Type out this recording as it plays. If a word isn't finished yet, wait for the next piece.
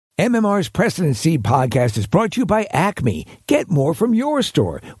MMR's Preston and Steve podcast is brought to you by Acme. Get more from your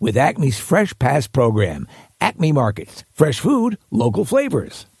store with Acme's Fresh Pass program. Acme Markets. Fresh food, local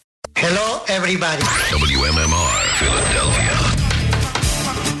flavors. Hello, everybody. WMMR, Philadelphia.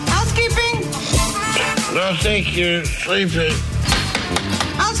 Housekeeping? No, thank you. Sleeping.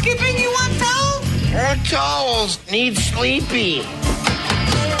 Housekeeping, you want towels? More towels. Need sleepy.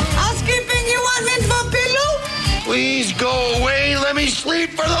 Housekeeping, you want mint for pillow? Please go away. Let me sleep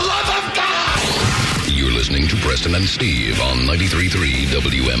for the love of God. You're listening to Preston and Steve on 93.3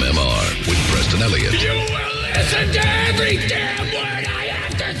 WMMR with Preston Elliott. You will listen to every damn word I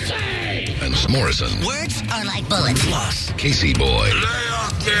have to say. And Morrison. Words are like bullets. Plus, Casey Boy. Lay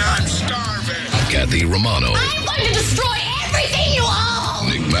off there. I'm starving. Kathy Romano. I'm going to destroy everything you own.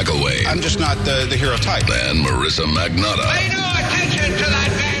 Nick McElway. I'm just not the hero type. And Marissa Magnotta. Pay no attention to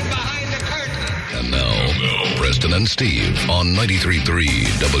that man behind the curtain. And now, Preston and Steve on 93.3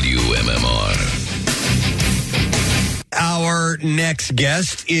 WMMR. Our next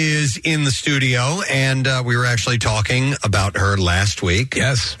guest is in the studio, and we were actually talking about her last week.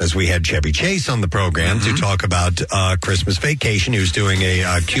 Yes. As we had Chevy Chase on the program to talk about Christmas Vacation. He was doing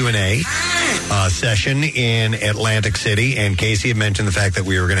a Q&A session in Atlantic City, and Casey had mentioned the fact that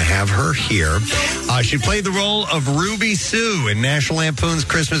we were going to have her here. She played the role of Ruby Sue in National Lampoon's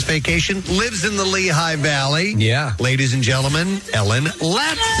Christmas Vacation, lives in the Lehigh Valley. Yeah. Ladies and gentlemen, Ellen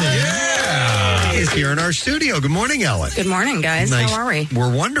Latson. Yeah. Is here in our studio. Good morning, Ellen. Good morning, guys. Nice. How are we?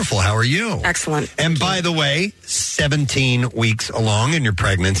 We're wonderful. How are you? Excellent. And by the way, 17 weeks along in your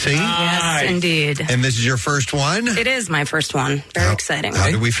pregnancy. Yes, indeed. And this is your first one? It is my first one. Very exciting. How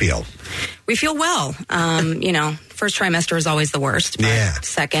do we feel? We feel well. First trimester is always the worst. But Yeah.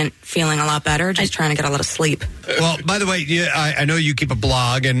 Second, feeling a lot better. Just trying to get a lot of sleep. Well, by the way, I know you keep a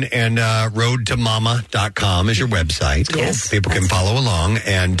blog, and roadtomama.com is your website. Yes. People can follow along,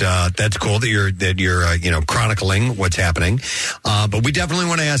 and that's cool that you're chronicling what's happening. But we definitely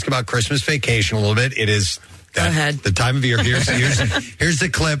want to ask about Christmas Vacation a little bit. It is Go ahead. The time of year. Here's the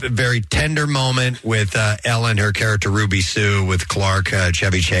clip. A very tender moment with Ellen, her character Ruby Sue, with Clark,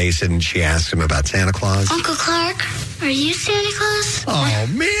 Chevy Chase, and she asks him about Santa Claus. Uncle Clark, are you Santa Claus? Oh,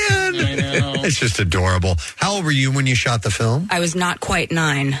 man. I know. It's just adorable. How old were you when you shot the film? I was not quite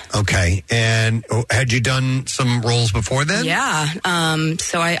 9. Okay. And had you done some roles before then? Yeah.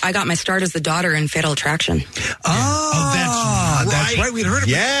 So I got my start as the daughter in Fatal Attraction. That's right. We'd heard of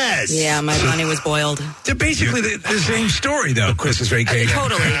it. Yes. Yeah, my money was boiled. They're basically the same story, though, Christmas Vacation.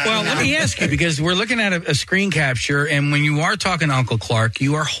 Totally. Well, let me ask you, because we're looking at a screen capture, and when you are talking to Uncle Clark,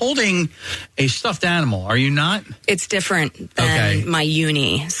 you are holding a stuffed animal, are you not? It's different than my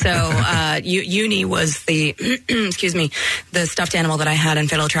uni. So uni was the, the stuffed animal that I had in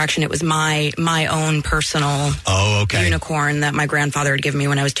Fatal Attraction. It was my own personal unicorn that my grandfather had given me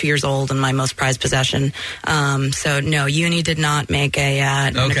when I was 2 years old and my most prized possession. So, no, uni did not make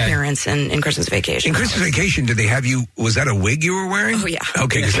an appearance in Christmas Vacation. In Christmas Vacation, did they have you, was that a wig you were wearing? Oh, yeah.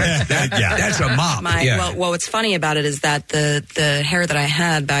 Okay, because that's a mop. Well, what's funny about it is that the hair that I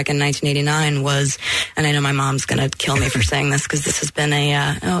had back in 1989 was, and I know my mom's going to kill me for saying this because this has been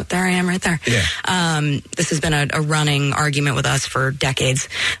there I am right there. Yeah. This has been a running argument with us for decades.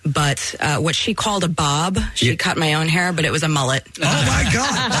 But what she called a bob, she cut my own hair, but it was a mullet. Oh, my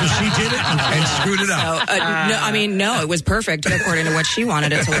God. So she did it and screwed it up. So, no, it was perfect according to what she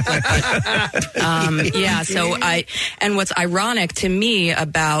wanted it to look like. But, so and what's ironic to me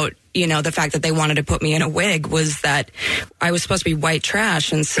about the fact that they wanted to put me in a wig was that I was supposed to be white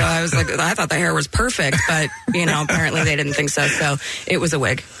trash. And so I was like, I thought the hair was perfect, but, apparently they didn't think so. So it was a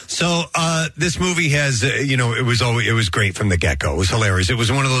wig. So this movie has, it was great from the get-go. It was hilarious. It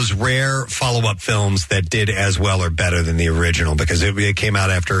was one of those rare follow-up films that did as well or better than the original because it came out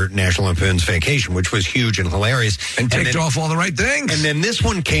after National Lampoon's Vacation, which was huge and hilarious. And ticked off all the right things. And then this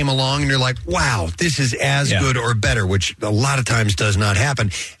one came along and you're like, wow, this is as good or better, which a lot of times does not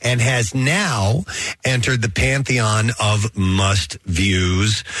happen. And has now entered the pantheon of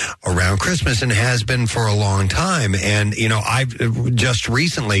must-views around Christmas and has been for a long time. And, I've just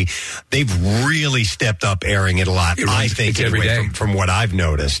recently, they've really stepped up airing it a lot, I think, every day. From what I've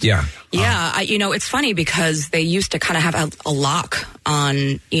noticed. Yeah. Yeah, it's funny because they used to kind of have a lock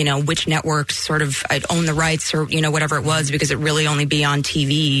on, which networks sort of own the rights or, whatever it was, because it really only be on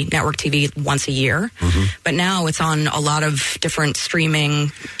TV, network TV once a year. Mm-hmm. But now it's on a lot of different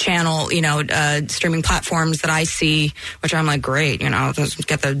streaming streaming platforms that I see, which I'm like, great, let's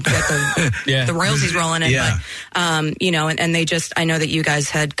get the royalties rolling in. Yeah. But, and they just, I know that you guys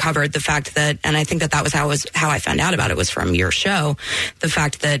had covered the fact that, and I think that was how I found out about it was from your show, the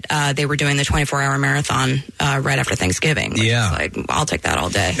fact that they were doing the 24-hour marathon right after Thanksgiving. Yeah. Like, I'll take that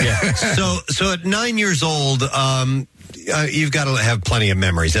all day. Yeah. So at 9 years old, you've got to have plenty of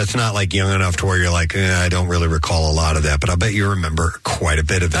memories. That's not like young enough to where you're like, I don't really recall a lot of that, but I bet you remember quite a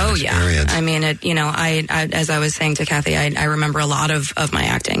bit of that experience. Yeah. I mean, I as I was saying to Kathy, I remember a lot of my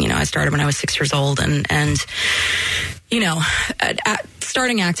acting. I started when I was 6 years old, and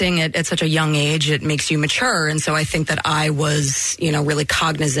starting acting at such a young age, it makes you mature. And so I think that I was, really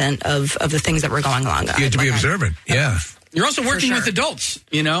cognizant of the things that were going along. You had to be observant. Yeah. You're also working with adults,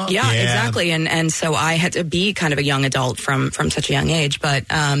 Yeah, exactly. And so I had to be kind of a young adult from such a young age, but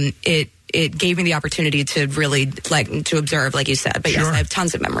it gave me the opportunity to really to observe, like you said. But yes, I have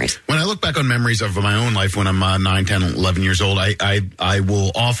tons of memories. When I look back on memories of my own life when I'm 9, 10, 11 years old, I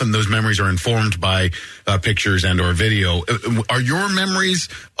will often, those memories are informed by pictures and or video. Are your memories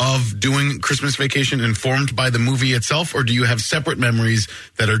of doing Christmas Vacation informed by the movie itself, or do you have separate memories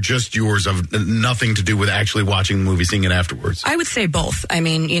that are just yours of nothing to do with actually watching the movie, seeing it afterwards? I would say both. I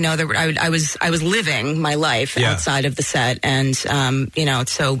mean, I was living my life outside of the set, and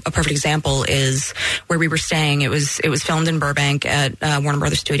so a perfect example is where we were staying. It was filmed in Burbank at Warner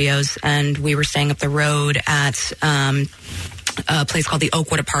Brothers Studios, and we were staying up the road at a place called the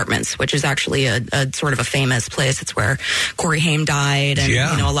Oakwood Apartments, which is actually a sort of a famous place. It's where Corey Haim died,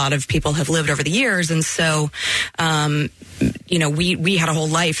 and a lot of people have lived over the years. And so, we had a whole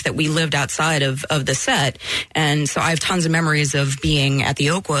life that we lived outside of the set, and so I have tons of memories of being at the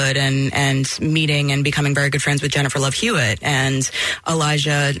Oakwood and meeting and becoming very good friends with Jennifer Love Hewitt and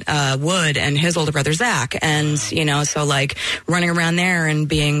Elijah Wood and his older brother Zach, and so like running around there and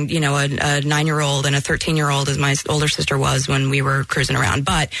being a 9-year-old and a 13-year-old as my older sister was when we were cruising around.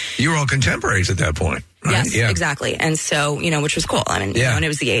 But you were all contemporaries at that point. Right? Yes, exactly. And so, which was cool. I mean, and it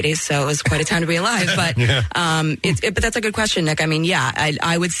was the 80s, so it was quite a time to be alive. But but that's a good question, Nick. I mean,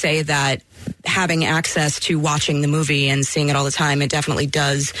 I would say that having access to watching the movie and seeing it all the time, it definitely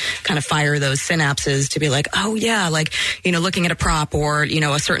does kind of fire those synapses to be like, oh yeah, like, looking at a prop or,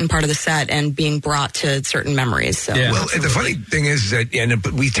 a certain part of the set and being brought to certain memories. So, well, the funny thing is that, and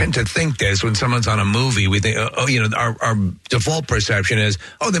we tend to think this when someone's on a movie, we think, our default perception is,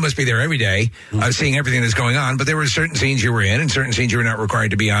 they must be there every day, seeing everything that's going on. But there were certain scenes you were in and certain scenes you were not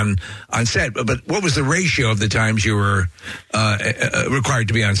required to be on set. But what was the ratio of the times you were required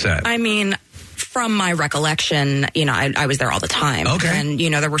to be on set? I mean, from my recollection, I was there all the time. Okay. And,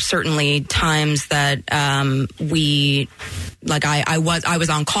 there were certainly times that I was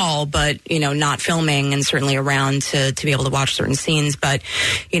on call, but, not filming and certainly around to be able to watch certain scenes. But,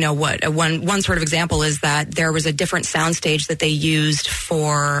 one sort of example is that there was a different soundstage that they used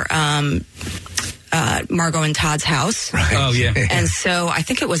for Margot and Todd's house. Right. Oh, yeah. And so I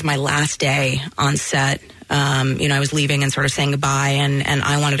think it was my last day on set. I was leaving and sort of saying goodbye, and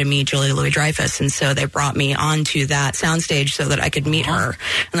I wanted to meet Julia Louis-Dreyfus, and so they brought me onto that soundstage so that I could meet her.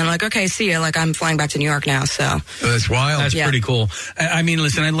 And then I'm like, okay, see ya. Like, I'm flying back to New York now, so. That's wild. That's pretty cool. I mean,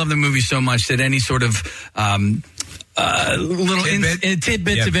 listen, I love the movie so much that any sort of little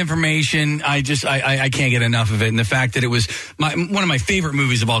tidbits of information, I can't get enough of it. And the fact that it was one of my favorite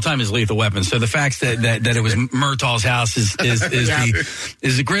movies of all time is Lethal Weapon. So the fact that it was Murtaugh's house is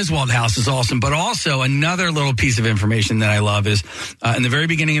the Griswold house is awesome. But also another little piece of information that I love is in the very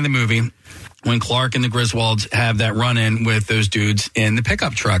beginning of the movie, when Clark and the Griswolds have that run-in with those dudes in the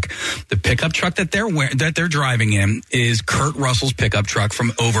pickup truck. The pickup truck that they're driving in is Kurt Russell's pickup truck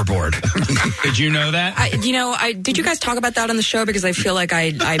from Overboard. Did you know that? Did you guys talk about that on the show? Because I feel like I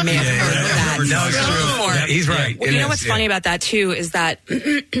may have heard that. No, it's true. Before. Yeah, he's right. Well, what's funny about that, too, is that,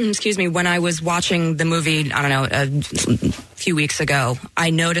 excuse me, when I was watching the movie, I don't know, a few weeks ago, I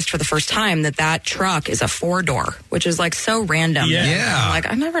noticed for the first time that truck is a 4-door, which is like so random. Yeah. I'm like,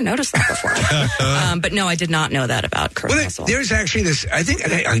 I've never noticed that before. But no, I did not know that about Kurt Russell. There's actually this, I think,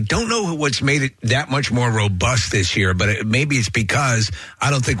 I don't know what's made it that much more robust this year, but maybe it's because I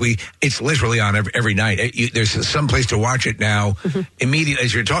don't think it's literally on every night. There's some place to watch it now immediately,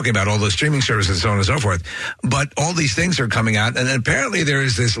 as you're talking about all those streaming services and so on and so forth. But all these things are coming out, and apparently there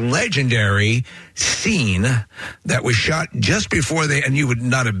is this legendary scene that was shot just before and you would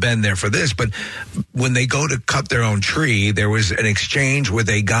not have been there for this, but when they go to cut their own tree, there was an exchange with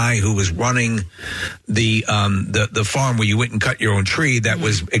a guy who was running the farm where you went and cut your own tree that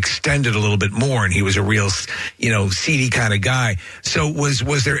was extended a little bit more, and he was a real, seedy kind of guy. So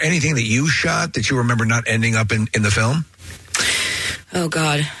was there anything that you shot that you remember not ending up in the film? Oh,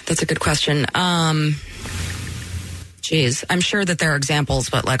 God, that's a good question. Geez, I'm sure that there are examples,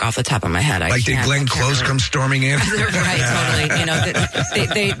 but like off the top of my head, like did Glenn Close come storming in? Right, totally. You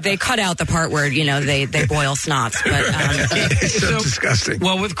know, they cut out the part where they boil snots, but it's so disgusting.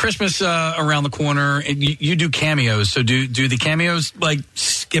 Well, with Christmas around the corner, and you do cameos. So do the cameos like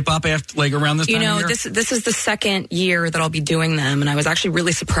skip up after like around this time of year? This is the second year that I'll be doing them, and I was actually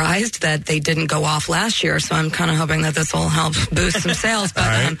really surprised that they didn't go off last year. So I'm kind of hoping that this will help boost some sales.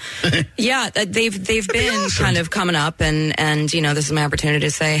 But yeah, they've been awesome. Kind of coming up. And this is my opportunity to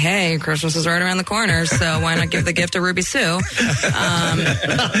say, hey, Christmas is right around the corner, so why not give the gift to Ruby Sue?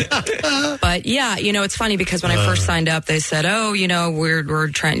 But yeah, it's funny because when I first signed up, they said, oh, we're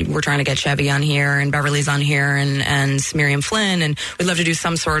trying to get Chevy on here and Beverly's on here and Miriam Flynn, and we'd love to do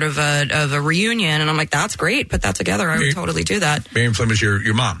some sort of a reunion. And I'm like, that's great, put that together. I would totally do that. Miriam Flynn was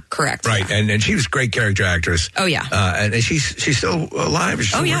your mom, correct? Right, yeah. and she was a great character actress. Oh yeah, and she's still alive. She's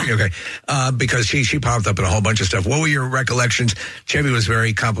still working? Okay, because she popped up in a whole bunch of stuff. What were your recollections? Chevy was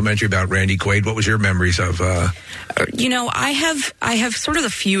very complimentary about Randy Quaid. What was your memories of? I have sort of the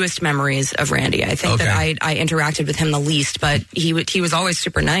fewest memories of Randy. I think that I interacted with him the least, but he was always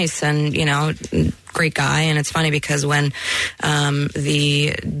super nice and great guy. And it's funny because when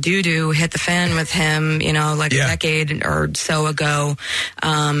the doo-doo hit the fan with him, a decade or so ago,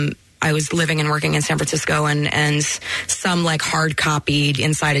 I was living and working in San Francisco, and some like hard copied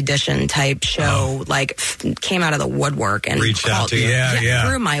Inside Edition type show came out of the woodwork and reached out to you,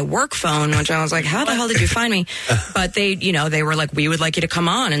 through my work phone, which I was like, how the hell did you find me? But they were like, we would like you to come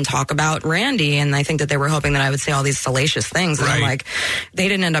on and talk about Randy, and I think that they were hoping that I would say all these salacious things. And I'm like, they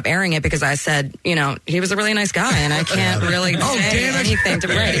didn't end up airing it because I said, he was a really nice guy, and I can't really say anything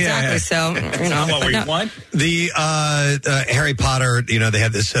to exactly. So what we want. The Harry Potter, they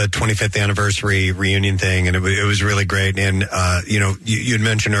had this 25th anniversary reunion thing, and it was really great. And you had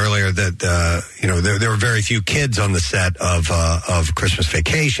mentioned earlier that there were very few kids on the set of Christmas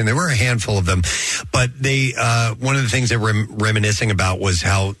Vacation. There were a handful of them, but they one of the things they were reminiscing about was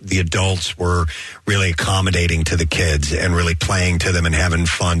how the adults were really accommodating to the kids and really playing to them and having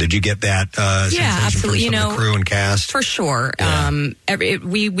fun. Did you get that? Absolutely. From the crew and cast for sure. Yeah.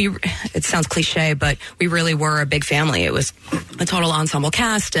 It sounds cliche, but we really were a big family. It was a total ensemble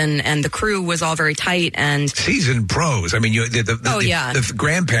cast, and the crew was all very tight and seasoned pros. I mean, the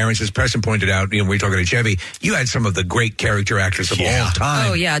grandparents, as Preston pointed out, when we were talking to Chevy, you had some of the great character actors of all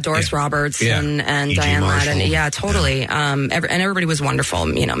time. Oh yeah, Doris Roberts and Diane Ladd. Yeah, totally. And everybody was wonderful.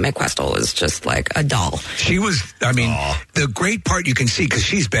 Meg Questel was just like a doll. She was. I mean, the great part you can see because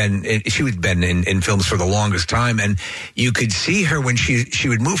she had been in films for the longest time, and you could see her when she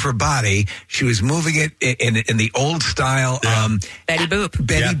would move her body. She was moving it in the old style. Betty Boop.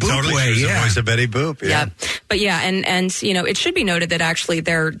 Betty Boop totally way. The voice of Betty Boop. Yeah. But and it should be noted that actually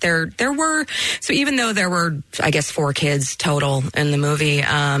there were, so even though there were, I guess, 4 kids total in the movie,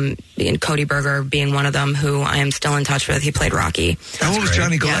 and Cody Berger being one of them, who I am still in touch with. He played Rocky. How old was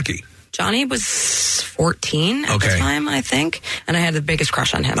Johnny Galecki? Yeah. Johnny was 14 at the time, I think, and I had the biggest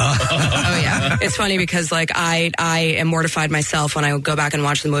crush on him. Oh yeah, it's funny because I am mortified myself when I go back and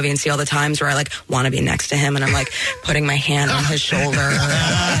watch the movie and see all the times where I want to be next to him and I'm putting my hand on his shoulder.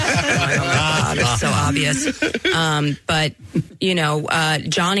 Oh my God, it's so obvious. But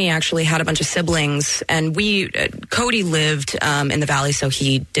Johnny actually had a bunch of siblings, and Cody lived in the Valley, so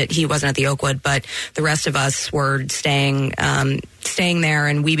he wasn't at the Oakwood, but the rest of us were staying there,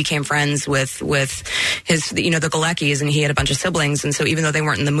 and we became friends with his, the Galeckis, and he had a bunch of siblings, and so even though they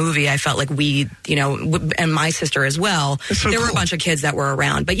weren't in the movie, I felt like we, and my sister as well, there were a bunch of kids that were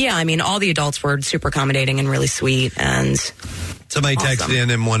around. But yeah, I mean, all the adults were super accommodating and really sweet, and somebody texted in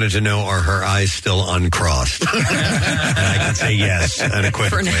and wanted to know, are her eyes still uncrossed? And I can say yes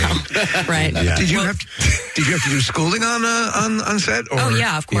unequivocally. For now, right? Yeah. Did you have to do schooling on set? Or? Oh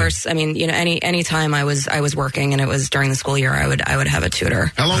yeah, of course. Yeah. I mean, any time I was working and it was during the school year, I would have a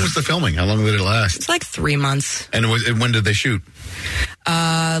tutor. How long was the filming? How long did it last? It's like 3 months. And when did they shoot? What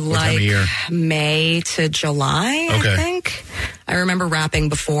time of year? May to July, I think. I remember wrapping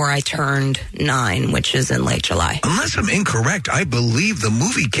before I turned 9, which is in late July. Unless I'm incorrect, I believe the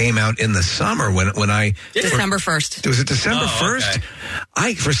movie came out in the summer when I... December 1st. Was it December 1st?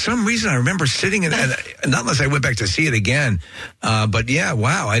 Okay. For some reason, I remember sitting in... not unless I went back to see it again. But yeah,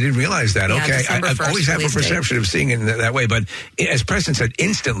 wow, I didn't realize that. Yeah, okay, I've always had a perception of seeing it that way. But as Preston said,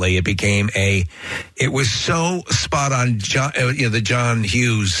 instantly it became it was so spot on, the John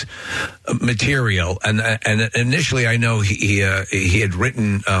Hughes material. And initially I know he he had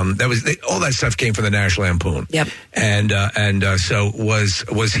written all that stuff came from the National Lampoon. Yep. And so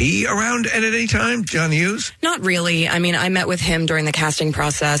was he around at any time, John Hughes? Not really. I mean, I met with him during the casting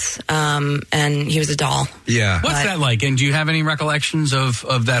process, and he was a doll. Yeah. What's that like? And do you have any recollections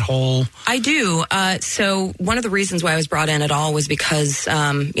of that whole? I do. So one of the reasons why I was brought in at all was because,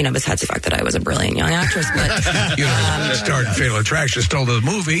 besides the fact that I was a brilliant young actress, but you starred in Fatal Attraction, stole the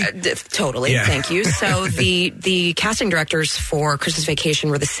movie. Totally. Yeah. Thank you. So the casting directors for Christmas Vacation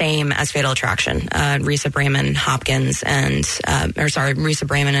were the same as Fatal Attraction, Risa Bramon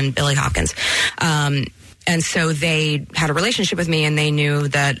and Billy Hopkins. And so they had a relationship with me, and they knew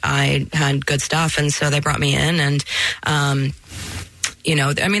that I had good stuff, and so they brought me in, and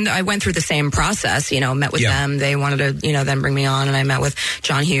I went through the same process, met with them. They wanted to, then bring me on, and I met with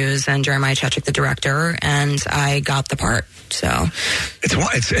John Hughes and Jeremiah Chechik, the director, and I got the part. So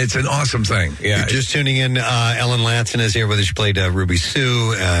it's an awesome thing. Yeah. You're just tuning in. Ellen Lanson is here with us. She played Ruby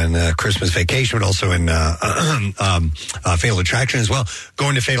Sue and Christmas Vacation, but also in Fatal Attraction as well.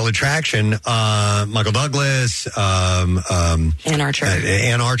 Going to Fatal Attraction, Michael Douglas, Ann Archer.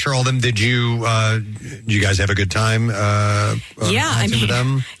 Ann Archer, all of them. Did you guys have a good time? With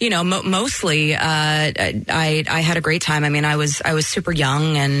them? Mostly I had a great time. I mean, I was super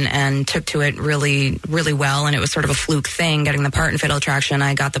young and took to it really, really well, and it was sort of a fluke thing getting the part in Fatal Attraction.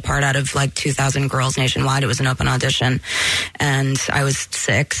 I got the part out of like 2,000 girls nationwide. It was an open audition, and I was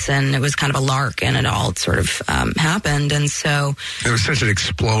 6, and it was kind of a lark, and it all sort of happened. And so there was such an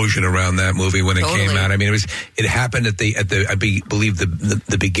explosion around that movie when it came out. I mean, it happened at the I believe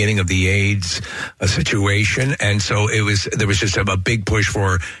the beginning of the AIDS situation, and so there was just a big push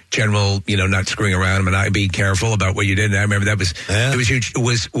for general, not screwing around and be careful about what you did. And I remember that was it was huge.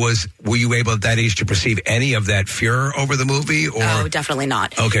 Were you able at that age to perceive any of that furor over the movie? Or? Oh, definitely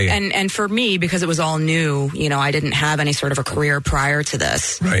not. Okay. And for me, because it was all new, I didn't have any sort of a career prior to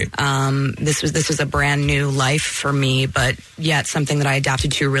this. Right. This was a brand new life for me, but yet something that I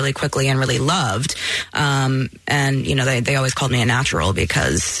adapted to really quickly and really loved. And they always called me a natural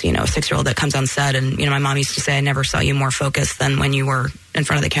because, a 6-year-old that comes on set, and my mom used to say, I never saw you more focused than when you were in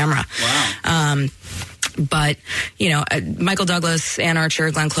front of the camera. Wow. But, Michael Douglas, Ann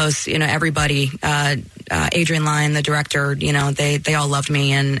Archer, Glenn Close, everybody, Adrian Lyne, the director, they all loved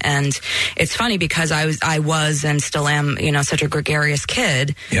me. And it's funny because I was and still am, such a gregarious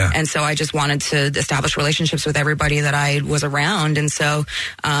kid. Yeah. And so I just wanted to establish relationships with everybody that I was around. And so,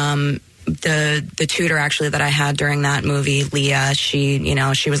 the tutor actually that I had during that movie, Leah, she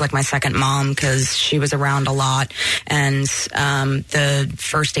was like my second mom because she was around a lot. And the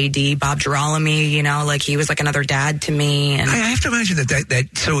first AD, Bob Girolami, he was like another dad to me. And I have to imagine that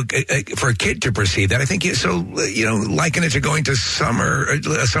so for a kid to perceive that, I think liken it to going to a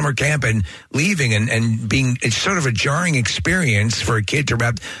summer camp and leaving and being, it's sort of a jarring experience for a kid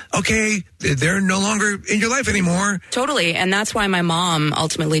to okay, they're no longer in your life anymore. Totally. And that's why my mom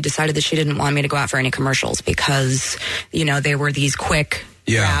ultimately decided that she didn't want me to go out for any commercials because, they were these quick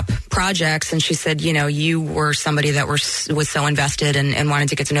rap projects. And she said, you were somebody that was so invested and wanted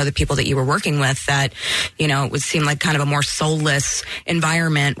to get to know the people that you were working with that, it would seem like kind of a more soulless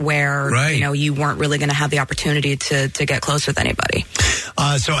environment where, you weren't really going to have the opportunity to get close with anybody.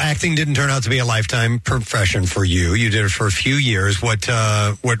 So acting didn't turn out to be a lifetime profession for you. You did it for a few years. What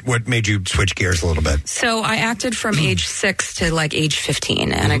made you switch gears a little bit? So I acted from age 6 to like age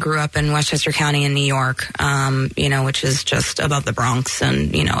 15, and I grew up in Westchester County in New York, which is just above the Bronx and,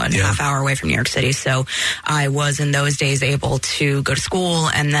 a half hour away from New York City. So I was in those days able to go to school,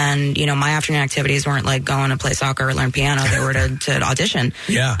 and then, my afternoon activities weren't like going to play soccer or learn piano. They were to audition.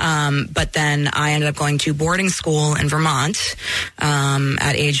 Yeah. But then I ended up going to boarding school in Vermont,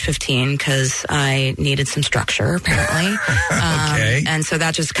 at age 15 because I needed some structure, apparently. Okay. And so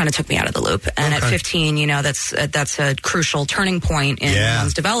that just kind of took me out of the loop. And at 15, that's a crucial turning point in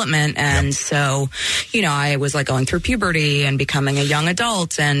one's development. And so, I was like going through puberty and becoming a young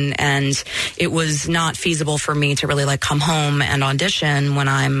adult, and it was not feasible for me to really like come home and audition when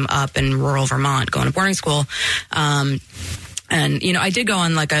I'm up in rural Vermont going to boarding school. And, I did go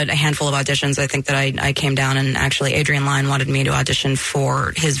on like a handful of auditions. I think that I came down, and actually Adrian Lyne wanted me to audition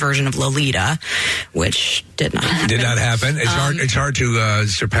for his version of Lolita, which did not happen. Did not happen. It's hard to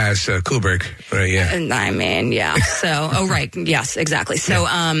surpass Kubrick. Right, yeah. I mean, yeah. So, right. Yes, exactly. So,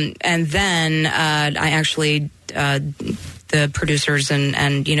 and then I actually the producers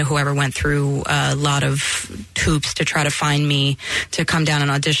and whoever went through a lot of hoops to try to find me to come down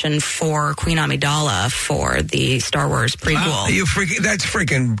and audition for Queen Amidala for the Star Wars prequel. That's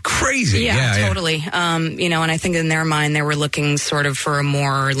freaking crazy. Yeah, totally. And I think in their mind they were looking sort of for a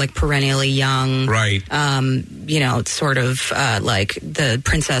more like perennially young, right? Sort of like the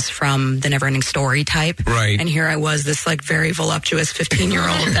princess from the Neverending Story type, right? And here I was, this like very voluptuous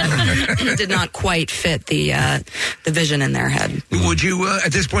 15-year-old that did not quite fit the vision in their head. Would you,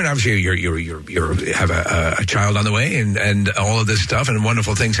 at this point, obviously you have a child on the way and all of this stuff and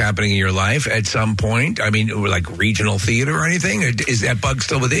wonderful things happening in your life. At some point, I mean, like regional theater or anything, is that bug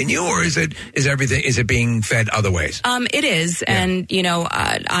still within you, or is it being fed other ways? It is, and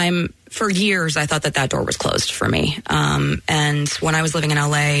for years, I thought that door was closed for me. And when I was living in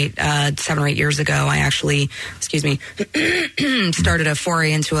LA 7 or 8 years ago, I actually, started a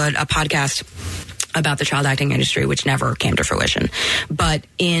foray into a podcast about the child acting industry, which never came to fruition. But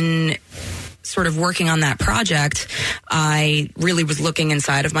in sort of working on that project, I really was looking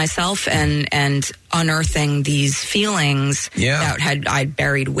inside of myself and unearthing these feelings that I'd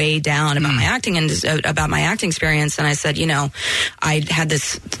buried way down about my acting and about my acting experience. And I said, I had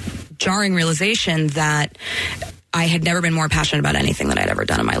this jarring realization that I had never been more passionate about anything that I'd ever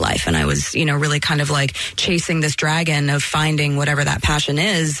done in my life. And I was, really kind of like chasing this dragon of finding whatever that passion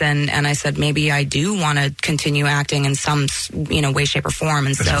is. And I said, maybe I do want to continue acting in some, way, shape, or form.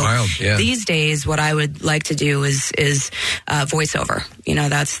 And these days, what I would like to do is voiceover.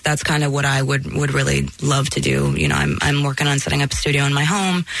 That's kind of what I would really love to do. I'm working on setting up a studio in my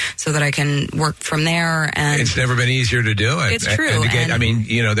home so that I can work from there. And it's never been easier to do. It's true. And again,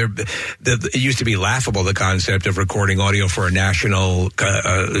 it used to be laughable, the concept of recording audio for a national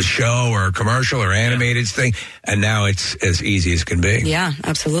show or a commercial or animated thing, and now it's as easy as can be. Yeah,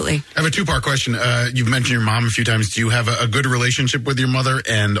 absolutely. I have a two-part question. You've mentioned your mom a few times. Do you have a good relationship with your mother?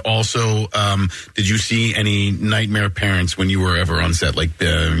 And also, did you see any nightmare parents when you were ever on set, like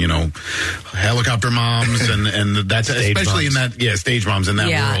helicopter moms and that's stage especially moms. Stage moms in that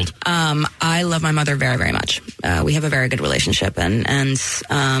world? I love my mother very, very much. We have a very good relationship, and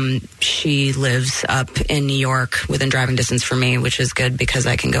she lives up in New York within driving distance for me, which is good because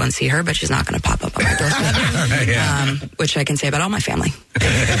I can go and see her, but she's not going to pop up on my doorstep, which I can say about all my family.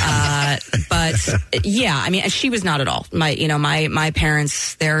 She was not at all. My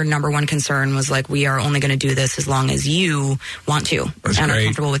parents, their number one concern was like, we are only going to do this as long as you want to. That's and great. are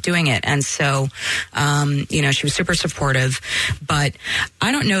comfortable with doing it. And so, she was super supportive, but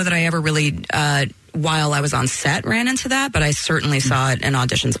I don't know that I ever really, while I was on set, ran into that, but I certainly saw it in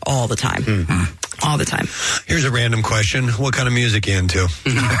auditions all the time. Mm-hmm. All the time. Here's a random question. What kind of music are you into?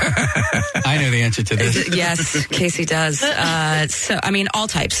 I know the answer to this. Yes, Casey does. All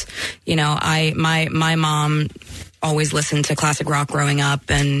types. My mom always listened to classic rock growing up,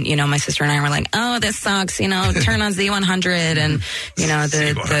 and my sister and I were like, oh, this sucks, turn on Z100, and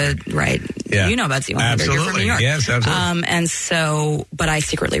the right, about Z100. Absolutely. You're from New York. Yes, absolutely. But I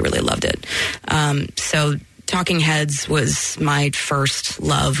secretly really loved it. So Talking Heads was my first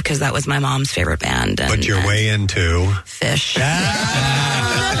love because that was my mom's favorite band. But you're way into Fish.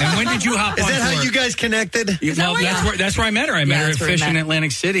 And when did you hop on? Is that how you guys connected? That's where I met her. I met her at Fish in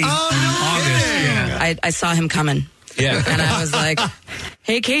Atlantic City in August. Yeah. I saw him coming. Yeah. And I was like,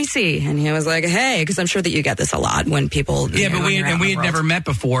 hey, Casey. And he was like, hey, because I'm sure that you get this a lot when people. Yeah, but we had never met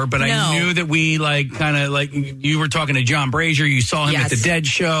before, but I knew that we you were talking to John Brazier. You saw him at the Dead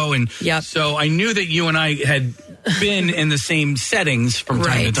show. And so I knew that you and I had been in the same settings from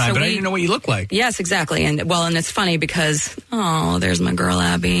time to time, so but I didn't know what you looked like. Yes, exactly. And it's funny because, there's my girl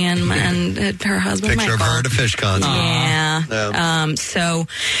Abby and her husband Picture Michael. of her at a Fish con. Yeah. So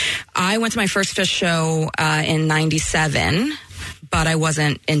I went to my first Fish show in 97. But I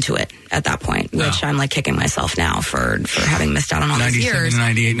wasn't into it at that point, which I'm like kicking myself now for having missed out on all these years.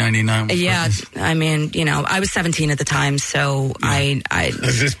 98, 99. Yeah, I was 17 at the time, so I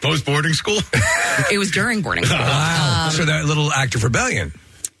Is this post-boarding school? It was during boarding school. Wow. So that little act of rebellion.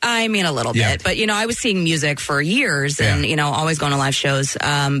 I mean, a little bit, but I was seeing music for years and, always going to live shows.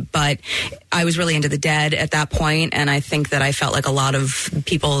 But I was really into the Dead at that point, and I think that I felt like a lot of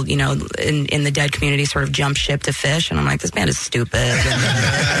people, in the Dead community sort of jump ship to Fish, and I'm like, this band is stupid.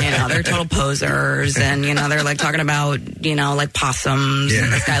 And, they're total posers, and, they're like talking about, like possums,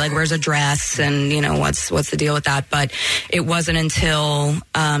 and this guy like wears a dress, and, what's the deal with that? But it wasn't until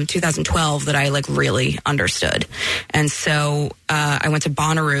 2012 that I like really understood. And so I went to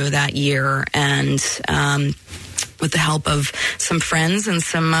Bonnaroo that year, and with the help of some friends and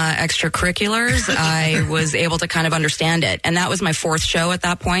some extracurriculars, I was able to kind of understand it. And that was my fourth show at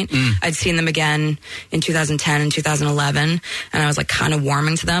that point. I'd seen them again in 2010 and 2011, and I was like kind of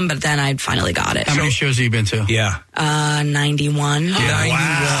warming to them, but then I finally got it. How many shows have you been to? Yeah. 91. Yeah.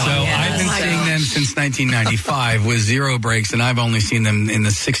 Wow. So I've been seeing them since 1995 with 0 breaks, and I've only seen them in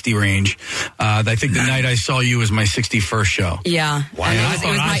the 60 range. I think the night I saw you was my 61st show. Yeah. Wow.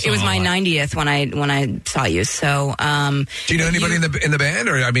 And it was my 90th when I saw you. So, do you know anybody in the band,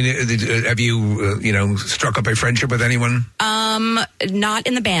 or I mean, have you struck up a friendship with anyone? Not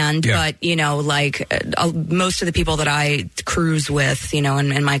in the band, but most of the people that I cruise with,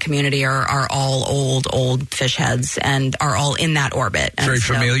 in my community are all old fish heads and are all in that orbit. And very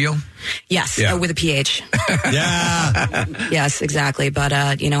familial. Yes, Yeah. with a PH. Yeah. Yes, exactly. But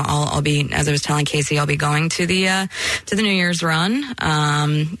I'll be, as I was telling Casey, I'll be going to the New Year's run.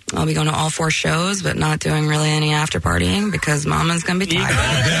 I'll be going to all 4 shows, but not doing really any after partying because Mama's gonna be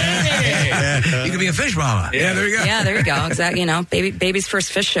tired. You could be a fish mama. Yeah, there you go. Yeah, there you go. Exactly. Baby's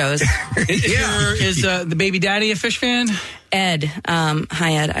first fish shows. Is the baby daddy a fish fan? Ed,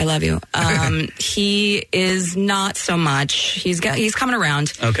 hi Ed, I love you. He is not so much. He's coming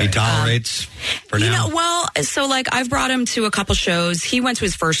around. Okay, he tolerates for now. I've brought him to a couple shows. He went to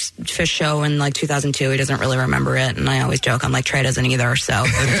his first fish show in 2002. He doesn't really remember it, and I always joke, I'm like, Trey doesn't either. So,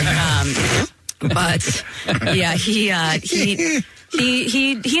 but yeah, he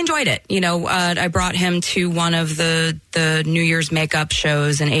enjoyed it. I brought him to one of the New Year's makeup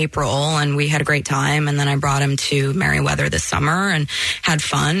shows in April, and we had a great time. And then I brought him to Merriweather this summer and had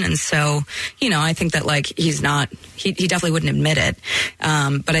fun. And so, I think that he definitely wouldn't admit it.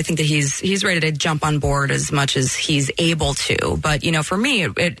 But I think that he's ready to jump on board as much as he's able to. But, for me,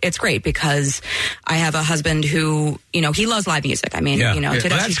 it's great because I have a husband who, he loves live music. I mean,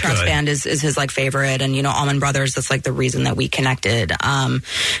 Tedeschi Trucks Band is his favorite, and, Allman Brothers, that's the reason that we connected.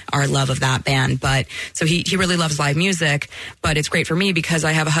 Our love of that band. But so he really loves live music, but it's great for me because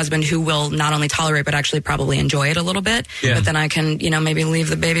I have a husband who will not only tolerate but actually probably enjoy it a little bit. Yeah. But then I can maybe leave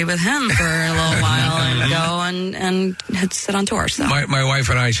the baby with him for a little while and go and sit on tour. So my wife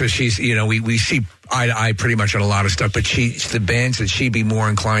and I, so she's we see eye to eye pretty much on a lot of stuff, but the bands that she'd be more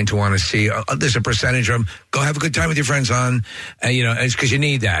inclined to want to see, there's a percentage of them, go have a good time with your friends on, it's because you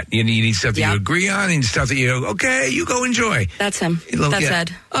need that. You need stuff that you agree on and stuff that you go enjoy. That's him. That's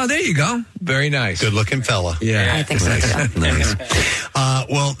Ed. Oh, there you go. Very nice. Good looking fella. Yeah. I think so. Nice.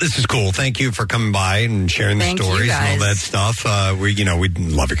 Well, this is cool. Thank you for coming by and sharing the stories and all that stuff. We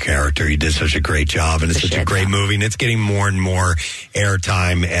love your character. You did such a great job, and it's such a great movie, and it's getting more and more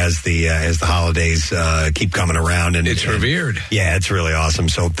airtime as the holidays keep coming around, and it's revered. Yeah, it's really awesome.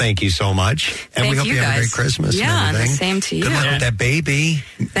 So thank you so much, and we hope you have a great Christmas. Yeah, and everything. the same to you. Good luck with that baby.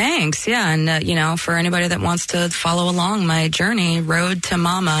 Thanks. Yeah, and for anybody that wants to follow along my journey, Road to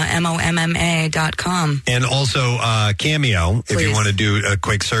Mama, MOMMA.com. And also Cameo, if you want to do a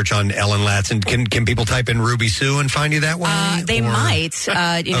quick search on Ellen Latson. Can people type in Ruby Sue and find you that way? They might.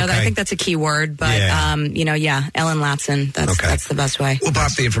 I think that's a keyword, but Ellen Latson. That's the best way. We'll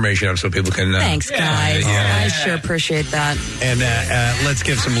pop the information up so people can. Thanks, guys. I sure appreciate that. And let's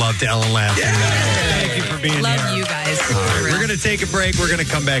give some love to Ellen Latson. Thank you for being here. Love you guys. We're going to take a break. We're going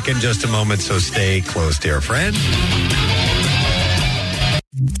to come back in just a moment, so stay close, dear friend.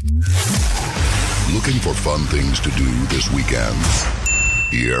 Looking for fun things to do this weekend?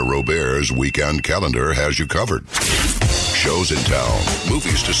 Pierre Robert's weekend calendar has you covered. Shows in town,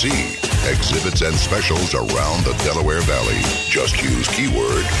 movies to see, exhibits and specials around the Delaware Valley. Just use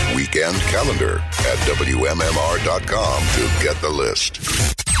keyword weekend calendar at WMMR.com to get the list.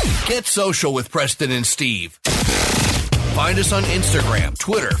 Get social with Preston and Steve. Find us on Instagram,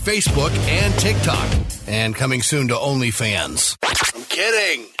 Twitter, Facebook, and TikTok. And coming soon to OnlyFans. I'm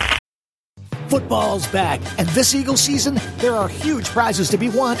kidding. Football's back, and this Eagle season, there are huge prizes to be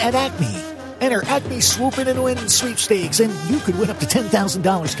won at Acme. Enter Acme Swoop In and Win sweepstakes, and you could win up to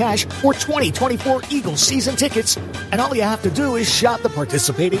 $10,000 cash or 2024 Eagles season tickets. And all you have to do is shop the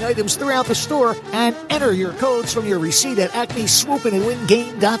participating items throughout the store and enter your codes from your receipt at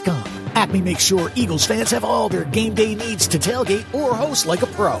acmeswoopinandwingame.com. Acme makes sure Eagles fans have all their game day needs to tailgate or host like a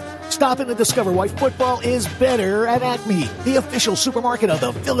pro. Stop in and discover why football is better at Acme, the official supermarket of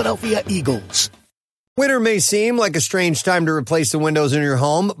the Philadelphia Eagles. Winter may seem like a strange time to replace the windows in your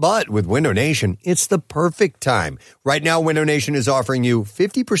home, but with Window Nation, it's the perfect time. Right now, Window Nation is offering you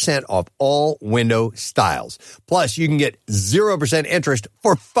 50% off all window styles. Plus, you can get 0% interest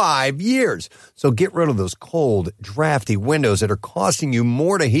for 5 years. So get rid of those cold, drafty windows that are costing you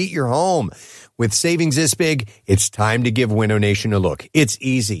more to heat your home. With savings this big, it's time to give Window Nation a look. It's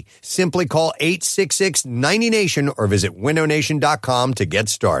easy. Simply call 866-90NATION or visit windownation.com to get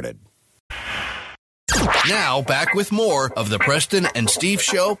started. Now, back with more of the Preston and Steve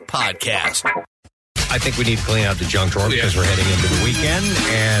Show podcast. I think we need to clean out the junk drawer because we're heading into the weekend,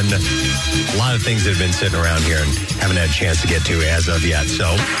 and a lot of things that have been sitting around here and haven't had a chance to get to as of yet. So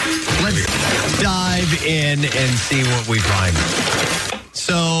let's dive in and see what we find.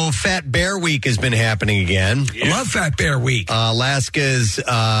 So Fat Bear Week has been happening again. Love Fat Bear Week. Alaska's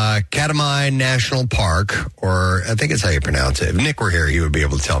Katmai National Park, or I think it's how you pronounce it. If Nick were here, he would be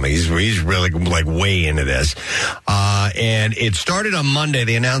able to tell me. He's really like way into this. And it started on Monday.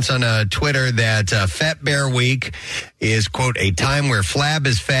 They announced on Twitter that Fat Bear Week is, quote, a time where flab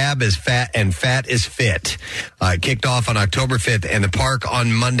is fab, is fat, and fat is fit. It kicked off on October 5th, and the park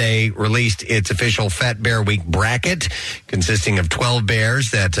on Monday released its official Fat Bear Week bracket, consisting of 12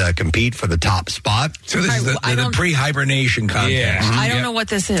 bears that compete for the top spot. So this is the pre-hibernation contest. Yeah. I don't know what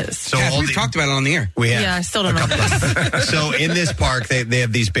this is. So we've talked about it on the air. We have. Yeah, I still don't know. So in this park, they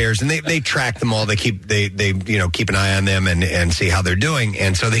have these bears, and they track them all. They keep an eye on them and see how they're doing.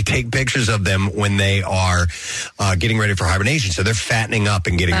 And so they take pictures of them when they are getting ready for hibernation. So they're fattening up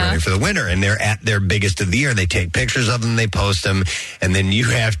and getting ready for the winter, and they're at their biggest of the year. They take pictures of them, they post them, and then you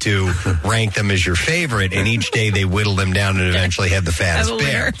have to rank them as your favorite. And each day they whittle them down and eventually have the fattest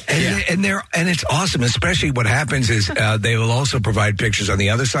bear. And it's awesome. Especially what happens is they will also provide pictures on the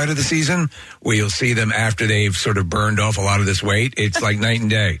other side of the season where you'll see them after they've sort of burned off a lot of this weight. It's like night and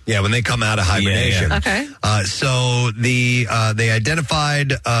day. Yeah, when they come out of hibernation. Yeah. Okay. So they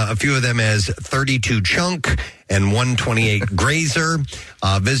identified a few of them as 32 chunk and 128 grazer.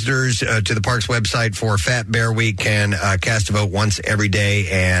 Visitors to the park's website for Fat Bear Week can cast a vote once every day,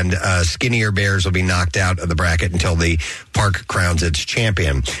 and skinnier bears will be knocked out of the bracket until the park crowns its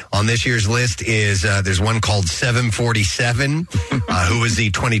champion. On this year's list is there's one called 747, who is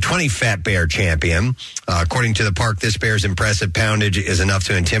the 2020 Fat Bear champion. According to the park, this bear's impressive poundage is enough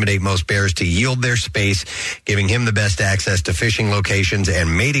to intimidate most bears to yield their space, giving him the best access to fishing locations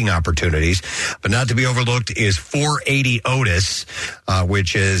and mating opportunities. But not to be overlooked is 480 Otis,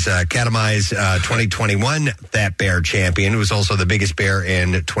 which is Katmai's 2021 Fat Bear champion, who was also the biggest bear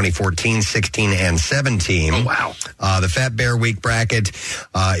in 2014, 16, and 17. Oh, wow. The Fat Bear Week bracket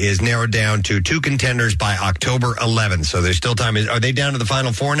is narrowed down to 2 contenders by October 11th. So there's still time. Are they down to the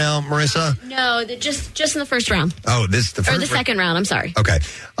final 4 now, Marissa? No, they're just in the first round. Oh, this is the first? Or the second round, I'm sorry. Okay.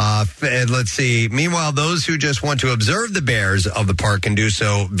 Let's see. Meanwhile, those who just want to observe the bears of the park can do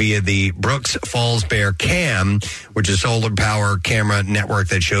so via the Brooks Falls Bear Cam, which is a solar power camera network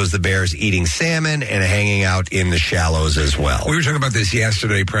that shows the bears eating salmon and hanging out in the shallows as well. We were talking about this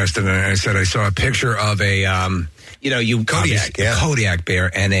yesterday, Preston, and I said I saw a picture of a, Kodiak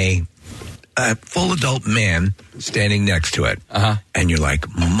bear and a full adult man standing next to it. And you're like,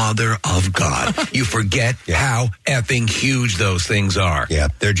 mother of God. You forget how effing huge those things are. Yeah,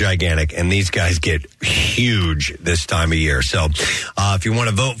 they're gigantic, and these guys get huge this time of year. So if you want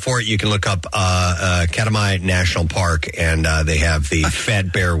to vote for it, you can look up Katmai National Park, and they have the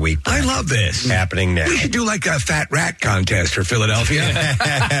Fat Bear Week. I love this. Happening next. We should do like a fat rat contest for Philadelphia.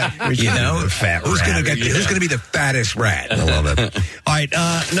 Who's going to be the fattest rat? I love it. All right,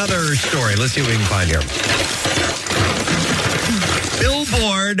 another story. Let's see what we can find here.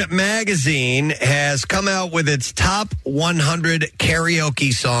 Billboard magazine has come out with its top 100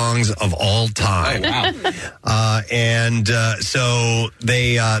 karaoke songs of all time. Oh, wow. So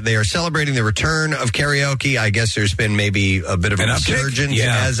they are celebrating the return of karaoke. I guess there's been maybe a bit of a resurgence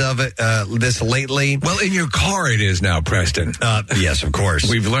as of this lately. Well, in your car it is now, Preston. Yes, of course.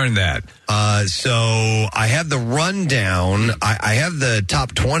 We've learned that. So I have the rundown. I have the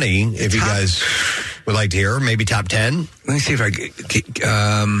top 20, if you guys would like to hear, maybe top 10. Let me see if I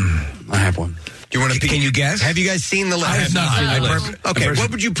have one. Do you want to? Can you guess? Have you guys seen the list? I have not seen the list. Okay, what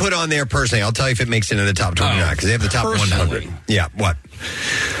would you put on there personally? I'll tell you if it makes it in the top 29, because they have the top 100. Yeah, what?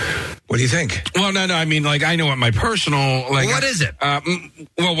 What do you think? Well, no, I mean, like, I know what my personal... what is it?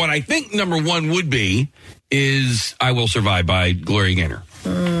 Well, what I think number one would be is I Will Survive by Gloria Gaynor.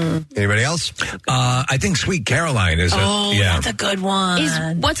 Anybody else? I think Sweet Caroline is that's a good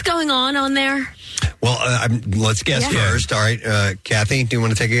one. What's going on there? Well, let's guess first. All right, Kathy, do you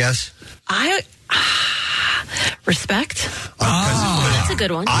want to take a guess? Respect. That's a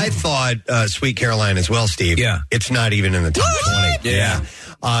good one. I thought Sweet Caroline as well, Steve. Yeah. It's not even in the top 20. Yeah.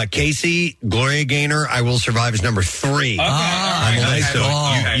 Casey, Gloria Gaynor, I Will Survive is number 3. Okay.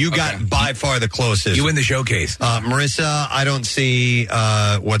 So you got by far the closest. You win the showcase. Marissa, I don't see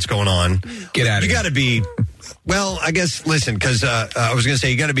what's going on. Get out of here. You got to be... Well, I guess, listen, because I was going to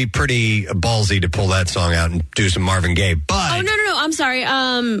say you got to be pretty ballsy to pull that song out and do some Marvin Gaye. But Oh, no. I'm sorry.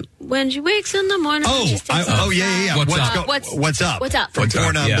 When she wakes in the morning. Yeah. What's up? What's up? From What's 4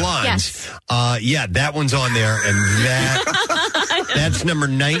 up? Non-Blondes. Yeah, that one's on there, and that's number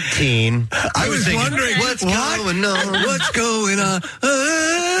 19. I was thinking, wondering what's going on? What's going on?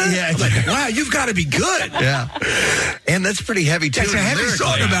 Yeah, it's like, wow, you've got to be good. Yeah, and that's pretty heavy too. That's a heavy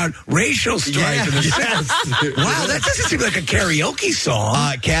song about racial strife in the South. Wow, that doesn't seem like a karaoke song.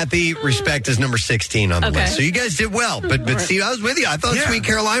 Kathy, Respect is number 16 on the list. So you guys did well. But Steve, I was with you. I thought Sweet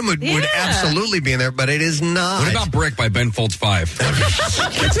Caroline would absolutely be in there, but it is not. What about Brick by Ben Folds 5?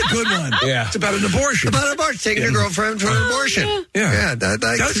 That's a good one. Yeah. It's about an abortion. Taking your girlfriend for an abortion. Yeah.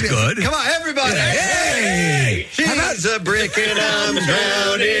 That's good. Come on, everybody. Hey! She's a brick and I'm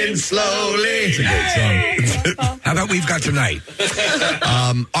drowning slowly. It's a great song. How about We've Got Tonight?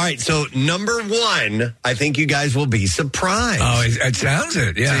 All right, so number 1, I think you guys will be surprised. Oh, it sounds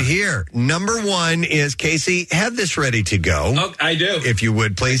it, yeah. To hear. Number 1 is, Casey, have this ready to go. Oh, I do. If you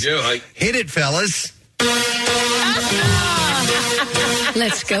would, please. I do. Hit it, fellas.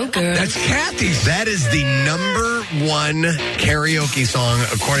 Let's go, girl. That's Kathy's. That is the number 1 karaoke song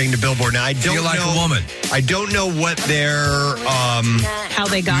according to Billboard. Now I don't Feel Like know. a Woman. I don't know what their how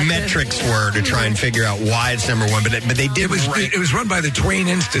they got metrics were to try and figure out why it's number 1, but they did. It was run by the Twain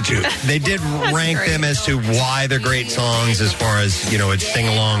Institute. They did rank them as to why they're great songs, as far as its sing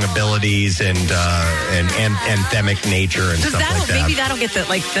along abilities and anthemic nature and stuff like that. Maybe that'll get the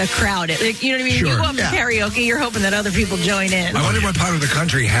crowd. Like, you know what I mean? Sure. You go up to karaoke, you're hoping that other people join in. I wonder what part of the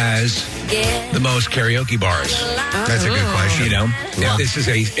country has the most karaoke bars. That's a good question. If this is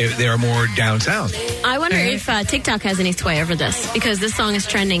there are more down south. I wonder if TikTok has any sway over this, because this song is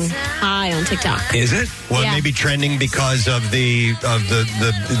trending high on TikTok. Is it? Well, it may be trending because of the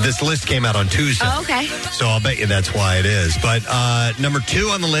this list came out on Tuesday. Oh, okay. So I'll bet you that's why it is. But number 2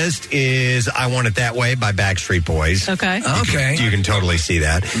 on the list is "I Want It That Way" by Backstreet Boys. Okay. You can totally see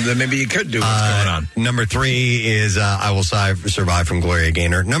that. Then maybe you could do what's going on. Number 3 is "I Will Survive" from Gloria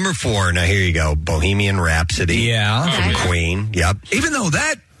Gaynor. Number 4, now here you go, "Bohemian Rhapsody" from Queen. Yep. Even though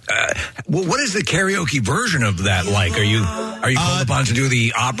that, what is the karaoke version of that like? Are you called upon to do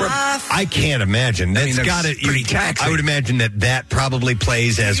the opera? I can't imagine. That's got it. Pretty taxing. I would imagine that probably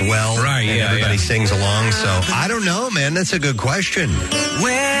plays as well. Right. And everybody sings along. So I don't know, man. That's a good question.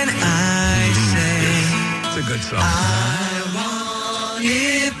 When I say it's a good song. I want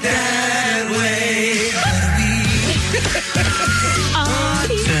it that way.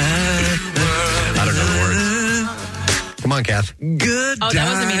 I don't know the words. Come on, Kath. Good. Oh, that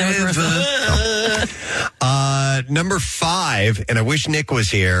wasn't me. That was Marissa. Number 5, and I wish Nick was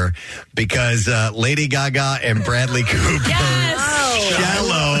here, because Lady Gaga and Bradley Cooper.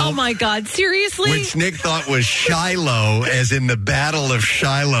 Shallow. Oh my God! Seriously? Which Nick thought was Shiloh, as in the Battle of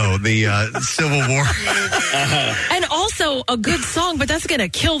Shiloh, the Civil War. And also a good song, but that's going to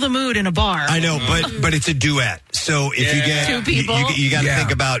kill the mood in a bar. I know, but it's a duet. So if you get 2 people, you got to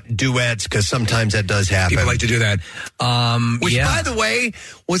think about duets, because sometimes that does happen. People like to do that. Which, by the way,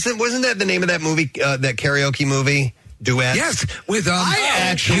 wasn't that the name of that movie, that karaoke movie? Duet. Yes, with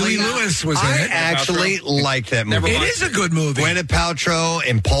Huey Lewis was in it. I actually like that movie. It is a good movie. Gwyneth Paltrow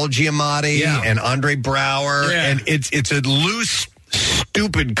and Paul Giamatti and Andre Braugher, and it's a loose,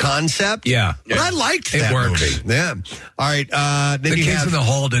 stupid concept. Yeah, but I liked that works. movie. Yeah. All right. Then the Kids in the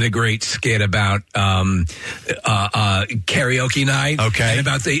Hall did a great skit about karaoke night. Okay, and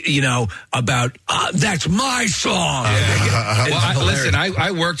about about that's my song. Listen,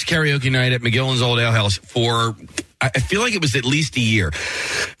 I worked karaoke night at McGillen's Old Ale House for, I feel like it was at least a year.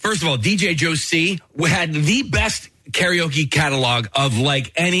 First of all, DJ Joe C had the best karaoke catalog of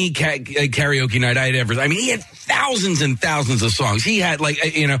any karaoke night I'd ever. I mean, he had thousands and thousands of songs. He had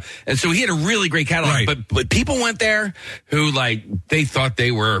and so he had a really great catalog. Right. But people went there who they thought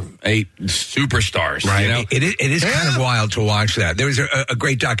they were superstars. Right. It is kind of wild to watch that. There was a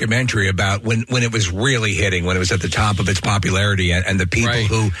great documentary about when it was really hitting, when it was at the top of its popularity, and the people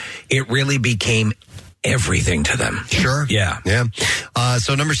who it really became everything to them. Sure. Yeah.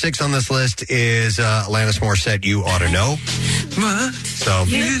 So number 6 on this list is Alanis Morissette, "You Ought to Know." So,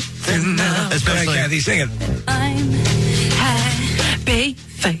 especially Kathy, sing it. I'm happy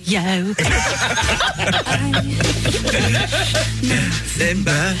for you.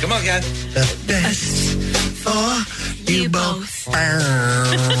 Come on, guys. Best for you both.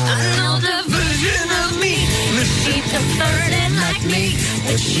 Another version of me. She preferred it like me.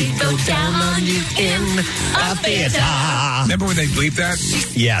 And she'd go down on you in a theater. Remember when they bleep that?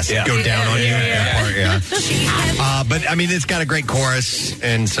 Yes, go down on you. That part, but I mean, it's got a great chorus,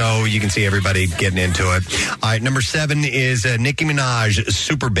 and so you can see everybody getting into it. All right, number 7 is Nicki Minaj,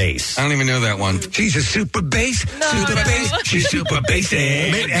 Super Bass. I don't even know that one. She's a super bass. Super bass. She's super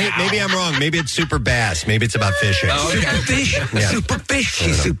bassy. Maybe I'm wrong. Maybe it's super bass. Maybe it's about fishing. Super fish. Yeah. Super fish.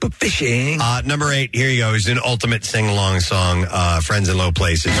 She's super fishing. Number 8, here you go, is an ultimate sing-along song, Friends in Low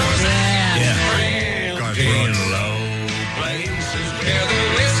Places.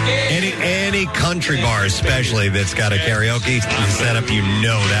 Any country bar, especially that's got a karaoke setup, you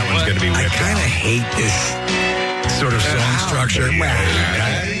know that one's going to be ripped. I kind of hate this sort of song structure.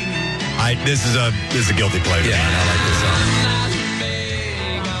 This is a guilty pleasure. I like this song.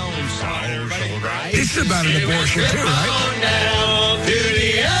 This is about an abortion too, right?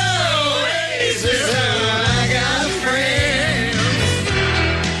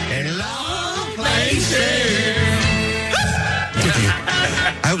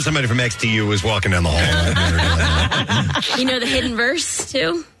 I hope somebody from XTU was walking down the hall. You know the hidden verse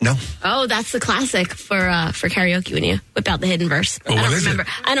too? No. Oh, that's the classic for karaoke when you whip out the hidden verse. Oh, what is it?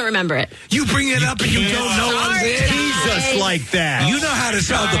 I don't remember it. You bring it up and you don't know what's it. Tease us like that. You know how to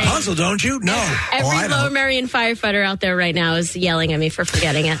solve the puzzle, don't you? No. Every Lower Merion firefighter out there right now is yelling at me for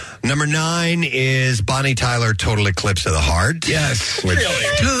forgetting it. Number 9 is Bonnie Tyler, Total Eclipse of the Heart. Yes. Which,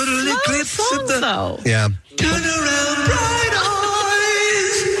 Total eclipse of the... Yeah. Turn around, bright eyes.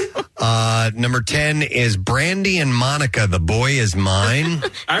 Number 10 is Brandy and Monica, The Boy Is Mine.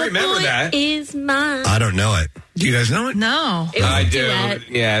 I remember that. Is mine. I don't know it. Do you guys know it? No. It was I a do. duet.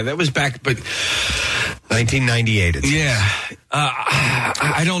 Yeah, that was back, but 1998. It says. yeah.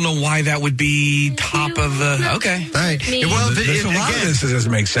 I don't know why that would be top of the... Okay. All right. Well, There's a lot of this that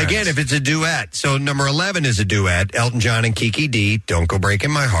doesn't make sense. Again, if it's a duet. So number 11 is a duet. Elton John and Kiki D, Don't Go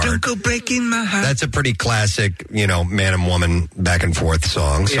Breaking My Heart. Don't go breaking my heart. That's a pretty classic, man and woman back and forth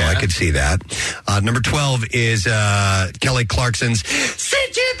song, so I could see that. Number 12 is Kelly Clarkson's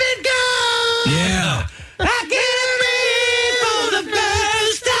Since You've Been Gone. Yeah. I get ready for the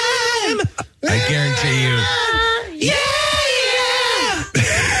first time. I guarantee you. Yeah.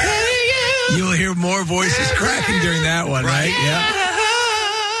 You'll hear more voices cracking during that one, right? Yeah.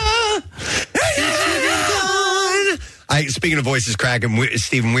 Speaking of voices cracking,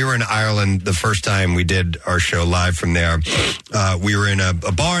 Stephen, we were in Ireland the first time we did our show live from there. We were in a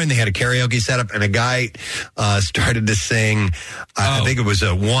bar and they had a karaoke setup, and a guy started to sing, I think it was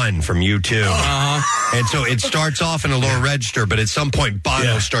a One from U2. And so it starts off in a lower register, but at some point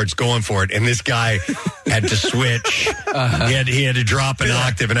Bono starts going for it, and this guy had to switch. He had to drop an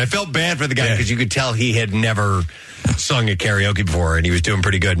octave, and I felt bad for the guy because you could tell he had never sung at karaoke before, and he was doing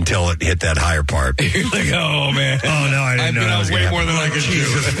pretty good until it hit that higher part. You're like, oh man, oh no, I didn't know that was way gonna more than I happen. could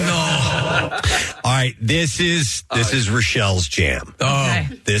do. No. All right, this is Rochelle's jam. Oh,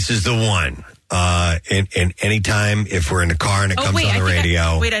 this is the one. And anytime if we're in the car and it comes on the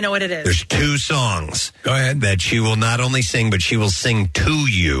radio, I know what it is. there's 2 songs. Go ahead. That she will not only sing, but she will sing to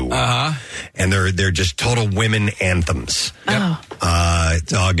you. And they're just total women anthems. Oh.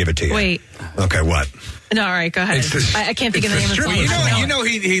 So I'll give it to you. Wait. Okay, what? No, all right, go ahead. I can't think of the name of the song. You know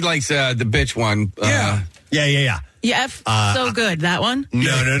he likes the bitch one. Yeah. Yeah, so good. That one?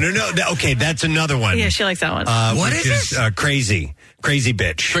 No. Okay, that's another one. Yeah, she likes that one. What is this? Crazy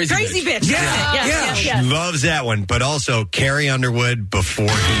Bitch. Crazy bitch. Yeah. She loves that one, but also Carrie Underwood, Before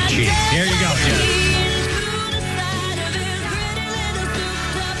He Cheats. There you go.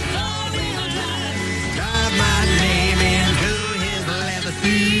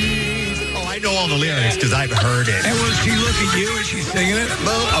 Oh, I know all the lyrics because I've heard it. And will she look at you and she's singing it?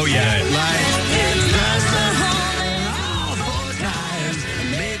 Oh, yeah.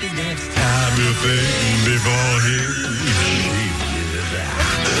 Before he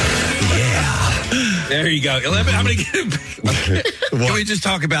There you go. I'm going to get. Can we just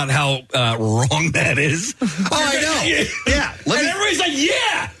talk about how wrong that is? Oh, I know. Yeah. And everybody's like,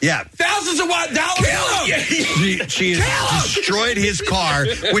 yeah. Thousands of dollars. She has destroyed his car,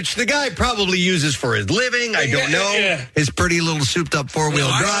 which the guy probably uses for his living. I don't know. His pretty little souped-up four-wheel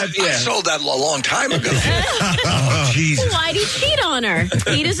drive. I sold that a long time ago. Oh, Jesus. Why'd he cheat on her?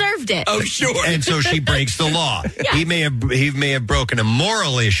 He deserved it. Oh, sure. And so she breaks the law. Yeah. He may have broken a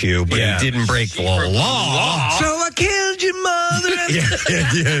moral issue, but he didn't break the law. So I killed your mother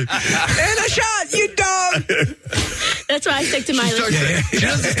and I shot you, dog. That's why I stick to my She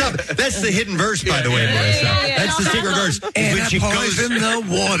doesn't stop. That's the hidden verse, by the way, Melissa. That's the secret verse. And When I poison the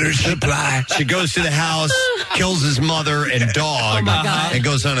water supply. She goes to the house kills his mother and dog, and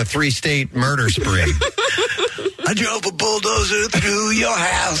goes on a 3-state murder spree. I drove a bulldozer through your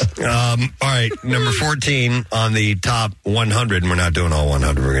house. All right, number 14 on the top 100. And we're not doing all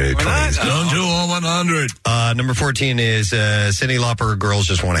 100. We're going to do 20. Don't do all 100. Number 14 is Cyndi Lauper, Girls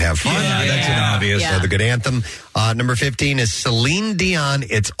Just Want to Have Fun. Yeah, that's an obvious. The good anthem. Number 15 is Celine Dion,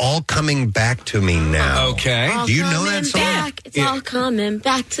 It's All Coming Back to Me Now. Okay. Do you know that song? It's all coming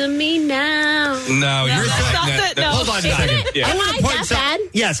back to me now. No, you're Hold on a second. Yeah. I want to point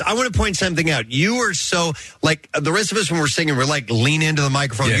Yes, I want to point something out. You are so, like, the rest of us when we're singing, we're like, lean into the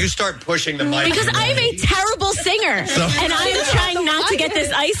microphone. Yeah. You start pushing the mic. Because I'm a terrible singer, and I'm trying not to get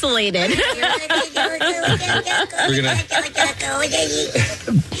this isolated.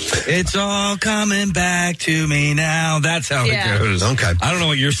 It's all coming back to me now. That's how it goes. Okay. I don't know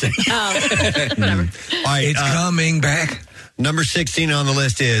what you're saying. Whatever. All right, It's coming back. number 16 on the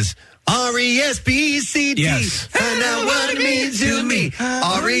list is R-E-S-P-C-T. Yes. Find out what it means to me.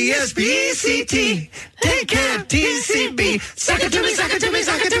 R-E-S-P-C-T. Take care, T-C-B. Suck it to me, suck it to me,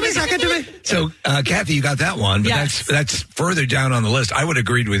 suck it to me, suck it to me. So, Kathy, you got that one, but Yes. that's further down on the list. I would have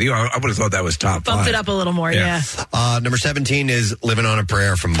agreed with you. I would have thought that was top Bumped 5. it up a little more, yeah. Number 17 is Living on a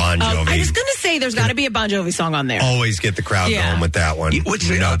Prayer from Bon Jovi. I was going to say there's got to be a Bon Jovi song on there. Always get the crowd going with that one. What's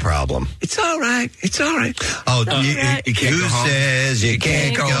the- no problem. It's all right. It's all right. Oh, You can't who go home. says you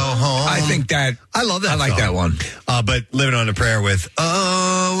can't go home? I think that. I love that I like song. that one. But Living on a Prayer with,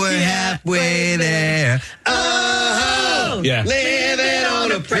 oh, we're halfway there. Oh, Yeah. living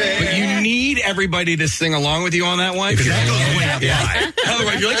on a prayer. But you need everybody to sing along with you on that one. Because that goes way up high.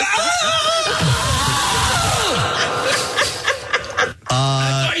 Otherwise, you're like,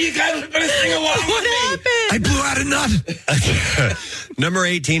 oh! You guys are going to sing along with me. I blew out a nut. Number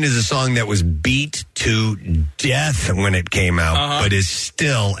 18 is a song that was beat to death when it came out, but is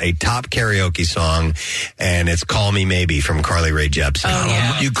still a top karaoke song, and it's Call Me Maybe from Carly Rae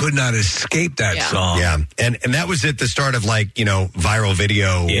Jepsen. You could not escape that song. Yeah, and that was at the start of, like, viral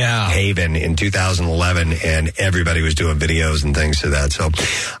video haven in 2011, and everybody was doing videos and things to that. So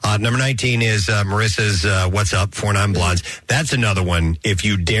number 19 is Marissa's What's Up, 49 Blondes. That's another one. If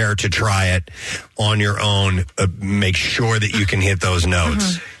you dare to try it on your own, make sure that you can hit those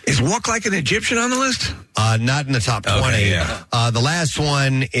notes. Is Walk Like an Egyptian on the list? Not in the top 20. Okay, yeah. The last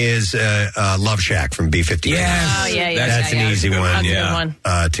one is Love Shack from B-52. Yes. That's an easy one, That's a good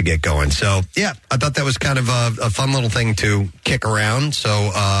one. to get going. So, yeah, I thought that was kind of a fun little thing to kick around.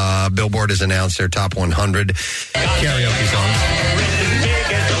 So, Billboard has announced their top 100 karaoke songs.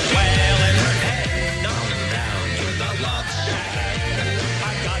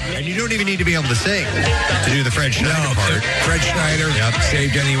 And you don't even need to be able to sing to do the Fred Schneider part. Fred Schneider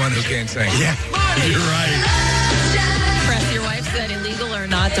saved anyone who can't sing. Yeah, you're right. Press, your wife said illegal or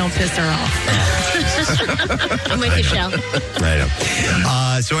not, don't piss her off. I'm with you, Shell. I know.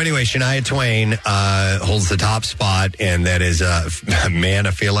 So anyway, Shania Twain holds the top spot, and that is Man,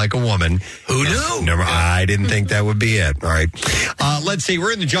 I Feel Like a Woman. Who knew? I didn't think that would be it. All right. Let's see.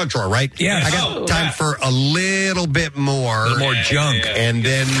 We're in the junk drawer, right? Yes. I got time for a little bit more. A little more junk. And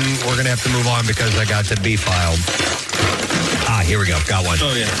then we're going to have to move on because I got to be filed. Here we go. Got one.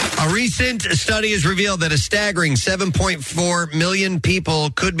 Oh, yeah. A recent study has revealed that a staggering 7.4 million people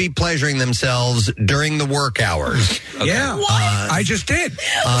could be pleasuring themselves during the work hours. Yeah. I just did.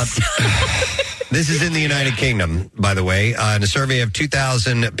 This is in the United Kingdom, by the way. In a survey of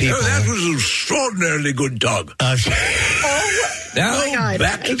 2,000 people. Oh, that was an extraordinarily good dog. Now,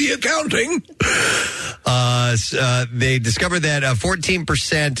 back to the accounting. They discovered that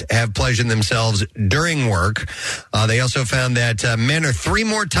 14% have pleasured themselves during work. They also found that men are 3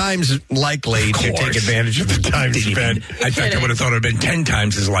 more times likely to take advantage of the time spent. In fact, I would have thought it would have been 10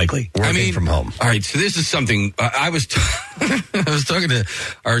 times as likely. Working from home. All right, so this is something I was I was talking to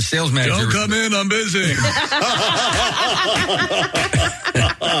our sales manager. Don't come in, I'm busy.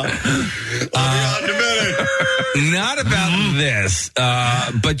 Not about this,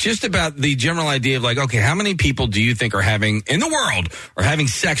 but just about the general idea of, like, okay, how many people do you think are having in the world are having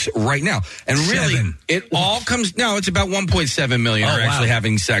sex right now? And really, 7. it all comes. No, it's about 1.7 million are actually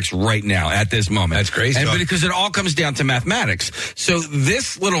having sex right now at this moment. That's crazy. And because it all comes down to mathematics. So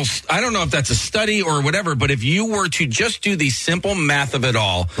this little, I don't know if that's a study or whatever, but if you were to just do the simple math of it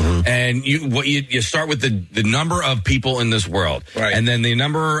all, and you start with the number of people in this world, right, and then the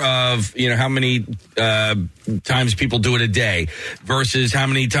number of how many times people do it a day versus how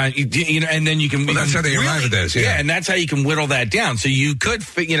many times and then you can. Well, that's how they arrive at this. Yeah, and that's how you can whittle that down. So you could,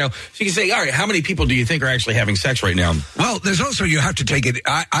 so you can say, all right, how many people do you think are actually having sex right now? Well, there's also, you have to take it.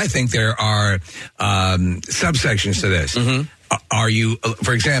 I think there are subsections to this. Are you,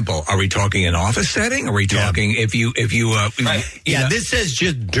 for example, are we talking an office setting? Are we talking if you this says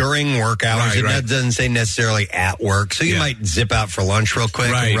just during work hours. It doesn't say necessarily at work. So you might zip out for lunch real quick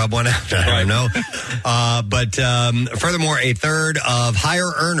and rub one out. I don't know. But furthermore, a third of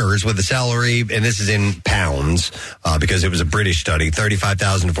higher earners with a salary, and this is in pounds because it was a British study,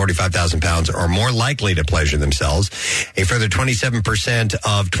 35,000 to 45,000 pounds are more likely to pleasure themselves. A further 27%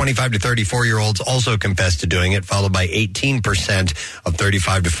 of 25 to 34-year-olds also confessed to doing it, followed by 18% of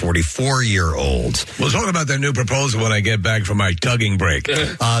 35 to 44-year-olds. We'll talk about that new proposal when I get back from my tugging break.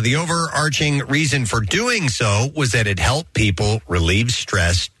 The overarching reason for doing so was that it helped people relieve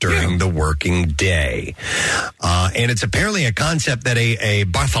stress during the working day. And it's apparently a concept that a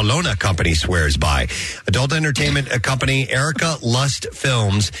Barcelona company swears by. Adult entertainment company Erica Lust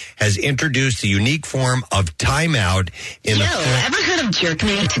Films has introduced a unique form of timeout in ever heard of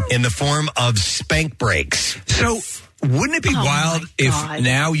jerkmate? In the form of spank breaks. So wouldn't it be wild if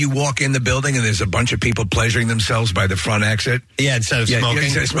now you walk in the building and there's a bunch of people pleasuring themselves by the front exit? Yeah, instead of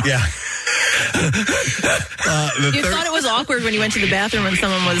smoking. Yeah. You thought it was awkward when you went to the bathroom and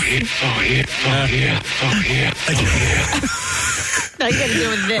someone was... Now you gotta deal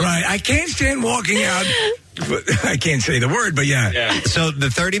with this. Right. I can't stand walking out. I can't say the word, but yeah. So the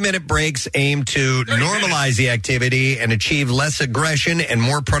 30-minute breaks aim to normalize the activity and achieve less aggression and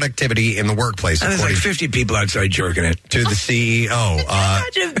more productivity in the workplace. And there's like 50 people outside jerking it. To the CEO.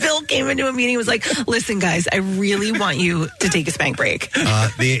 Imagine if Bill came into a meeting and was like, listen, guys, I really want you to take a spank break.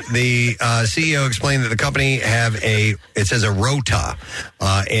 The CEO explained that the company it says a rota.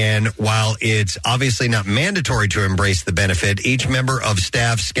 And while it's obviously not mandatory to embrace the benefit, each member of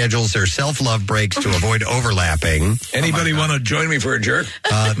staff schedules their self-love breaks to avoid overlapping. Anybody want to join me for a jerk?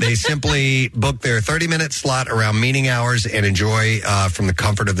 They simply book their 30-minute slot around meeting hours and enjoy from the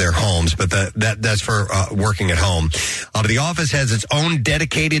comfort of their homes. But that's for working at home. But the office has its own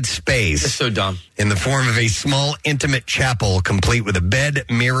dedicated space. It's so dumb. In the form of a small, intimate chapel, complete with a bed,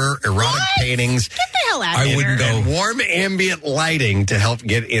 mirror, erotic paintings. Get the hell out of I here. wouldn't go. And warm ambient lighting to help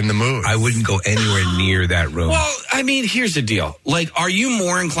get in the mood. I wouldn't go anywhere near that room. Well, I mean, here's the deal. Like, are you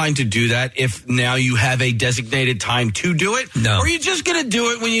more inclined to do that if now you have a designated time to do it? No. Or are you just going to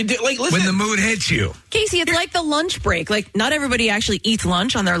do it when you do? Like, listen. When the mood hits you. Casey, it's like the lunch break. Like, not everybody actually eats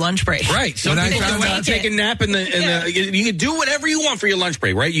lunch on their lunch break. Right. So When I people found go out out- and take a nap in the you can do whatever you want for your lunch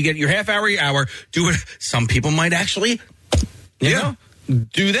break, right? You get your half hour, your hour. Do it. Some people might actually, you know,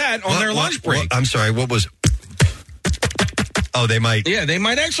 do that on their lunch break. I'm sorry. What was? Oh, they might. Yeah, they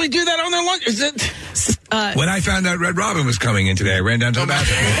might actually do that on their lunch. Is it? When I found out Red Robin was coming in today, I ran down to the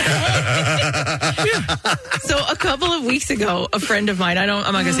bathroom. So a couple of weeks ago, a friend of mine, I'm not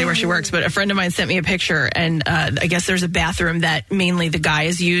going to say where she works, but a friend of mine sent me a picture, and I guess there's a bathroom that mainly the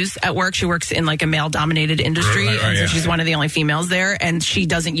guys use at work. She works in like a male-dominated industry, and so she's one of the only females there, and she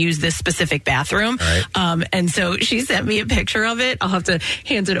doesn't use this specific bathroom. Right. And so she sent me a picture of it. I'll have to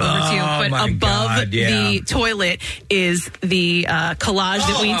hand it over to you. But my above God, the toilet is the collage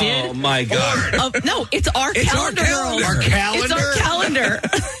that we did. Oh my God! No, it's our It's our calendar. calendar. Our calendar? It's our calendar.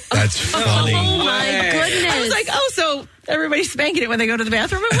 That's funny. Oh my goodness. I was like, so everybody's spanking it when they go to the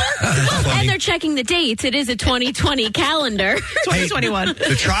bathroom at work? And they're checking the dates. It is a 2020 calendar. 2021.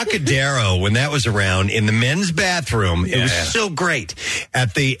 The Trocadero, when that was around, in the men's bathroom, it was so great.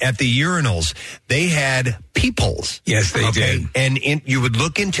 At the urinals, they had peepholes. Yes, they did. And you would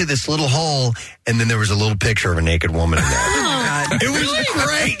look into this little hole, and then there was a little picture of a naked woman in there. It was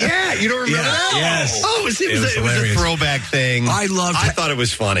great. Yeah, you don't remember that? Yes. Oh, it was a hilarious. throwback thing. I thought it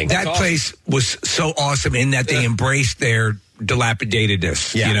was funny. That place was so awesome in that they embraced their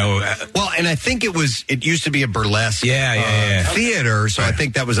dilapidatedness. Yeah. You know, well, and I think it used to be a burlesque theater, so I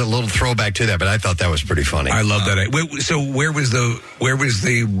think that was a little throwback to that, but I thought that was pretty funny. I love that. So where was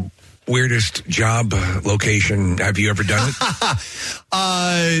the weirdest job location? Have you ever done it?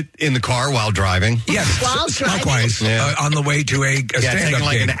 In the car while driving. Yes. While driving? Likewise. On the way to a stand-up taking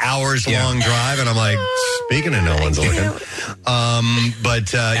like gig. an hour's long drive, and I'm like, speaking of no one's looking.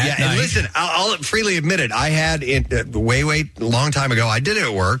 And listen, I'll freely admit it. I had it way long time ago. I did it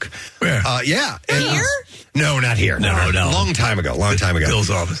at work. Yeah. Here? No, not here. No. Long time ago. Bill's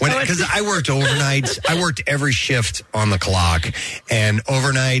office. Because I worked overnights. I worked every shift on the clock, and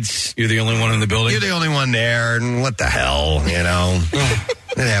overnights. You're the only one in the building. You're the only one there, and what the hell, you know?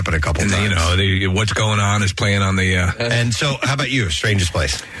 It happened a couple times. You know, what's going on is playing on the. And so, how about you? Strangest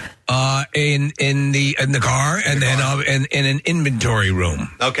place? In the car, and then in an inventory room.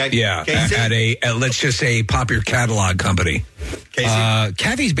 Okay. Yeah. Casey? At a let's just say pop your catalog company. Casey?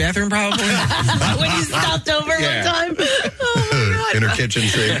 Kathy's bathroom, probably. When you stopped over one time. Oh, my God. in her kitchen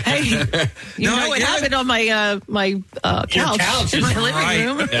sink. Hey, you know what happened on my couch in my living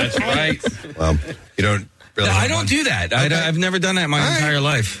room? That's right. Well, you don't really. No, I don't do that. Okay. I've never done that my entire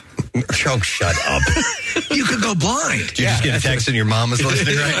life. Oh, shut up. You could go blind. Did you just get a text and your mom is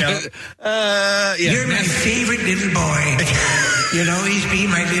listening right now? Yeah. You're my favorite little boy. You'll always be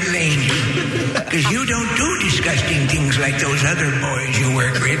my little angel. Because you don't do disgusting things like those other boys you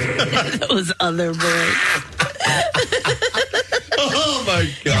work with. Those other boys. Oh, my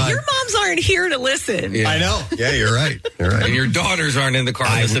God. Your moms aren't here to listen. Yeah. I know. Yeah, you're right. You're right. And your daughters aren't in the car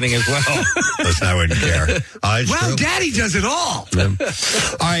listening as well. Listen, I wouldn't care. Well, true. Daddy does it all.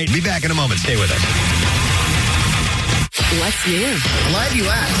 All right, be back in a moment. Stay with us. What's new? Glad you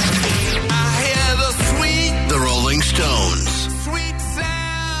asked. I hear the sweet, The Rolling Stones. sweet sounds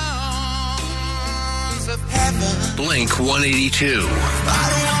of heaven. Blink 182. I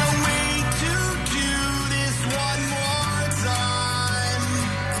don't wanna wait to do this one more time.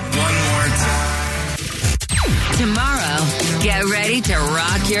 One more time. Tomorrow, get ready to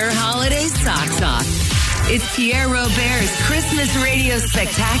rock your holiday socks off. It's Pierre Robert's Christmas Radio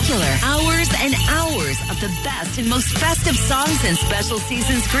Spectacular. Hours and hours of the best and most festive songs and special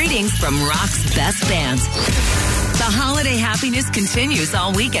season's greetings from rock's best bands. The holiday happiness continues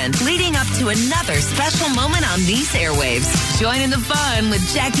all weekend, leading up to another special moment on these airwaves. Join in the fun with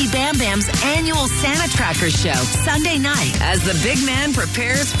Jackie Bam Bam's annual Santa Tracker show Sunday night as the big man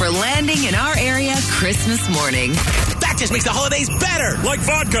prepares for landing in our area Christmas morning. That just makes the holidays better. Like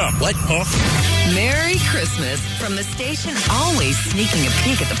vodka. What? Huh? Merry Christmas from the station always sneaking a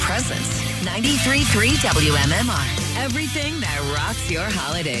peek at the presents. 93.3 WMMR. Everything that rocks your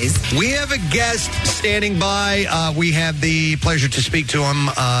holidays. We have a guest standing by. We had the pleasure to speak to him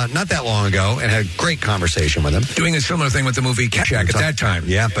not that long ago and had a great conversation with him. Doing a similar thing with the movie Cat Shack at that time.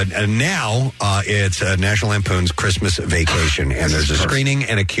 Yeah, but now it's National Lampoon's Christmas Vacation, and there's a screening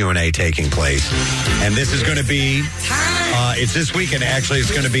and a Q&A taking place. And this is going to be, it's this weekend, actually.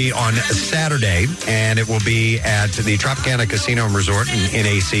 It's going to be on Saturday, and it will be at the Tropicana Casino and Resort in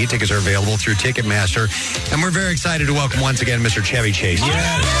AC. Tickets are available through Ticketmaster, and we're very excited to welcome once again Mr. Chevy Chase.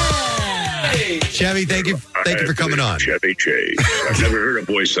 Hey. Chevy, thank you for coming on. Chevy Chase. I've never heard a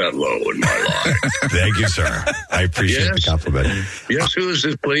voice that low in my life. Thank you, sir. I appreciate the compliment. Yes, who is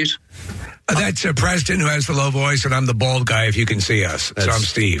this, please? That's Preston, who has the low voice, and I'm the bald guy, if you can see us. So I'm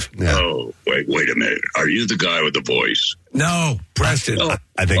Steve. Yeah. Oh, wait a minute. Are you the guy with the voice? No, Preston.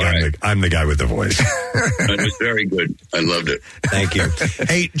 I think I'm the guy with the voice. That was very good. I loved it. Thank you.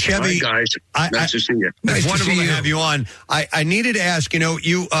 Hey, Chevy. Hi, guys. Nice to see you. It's wonderful to have you on. I needed to ask,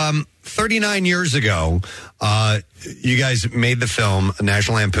 you 39 years ago, you guys made the film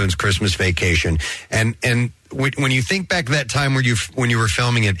National Lampoon's Christmas Vacation, and when you think back to that time when you were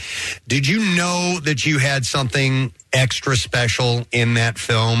filming it, did you know that you had something extra special in that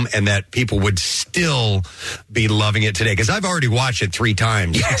film and that people would still be loving it today? Because I've already watched it 3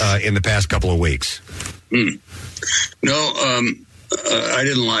 times in the past couple of weeks. No, I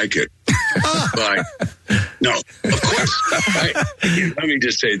didn't like it. But, no, of course. Let me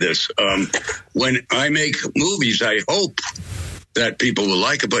just say this. When I make movies, I hope that people will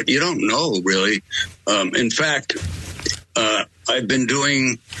like it, but you don't know, really. In fact, I've been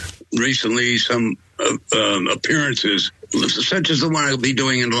doing recently some appearances, such as the one I'll be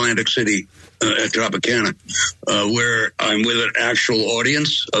doing in Atlantic City at Tropicana, where I'm with an actual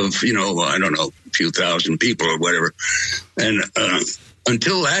audience of, I don't know, a few thousand people or whatever. And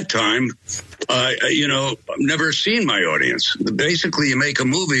until that time, I've never seen my audience. Basically, you make a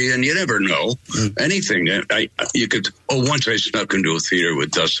movie and you never know anything. Once I snuck into a theater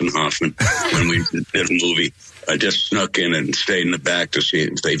with Dustin Hoffman when we did a movie. I just snuck in and stayed in the back to see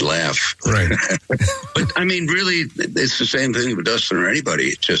if they'd laugh. Right. But, I mean, really, it's the same thing with Dustin or anybody.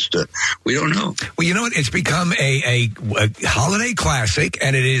 It's just, we don't know. Well, you know what? It's become a holiday classic,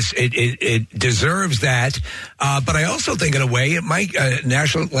 and it deserves that. But I also think, in a way, it might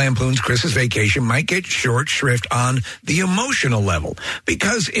National Lampoon's Christmas Vacation might get short shrift on the emotional level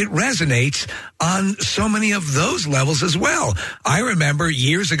because it resonates on so many of those levels as well. I remember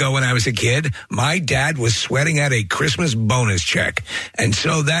years ago when I was a kid, my dad was sweating at a Christmas bonus check. And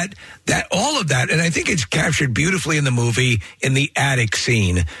so that all of that, and I think it's captured beautifully in the movie in the attic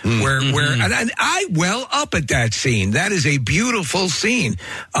scene where and I well up at that scene. That is a beautiful scene.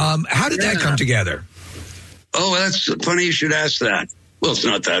 How did that come together? Oh, that's funny you should ask that. Well, it's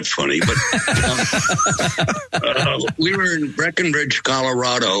not that funny, but we were in Breckenridge,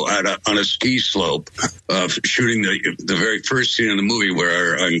 Colorado on a ski slope shooting the very first scene in the movie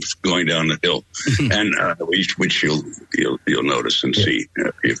where I'm going down the hill, and which you'll notice and see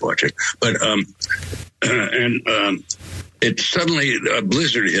if you watch it. But suddenly a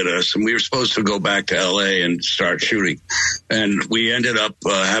blizzard hit us, and we were supposed to go back to L.A. and start shooting, and we ended up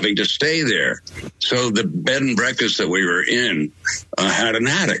having to stay there. So the bed and breakfast that we were in had an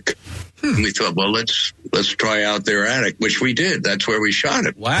attic. And we thought, well, let's try out their attic, which we did. That's where we shot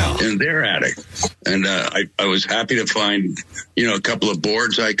it. Wow. In their attic. And I was happy to find, a couple of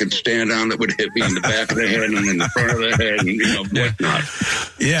boards I could stand on that would hit me in the back of the head and in the front of the head and, whatnot.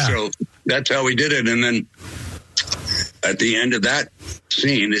 Yeah. So that's how we did it. And then at the end of that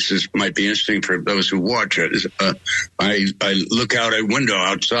scene, might be interesting for those who watch it, I look out a window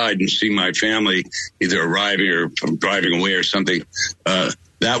outside and see my family either arriving or driving away or something.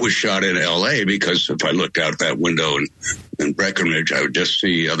 That was shot in L.A. because if I looked out that window in Breckenridge, I would just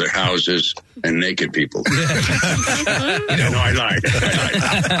see other houses and naked people. No, I lied.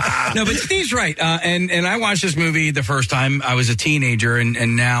 No, but Steve's right. And I watched this movie the first time I was a teenager,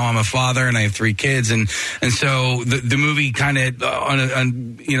 and now I'm a father and I have 3 kids, and so the movie kind of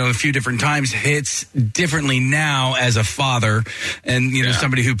on a few different times hits differently now as a father, and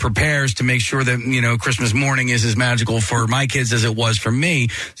somebody who prepares to make sure that Christmas morning is as magical for my kids as it was for me.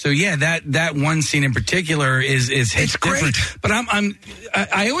 So yeah, that one scene in particular is hits different. But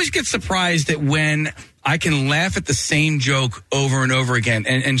I always get surprised that when I can laugh at the same joke over and over again.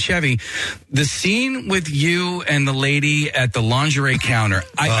 And Chevy, the scene with you and the lady at the lingerie counter,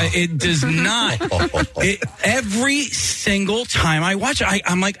 it does not. Every single time I watch it,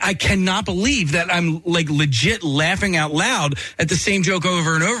 I'm like, I cannot believe that I'm like legit laughing out loud at the same joke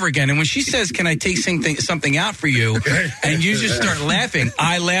over and over again. And when she says, "Can I take something out for you?" and you just start laughing,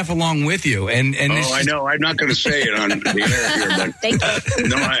 I laugh along with you. And I know. I'm not going to say it on the air here, but thank you.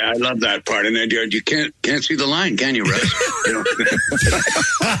 No, I love that part. And then you can't see the line, can you, Russ?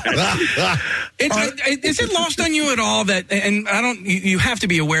 Is it lost on you at all that, and you have to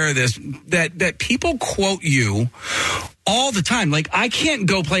be aware of this, that people quote you all the time? Like, I can't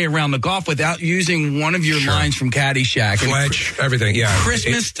go play around the golf without using one of your lines from Caddyshack. Fletch, everything, yeah.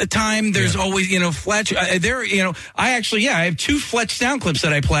 Christmas time, there's always, Fletch. I have 2 Fletch sound clips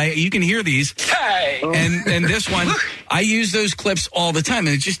that I play. You can hear these. Hey! And this one, I use those clips all the time.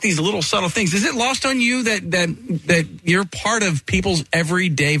 And it's just these little subtle things. Is it lost on you that you're part of people's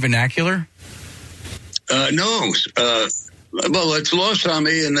everyday vernacular? No. Well, it's lost on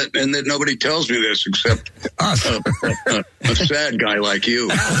me, and that nobody tells me this except a sad guy like you.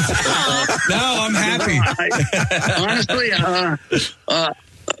 No, I'm happy. Honestly,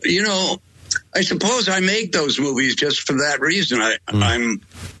 I suppose I make those movies just for that reason. I'm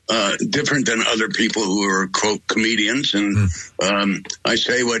different than other people who are, quote, comedians, and I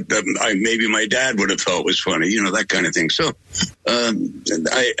say what maybe my dad would have felt was funny, that kind of thing. So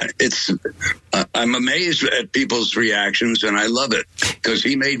I'm amazed at people's reactions, and I love it because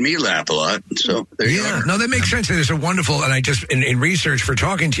he made me laugh a lot. So there you are. No, that makes sense. There's a wonderful, and I just in research for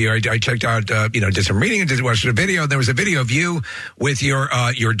talking to you, I checked out, did some reading and watched a video. There was a video of you with your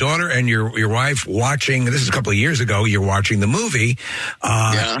daughter and your wife watching. This is a couple of years ago. You're watching the movie,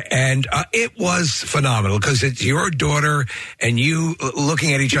 and it was phenomenal because it's your daughter and you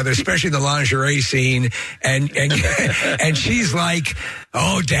looking at each other, especially the lingerie scene, and she's like,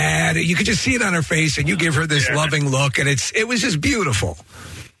 "Oh, Dad!" You could just see it on her face, and you give her this loving look, and it was just beautiful.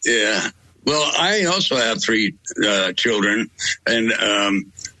 Yeah. Well, I also have 3 children, and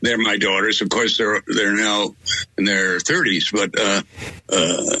they're my daughters. Of course, they're now in their 30s, but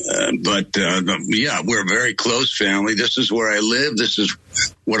we're a very close family. This is where I live. This is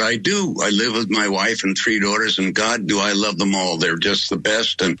what I do. I live with my wife and 3 daughters, and God, do I love them all. They're just the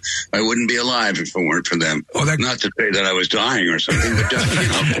best, and I wouldn't be alive if it weren't for them. Not to say that I was dying or something, but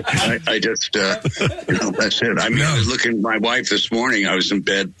just, I just, that's it. I mean, I was looking at my wife this morning. I was in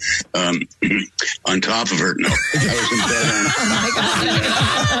bed on top of her. No, I was in bed on. Oh, my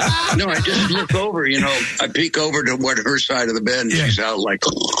God. No, I just look over, I peek over to her side of the bed, and she's out like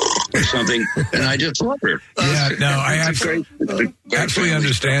or something, and I just love her. Yeah, no, I absolutely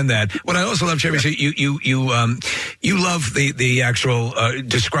understand that. What I also love, Chevy, is you love the actual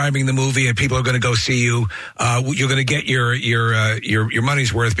describing the movie, and people are going to go see you. You're going to get your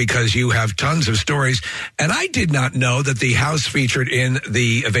money's worth because you have tons of stories. And I did not know that the house featured in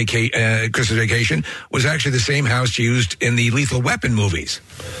the Christmas Vacation was actually the same house used in the Lethal Weapon movies.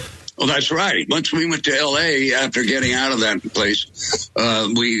 Well, that's right. Once we went to L.A. after getting out of that place,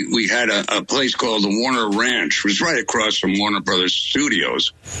 we had a place called the Warner Ranch. It was right across from Warner Brothers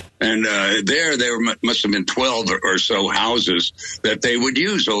Studios. And there must have been 12 or so houses that they would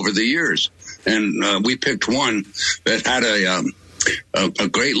use over the years. And we picked one that had a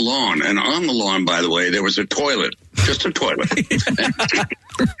great lawn. And on the lawn, by the way, there was a toilet. Just a toilet.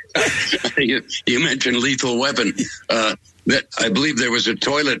 You mentioned Lethal Weapon. that I believe there was a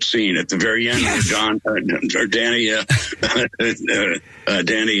toilet scene at the very end where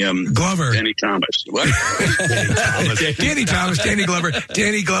Danny Glover. Danny Thomas. What? Danny Thomas, Danny Glover.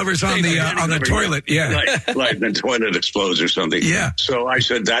 Danny Glover's on the toilet. Yeah. Like the toilet explodes or something. Yeah. So I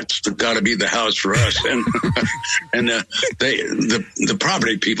said, that's got to be the house for us. And the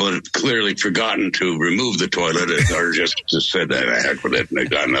property people had clearly forgotten to remove the toilet or just said that heck with it, and they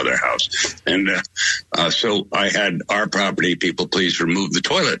got another house. And so I had our property people please remove the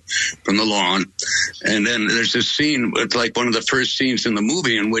toilet from the lawn. And then there's this scene, it's like one of the first scenes in the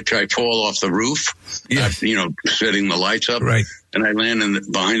movie in which I fall off the roof, setting the lights up. Right. And I land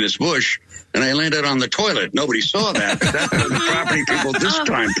behind this bush. And I landed on the toilet. Nobody saw that. That's where the property people this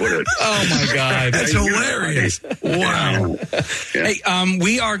time put it. Oh, my God. That's hilarious. Wow. Yeah. Hey,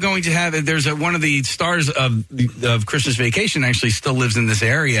 we are going to have, there's one of the stars of Christmas Vacation actually still lives in this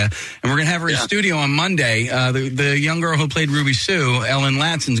area. And we're going to have her in studio on Monday. The young girl who played Ruby Sue, Ellen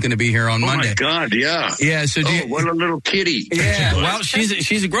Latson's going to be here on Monday. Oh, my God, yeah. Yeah, so what a little kitty. Yeah, well,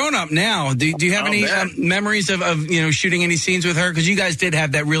 she's a grown-up now. Do you have any memories of shooting any scenes with her? Because you guys did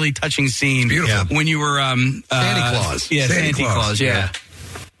have that really touching scene. Beautiful. When you were Santa Claus. Yeah, Santa Claus, yeah.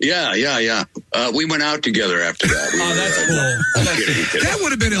 Yeah. We went out together after that. That's cool. That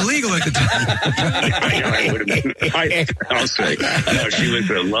would have been illegal at the time. I'll say. No, she was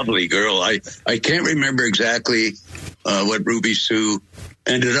a lovely girl. I can't remember exactly what Ruby Sue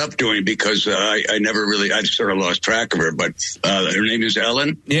ended up doing because I sort of lost track of her, but her name is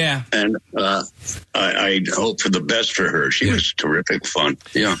Ellen. Yeah. And I hope for the best for her. She was terrific fun.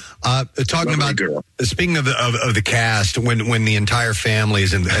 Yeah. Talking about, speaking of the cast, when the entire family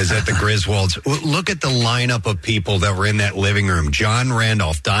is at the Griswolds, look at the lineup of people that were in that living room. John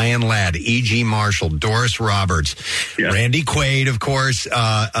Randolph, Diane Ladd, E.G. Marshall, Doris Roberts, Randy Quaid, of course,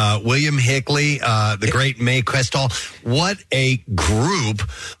 William Hickley, the great Mae Questel. What a group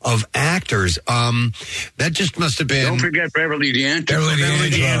of actors. That just must have been... Don't forget Beverly D'Angelo. Beverly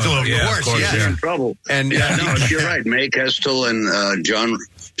D'Angelo, of course. Yeah. In trouble. And no, you're right. Mae Questel and John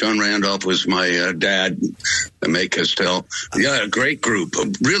Randolph was my dad, Mae Questel. Yeah, a great group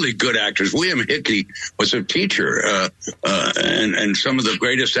of really good actors. William Hickey was a teacher, and some of the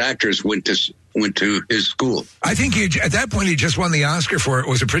greatest actors went to his school. I think at that point he just won the Oscar for it.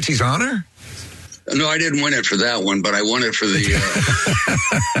 Was it Prizzi's Honor? No, I didn't win it for that one, but I won it for the...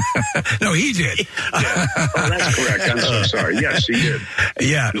 No, he did. Oh, that's correct. I'm so sorry. Yes, he did.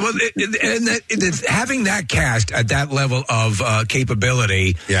 Yeah. Well, having that cast at that level of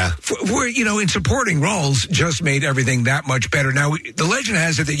capability, for in supporting roles, just made everything that much better. Now, the legend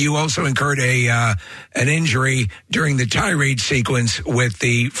has it that you also incurred an injury during the tirade sequence with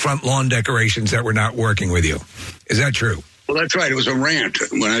the front lawn decorations that were not working with you. Is that true? Well, that's right. It was a rant.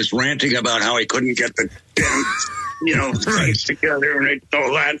 When I was ranting about how I couldn't get the things together and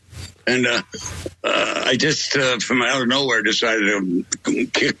all that. And I just, from out of nowhere, decided to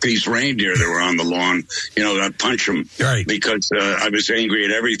kick these reindeer that were on the lawn, punch them. Right. Because I was angry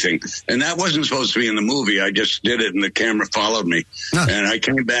at everything. And that wasn't supposed to be in the movie. I just did it, and the camera followed me. Huh. And I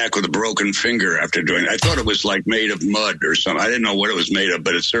came back with a broken finger after doing it. I thought it was like made of mud or something. I didn't know what it was made of,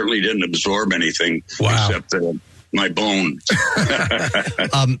 but it certainly didn't absorb anything except my bones.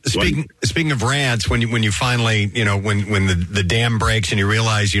 Speaking of rants, when you finally, when the dam breaks and you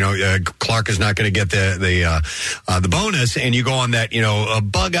realize, Clark is not going to get the bonus, and you go on that,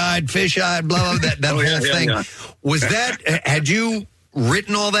 bug-eyed, fish-eyed, blah, blah, that whole thing. Yeah. Was that, had you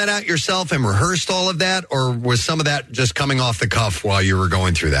written all that out yourself and rehearsed all of that, or was some of that just coming off the cuff while you were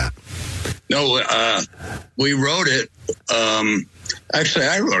going through that? No, we wrote it. Actually,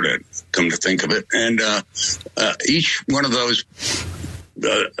 I wrote it, come to think of it. And each one of those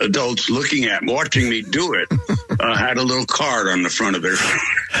adults watching me do it, had a little card on the front of their...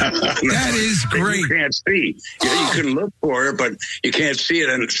 That is great. You can't see. You can look for it, but you can't see it.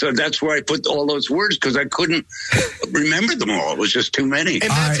 And so that's why I put all those words, because I couldn't remember them all. It was just too many. And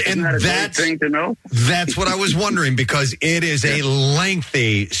that's a great thing to know? That's what I was wondering, because it is a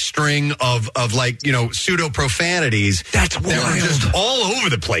lengthy string of pseudo-profanities that were just all over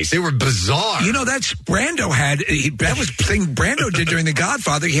the place. They were bizarre. That's Brando had... that was the thing Brando did during The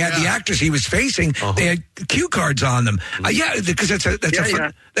Godfather. He had the actors he was facing. They had cue cards on them. Because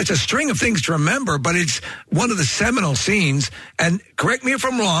that's a string of things to remember, but it's one of the seminal scenes. And correct me if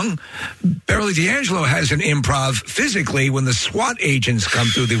I'm wrong, Beverly D'Angelo has an improv physically when the SWAT agents come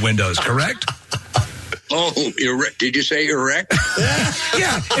through the windows, correct? Oh, did you say erect?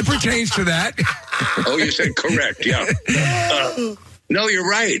 Yeah, it pertains to that. Oh, you said correct, yeah. No, you're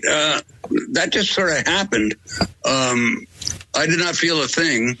right. That just sort of happened. I did not feel a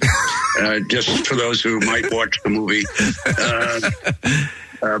thing. just for those who might watch the movie.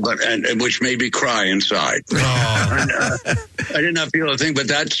 But which made me cry inside. I did not feel a thing, but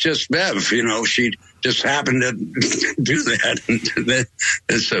that's just Bev. She just happened to do that,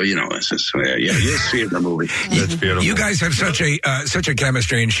 and so you'll see it in the movie. That's beautiful. You guys have such a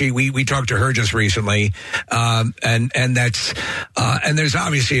chemistry, and we talked to her just recently, and that's and there's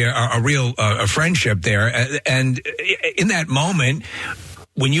obviously a real friendship there, and in that moment.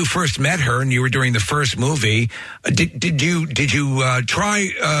 When you first met her and you were doing the first movie, did you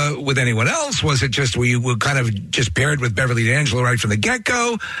try with anyone else? Was it just were you kind of just paired with Beverly D'Angelo right from the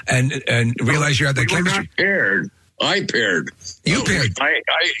get-go and realized you had that chemistry? Not paired. I paired. You paired. I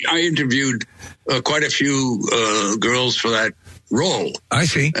interviewed quite a few girls for that role. I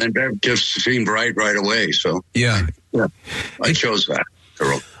see. And Bev just seemed right away. So yeah. I chose that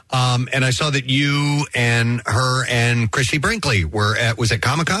girl. And I saw that you and her and Christy Brinkley were was at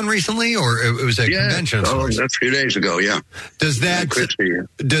Comic-Con recently, or it was at convention? A few days ago, yeah. Does that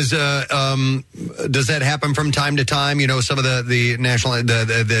does that happen from time to time? Some of the national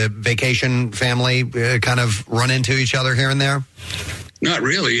the vacation family kind of run into each other here and there. Not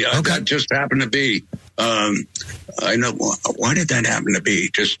really. That just happened to be. I know. Why did that happen to be?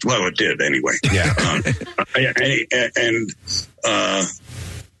 It did anyway. Yeah.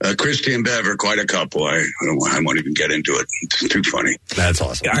 Christy and Bev are quite a couple. I won't even get into it. It's too funny. That's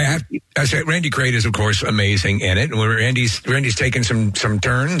awesome. I said Randy Quaid is, of course, amazing in it. And Randy's taken some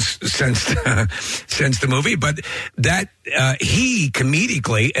turns since the movie, but that he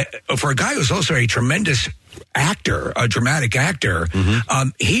comedically, for a guy who's also a tremendous actor, a dramatic actor,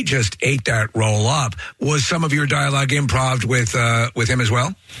 he just ate that role up. Was some of your dialogue improv with him as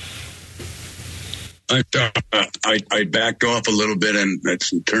well? I backed off a little bit and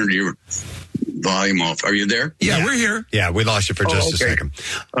turned your volume off. Are you there? Yeah, we're here. Yeah, we lost you for just a second.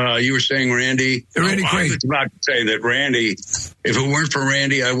 You were saying Randy? Randy Quaid. I was about to say that Randy, if it weren't for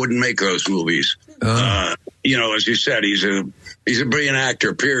Randy, I wouldn't make those movies. As you said, he's a brilliant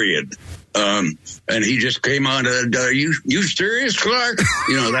actor, period. And he just came on to, you serious, Clark?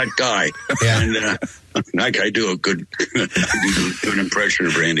 That guy. Yeah. And I do a good impression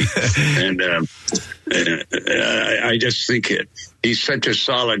of Randy. And I just think he's such a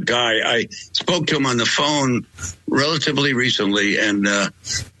solid guy. I spoke to him on the phone relatively recently, and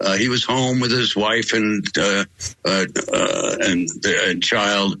he was home with his wife and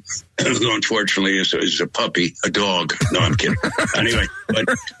child, who unfortunately is a puppy, a dog. No, I'm kidding. Anyway, but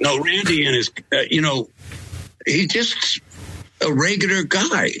no, Randy and his, he's just a regular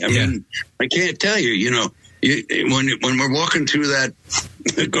guy. I mean, I can't tell you, when we're walking through that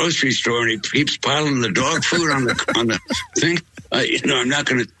grocery store and he keeps piling the dog food on the thing, I'm not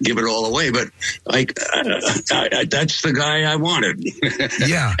going to give it all away, but that's the guy I wanted.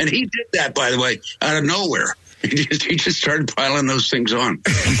 Yeah. And he did that, by the way, out of nowhere. He just started piling those things on.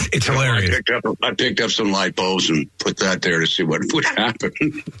 It's hilarious. I picked up some light bulbs and put that there to see what would happen.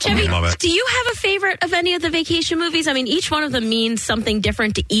 Jimmy, do you have a favorite of any of the vacation movies? I mean, each one of them means something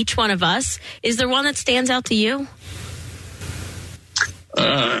different to each one of us. Is there one that stands out to you?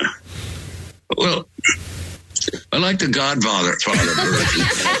 Well, I like The Godfather.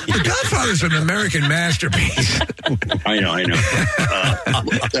 The Godfather's an American masterpiece. I know.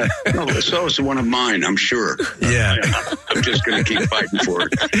 So is one of mine, I'm sure. Yeah. I'm just going to keep fighting for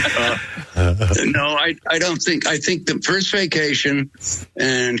it. No, I don't think. I think the first vacation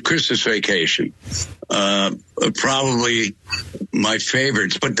and Christmas Vacation are probably my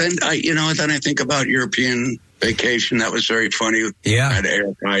favorites. But then I think about European Vacation. That was very funny. Yeah. Had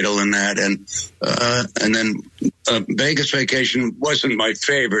Eric Idle in that, and then Vegas Vacation wasn't my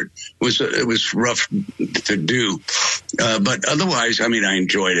favorite. It was rough to do, but otherwise, I mean, I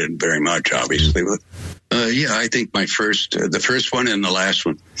enjoyed it very much. Obviously, but I think the first one and the last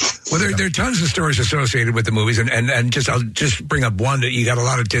one. Well, there are tons of stories associated with the movies, and I'll just bring up one that you got a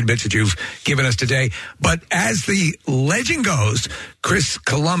lot of tidbits that you've given us today. But as the legend goes, Chris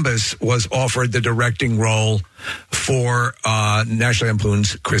Columbus was offered the directing role for National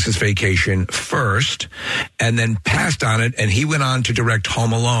Lampoon's Christmas Vacation first, and then passed on it, and he went on to direct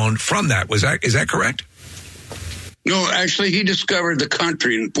Home Alone from that. Is that correct? No, actually, he discovered the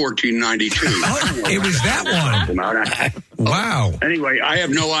country in 1492. Oh, it was that one. Wow. Anyway, I have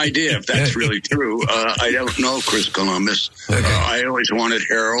no idea if that's really true. I don't know Chris Columbus. Okay. I always wanted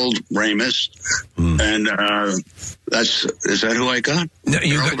Harold Ramis, And is that who I got? No,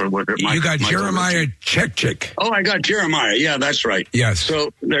 you got Jeremiah Chekchik. Oh, I got Jeremiah. Yeah, that's right. Yes.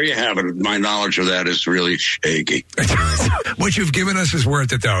 So there you have it. My knowledge of that is really shaky. What you've given us is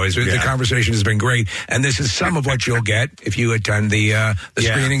worth it, though. The conversation has been great, and this is some of what you'll get if you attend the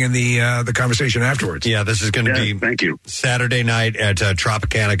screening and the conversation afterwards. Yeah, this is going to be thank you. Saturday night at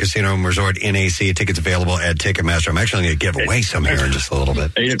Tropicana Casino and Resort NAC. Tickets available at Ticketmaster. I'm actually going to give away some here in just a little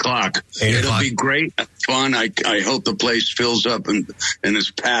bit. 8 o'clock. It'll be great, fun. I hope the place fills up and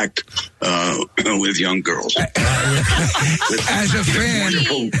is packed with young girls. As a fan,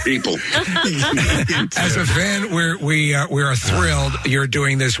 wonderful people. As a fan, we are thrilled you're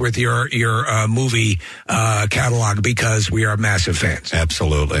doing this with your movie catalog because we are massive fans.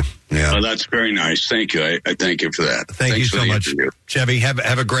 Absolutely. Yeah. Oh, that's very nice. Thank you. I thank you for that. Thanks you so much, Chevy. Have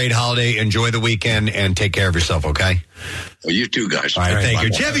a great holiday. Enjoy the weekend and take care of yourself, okay? Well, you too, guys. All right, thank you.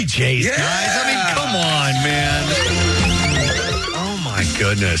 Bye. Chevy Chase, guys. I mean, come on, man. Oh, my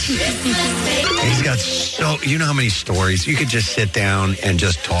goodness. He's got you know how many stories? You could just sit down and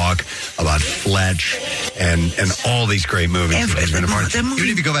just talk about Fletch and all these great movies that he's been a part of. Even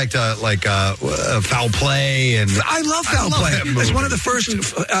if you go back to, like, Foul Play. And I love Foul Play. It's one of the first,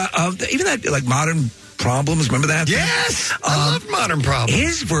 even that, like, Modern Problems, remember that? Yes! I love Modern Problems.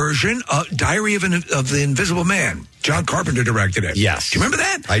 His version of Diary of the Invisible Man. John Carpenter directed it. Yes. Do you remember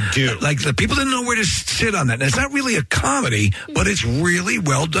that? I do. Like, the people didn't know where to sit on that. And it's not really a comedy, but it's really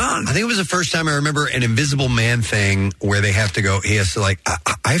well done. I think it was the first time I remember an Invisible Man thing where they have to go, he has to, like,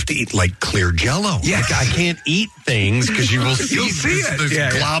 I have to eat, like, clear Jell-O. Yeah. Like, I can't eat things because you'll see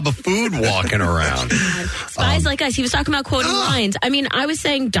this glob of food walking around. Spies Like Us. He was talking about quoting lines. I mean, I was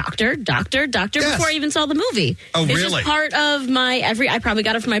saying doctor before I even saw the movie. Oh, it's really? Just part of I probably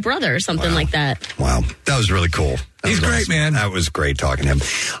got it from my brother or something like that. Wow. That was really cool. He's great, man. That was great talking to him.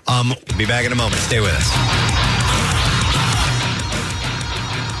 We'll be back in a moment. Stay with us.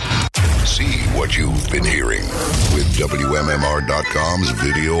 See what you've been hearing with WMMR.com's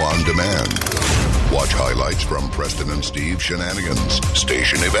video on demand. Watch highlights from Preston and Steve shenanigans,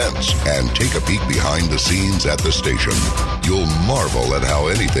 station events, and take a peek behind the scenes at the station. You'll marvel at how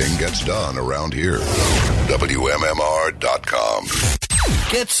anything gets done around here. WMMR.com.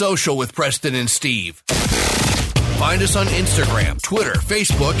 Get social with Preston and Steve. Find us on Instagram, Twitter,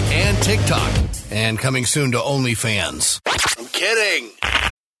 Facebook, and TikTok. And coming soon to OnlyFans. I'm kidding.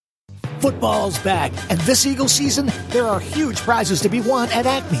 Football's back, and this Eagles season, there are huge prizes to be won at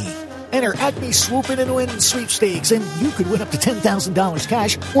Acme. Enter Acme Swoop In and Win sweepstakes, and you could win up to $10,000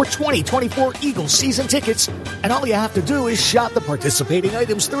 cash or 2024 Eagles season tickets. And all you have to do is shop the participating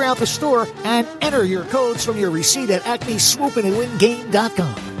items throughout the store and enter your codes from your receipt at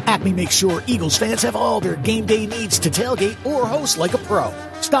acmeswoopinandwingame.com. Acme makes sure Eagles fans have all their game day needs to tailgate or host like a pro.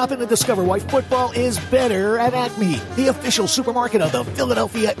 Stop in and discover why football is better at Acme, the official supermarket of the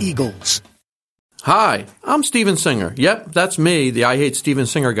Philadelphia Eagles. Hi, I'm Steven Singer. Yep, that's me, the I Hate Steven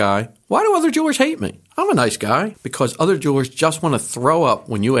Singer guy. Why do other jewelers hate me? I'm a nice guy. Because other jewelers just want to throw up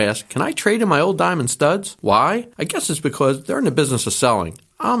when you ask, can I trade in my old diamond studs? Why? I guess it's because they're in the business of selling.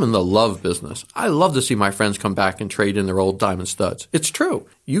 I'm in the love business. I love to see my friends come back and trade in their old diamond studs. It's true.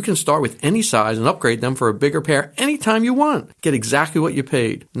 You can start with any size and upgrade them for a bigger pair anytime you want. Get exactly what you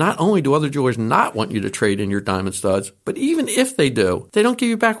paid. Not only do other jewelers not want you to trade in your diamond studs, but even if they do, they don't give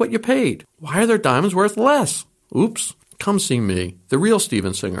you back what you paid. Why are their diamonds worth less? Oops. Come see me, the real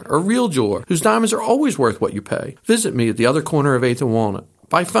Steven Singer, a real jeweler whose diamonds are always worth what you pay. Visit me at the other corner of 8th and Walnut.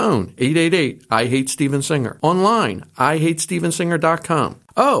 By phone, 888-I-HATE-STEVEN-SINGER. Online, IHateStevenSinger.com.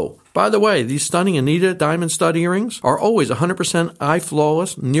 Oh, by the way, these stunning Anita diamond stud earrings are always 100%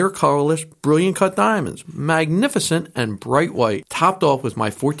 eye-flawless, near-colorless, brilliant cut diamonds. Magnificent and bright white, topped off with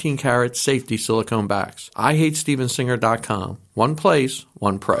my 14-karat safety silicone backs. IHateStevenSinger.com. One place,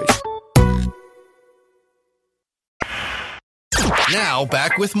 one price. Now,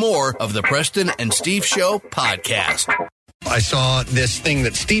 back with more of the Preston and Steve Show podcast. I saw this thing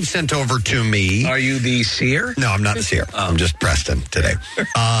that Steve sent over to me. Are you the seer? No, I'm not the seer. I'm just Preston today.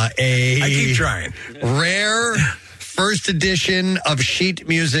 I keep trying. Rare first edition of sheet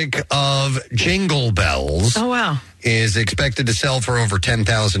music of Jingle Bells. Oh, wow. Is expected to sell for over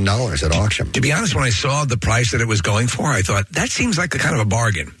 $10,000 at auction. To be honest, when I saw the price that it was going for, I thought, that seems like a kind of a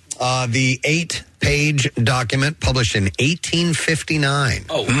bargain. The 8 page document published in 1859.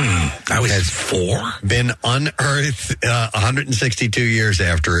 Oh, I was 4. Been unearthed 162 years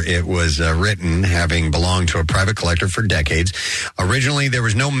after it was written, having belonged to a private collector for decades. Originally, there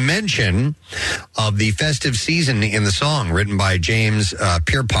was no mention of the festive season in the song, written by James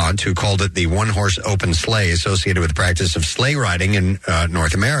Pierpont, who called it the one-horse open sleigh, associated with the practice of sleigh riding in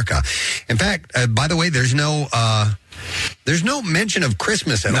North America. In fact, by the way, there's no mention of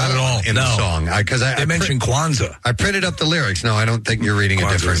Christmas at all in the song. They mentioned Kwanzaa. I printed up the lyrics. No, I don't think you're reading a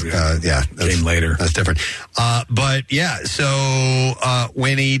different. Came later. That's different. But yeah, so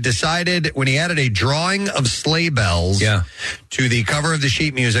when he added a drawing of sleigh bells to the cover of the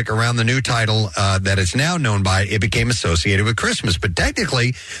sheet music around the new title that it's now known by, it became associated with Christmas. But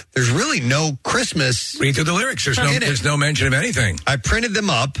technically, there's really no Christmas. Read through the lyrics. There's no mention of anything. I printed them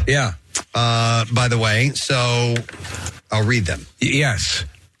up. Yeah. By the way, so I'll read them. Yes.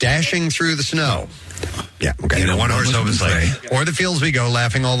 Dashing through the snow. Yeah, okay. One horse open sleigh. O'er the fields we go,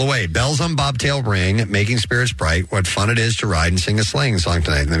 laughing all the way. Bells on bobtail ring, making spirits bright. What fun it is to ride and sing a sleighing song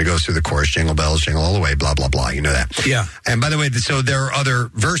tonight. And then it goes through the chorus, jingle bells, jingle all the way, blah, blah, blah. You know that. Yeah. And by the way, so there are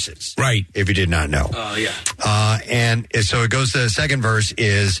other verses. Right. If you did not know. And so it goes to the second verse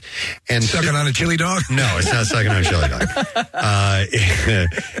is... and Sucking on a chili dog? No, it's not sucking on a chili dog.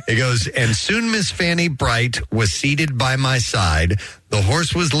 It goes, and soon Miss Fanny Bright was seated by my side. The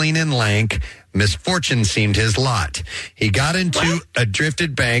horse was lean and lank. Misfortune seemed his lot. He got into a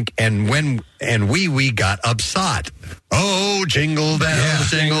drifted bank, and we got upsot. Oh, jingle bells,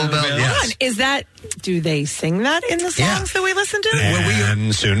 jingle bells. Yes. Is that? Do they sing that in the songs that we listen to?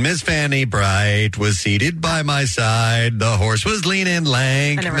 And soon Miss Fanny Bright was seated by my side. The horse was lean and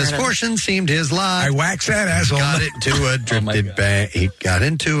lank. Misfortune seemed his lot. I waxed that asshole. Got into a drifted bank. He got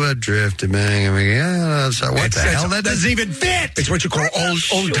into a drifted bank. I mean, so what the hell? That doesn't even fit. It's what you call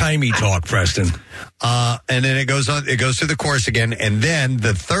old-timey talk, Preston. And then it goes on. It goes through the chorus again, and then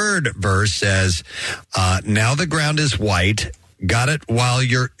the third verse says, "Now the ground is white. Go it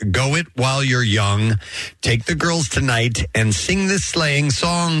while you're young. Take the girls tonight and sing this sleighing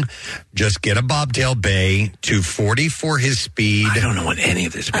song. Just get a bobtail bay, 240 for his speed. I don't know what any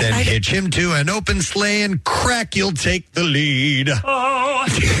of this means. Then hitch him to an open sleigh and crack, you'll take the lead."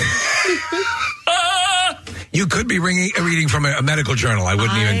 You could be reading from a medical journal. I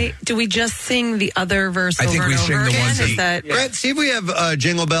wouldn't even. Do we just sing the other verse I think over we and sing over the again? ones Is that Brett, see if we have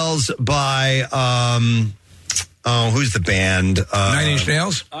Jingle Bells by, who's the band? 9 Inch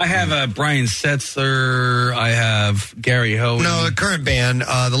Nails? I have Brian Setzer. I have Gary Hoey. No, the current band.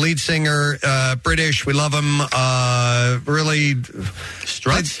 The lead singer, British. We love him. Really.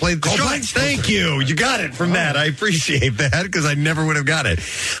 Struts? Played the Struts. Thank you. You got it from that. I appreciate that because I never would have got it.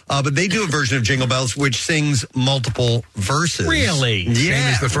 But they do a version of Jingle Bells which sings multiple verses. Really? Yeah. Same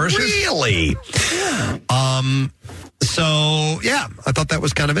as the verses? Really? So, yeah, I thought that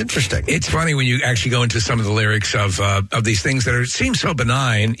was kind of interesting. It's funny when you actually go into some of the lyrics of these things that seem so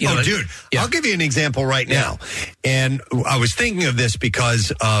benign. Dude, I'll give you an example right now. And I was thinking of this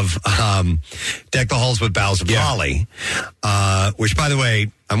because of Deck the Halls with Boughs of Holly, which, by the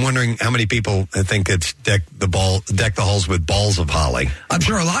way, I'm wondering how many people think it's Deck the Halls with Balls of Holly. I'm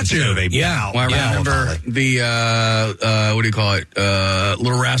sure a lot do. Well, I remember the, what do you call it?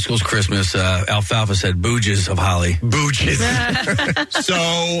 Little Rascals Christmas, Alfalfa said booges of holly. Booges.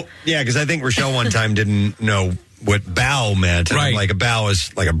 So, yeah, because I think Rochelle one time didn't know what bough meant. Right. Like a bough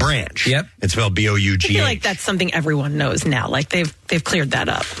is like a branch. Yep. It's spelled B-O-U-G-H. I feel like that's something everyone knows now. Like they've cleared that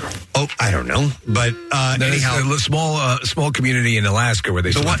up. Oh, I don't know. But anyhow. A small community in Alaska where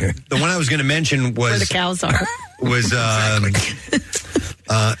they The one I was going to mention was... Where the cows are. Was,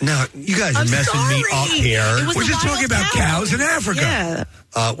 no, you guys are messing me up here. We're just talking about cows in Africa. Yeah.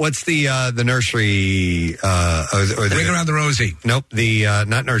 What's the nursery? Ring Around the Rosie. Nope, the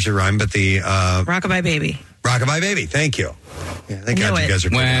not nursery rhyme, but the Rockabye Baby. Rockabye Baby. Thank you. Yeah, thank God you guys are.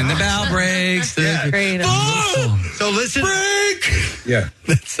 When the bell breaks, So listen. Break. Yeah,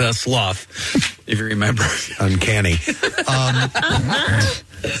 that's Sloth. If you remember, uncanny.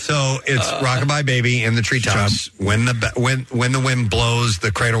 So it's Rockabye Baby in the treetops. When the wind blows,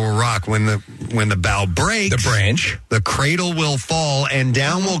 the cradle will rock. When the bough breaks, the branch, the cradle will fall, and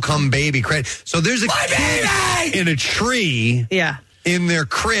down will come baby. So there's a kid in a tree. Yeah. In their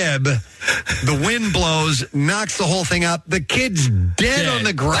crib, the wind blows, knocks the whole thing up. The kid's dead on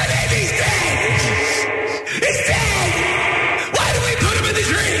the ground. My baby's dead! It's dead! Why do we put him in the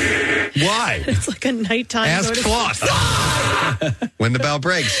tree? Why? It's like a nighttime. Ask Sloth. When the bell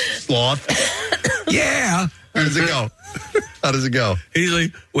breaks, Sloth. Yeah. How does it go? He's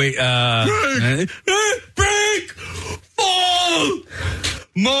like, wait, break, fall,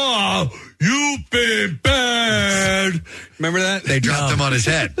 Ma, You've been bad. Remember that? They dropped him on his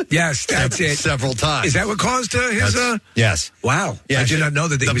head. Yes, that's it. Several times. Is that what caused his... Yes. Wow. Yeah, I did not know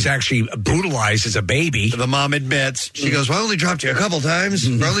that he was actually brutalized as a baby. The mom admits. She goes, well, I only dropped you a couple times.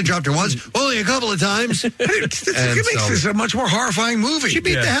 I only dropped her once. Only a couple of times. It makes this a much more horrifying movie. She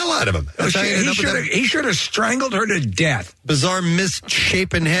beat the hell out of him. He should have strangled her to death. Bizarre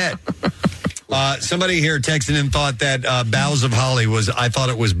misshapen head. Somebody here texted in thought that Boughs of Holly was, I thought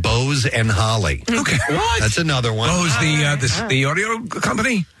it was Bose and Holly. Okay. What? That's another one. Bose, the audio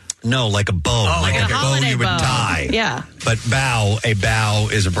company? No, like a bow. Oh, like a bow you would bow. tie. Yeah. But a bow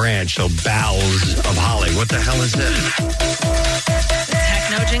is a branch, so Boughs of Holly. What the hell is this?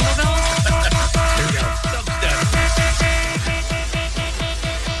 Techno Jingle Bells? Here we go. There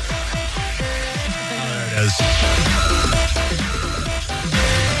it is.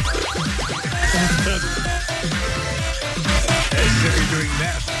 You're doing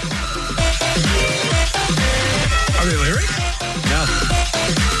that. Are they lyrics? No.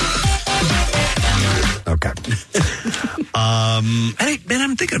 Okay.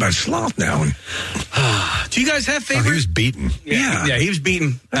 I'm thinking about Sloth now. Do you guys have He favorites? was beaten. Yeah, he was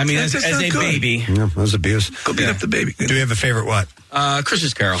beaten. I mean, as a good. baby. Yeah, that was abuse. Go beat up the baby. Do we have a favorite what?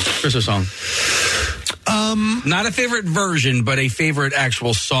 Christmas Carol. Christmas song. Not a favorite version, but a favorite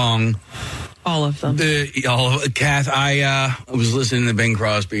actual song. All of them. Kath, I was listening to Bing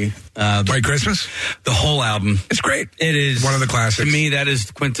Crosby. White Christmas? The whole album. It's great. It is. One of the classics. To me, that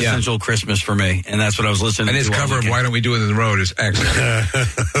is quintessential Christmas for me, and that's what I was listening to. And his cover of Why Don't We Do It in the Road is excellent.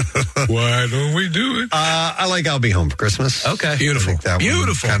 Why don't we do it? I like I'll Be Home for Christmas. Okay. Beautiful.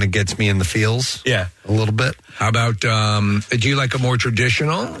 Beautiful. Kind of gets me in the feels. Yeah. A little bit. How about, do you like a more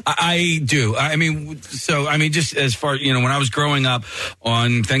traditional? I do. I mean, just as far, when I was growing up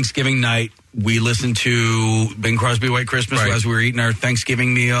on Thanksgiving night, we listened to Bing Crosby White Christmas as we were eating our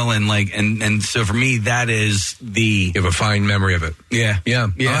Thanksgiving meal, and so for me that is you have a fine memory of it. Yeah.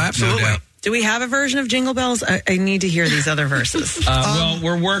 Oh, absolutely. No doubt. Do we have a version of Jingle Bells? I need to hear these other verses. Well,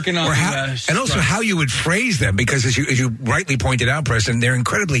 we're working on and also how you would phrase them, because as you rightly pointed out, Preston, they're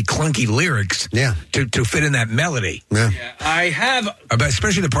incredibly clunky lyrics. Yeah. To fit in that melody. Yeah. I have,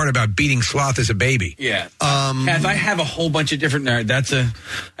 especially the part about beating Sloth as a baby. Yeah. Kath, I have a whole bunch of different. I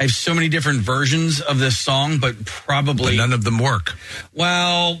have so many different versions of this song, but probably none of them work.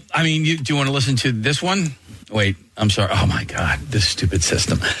 Well, I mean, do you want to listen to this one? Wait, I'm sorry. Oh my God, this stupid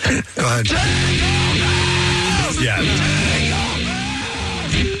system. Go ahead. Yeah.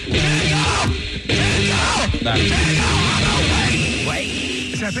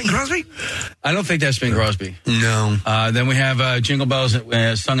 Is that Bing Crosby? I don't think that's Bing Crosby. No. Then we have Jingle Bells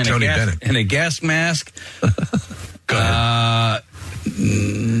sung in a gas mask. Go ahead.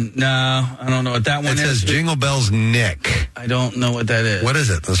 No, I don't know what that one is. It says Jingle Bells Nick. I don't know what that is. What is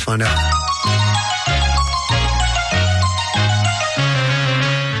it? Let's find out.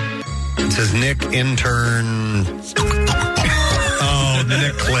 It says Nick intern. Oh,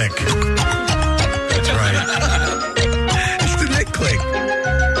 Nick Click. That's right. It's the Nick Click.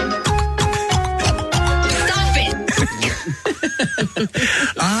 Stop it.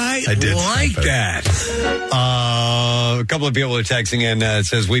 I like that. A couple of people are texting in. It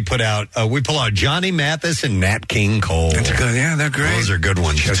says we pull out Johnny Mathis and Nat King Cole. That's good. Yeah, they're great. Those are good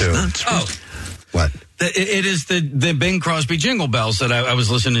ones too. Oh, what? It is the Bing Crosby Jingle Bells that I was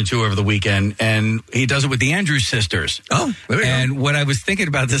listening to over the weekend, and he does it with the Andrews sisters. Oh, there we and go. what I was thinking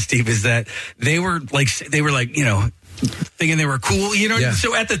about this, Steve, is that they were like thinking they were cool, Yeah.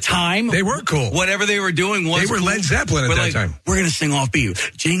 So at the time, They were cool. Whatever they were doing was They were cool. Led Zeppelin at that time. We're gonna sing off beat.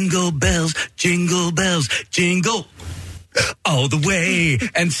 Jingle bells, jingle all the way.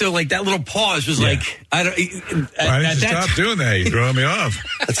 And so like that little pause was like, I don't. Why didn't you stop doing that? You're throwing me off.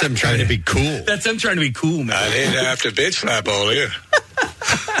 That's them trying to be cool. That's them trying to be cool, man. I didn't have to bitch slap all of you.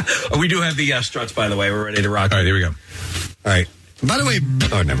 We do have the struts, by the way. We're ready to rock. All right, here we go. All right. By the way,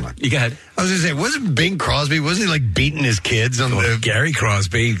 never mind. You go ahead. I was going to say, wasn't Bing Crosby, wasn't he like beating his kids on the... Gary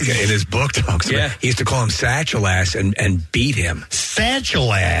Crosby in his book talks about, he used to call him Satchel Ass and beat him.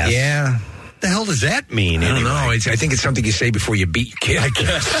 Satchel Ass? Yeah. The hell does that mean? I don't know. I think it's something you say before you beat your kid. I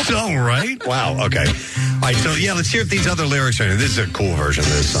guess so, right? Wow, okay. All right, so yeah, let's hear if these other lyrics are in it. This is a cool version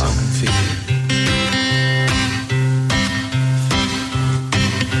of this song.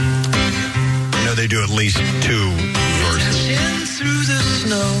 I know they do at least two verses. Through the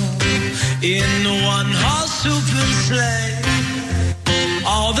snow in one horse open sleigh,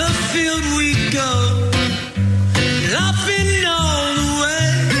 all the field we go, laughing all the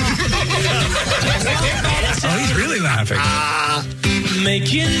way. Oh, he's really laughing.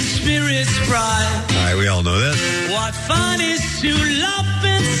 Making spirits bright. All right, we all know this. What fun is to laugh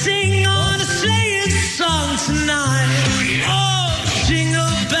and sing on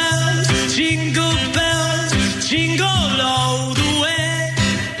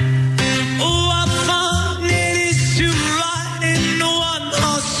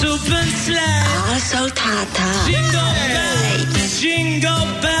open sleigh. Also Tata. Jingle bells, jingle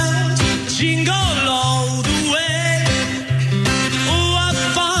bells, jingle all the way. Oh, what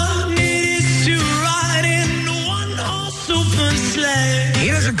fun it is to ride in one horse open sleigh. He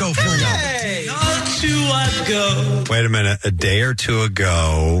doesn't go full Or two I go. Wait a minute. A day or two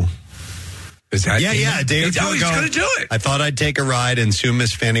ago. Is that Yeah, a day or two ago. He's going to do it. I thought I'd take a ride, and soon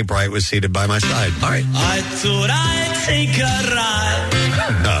Miss Fanny Bright was seated by my side. All right. I thought I'd take a ride.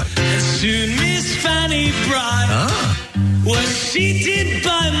 And soon Miss Fanny Bright was seated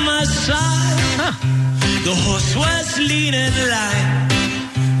by my side. The horse was leaning like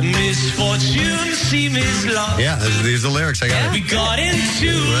misfortune seems lost. Yeah, these are the lyrics. I got it. We got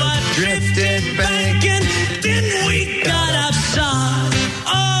into a drifted bank and then we got upside.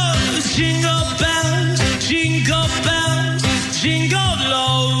 Oh, jingle bells, jingle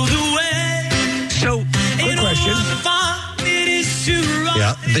all the way. So, quick question.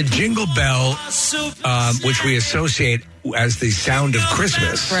 Yeah. The jingle bell, which we associate as the sound of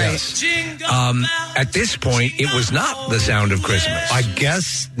Christmas. Right. Yes. At this point, it was not the sound of Christmas. I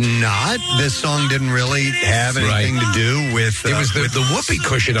guess not. This song didn't really have anything to do with... it was the whoopee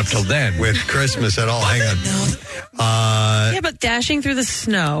cushion up till then. With Christmas at all. Hang on. Yeah, but dashing through the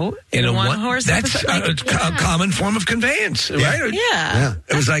snow in a one-horse... That's a common form of conveyance, right? Yeah.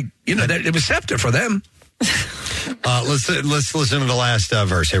 It was like, it was scepter for them. Let's listen to the last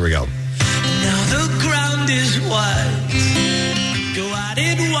verse. Here we go. Now the ground is white. Go at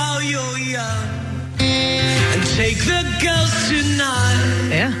it while you're young. And take the girls tonight.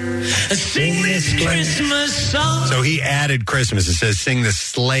 Yeah. And sing this Christmas song. So he added Christmas. It says sing the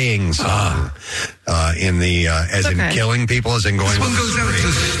slaying song in the as in killing people, as in going. This one goes out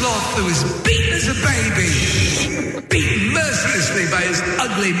to Sloth, who was beaten as a baby, beaten mercilessly by his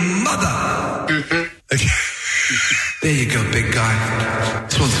ugly mother. There you go, big guy.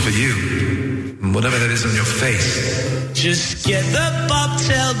 This one's for you. And whatever that is on your face. Just get the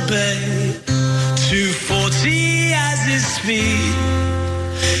bobtail bay. 240 as his speed.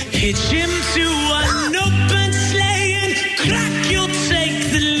 Hitch him to an open sleigh and crack, you'll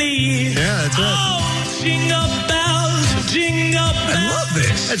take the lead. Yeah, that's it. Oh, jingle bells, jingle bells. I love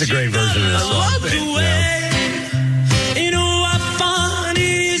this. That's a great version of this song. I love the way. You know what fun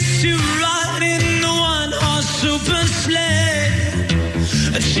it is to ride in the one-horse open sleigh.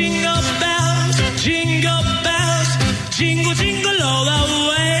 Jingle bells, jingle jingle all the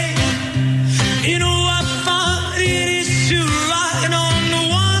way. You know what fun it is to ride on the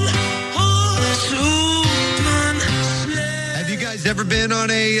one-horse open sleigh. Have you guys ever been on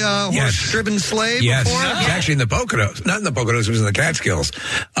a horse-driven sleigh Yes. before? It was actually in the Poconos. Not in the Poconos, it was in the Catskills.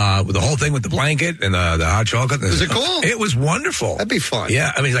 With the whole thing with the blanket and the hot chocolate. Was it cool? It was wonderful. That'd be fun.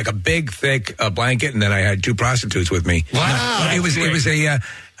 Yeah, I mean, like a big, thick blanket, and then I had 2 prostitutes with me. Wow. It was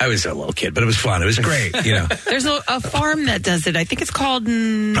I was a little kid, but it was fun. It was great, There's a farm that does it. I think it's called...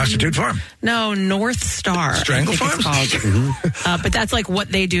 Prostitute Farm? No, North Star. Strangle Farm? But that's like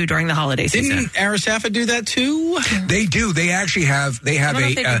what they do during the holiday season. Didn't Arisafa do that too? They do. They actually have. They have I don't know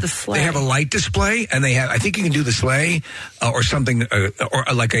if they did the sleigh. They have a light display, and they have. I think you can do the sleigh or something, or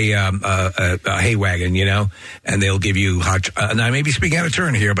like a hay wagon, and they'll give you hot. And I may be speaking out of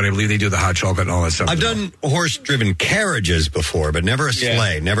turn here, but I believe they do the hot chocolate and all that stuff. I've done horse-driven carriages before, but never a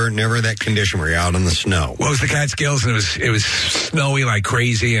sleigh. Never that condition where you're out in the snow. Well, it was the Catskills, and it was snowy like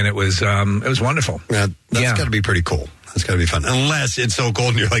crazy, and it was wonderful. That's got to be pretty cool. That's got to be fun. Unless it's so cold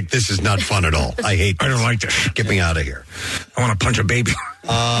and you're like, this is not fun at all. I hate this. I don't like this. Get me out of here. I want to punch a baby.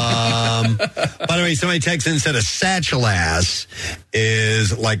 By the way, somebody texted in and said a satchel ass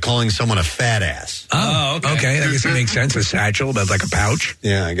is like calling someone a fat ass. Oh, okay. I guess it makes sense. A satchel, that's like a pouch.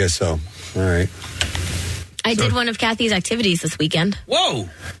 Yeah, I guess so. All right. I did one of Kathy's activities this weekend. Whoa.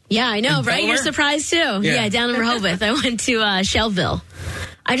 Yeah, I know, In right? Delaware? You're surprised too. Yeah, down in Rehoboth. I went to Shelbyville.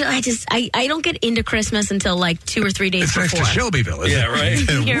 I don't get into Christmas until like 2 or 3 days It's next before. to Shelbyville, isn't it? right.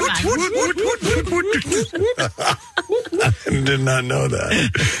 You're I did not know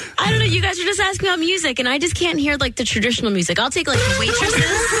that. I don't know. You guys are just asking about music, and I just can't hear like the traditional music. I'll take like the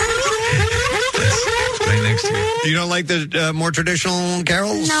waitresses. Right next to you. You don't like the more traditional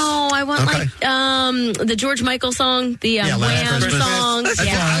carols? No, I want like the George Michael song, the Last Wham Christmas. song. That's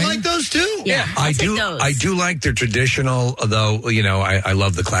Yeah. fine. I like those too. Yeah, I do like the traditional, though, I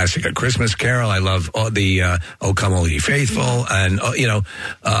love the classic A Christmas Carol. I love the O Come All Ye Faithful and,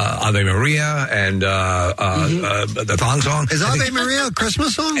 Ave Maria and the thong song. Is Ave Maria a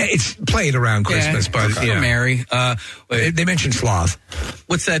Christmas song? It's played around Christmas, but Mary. They mentioned sloth.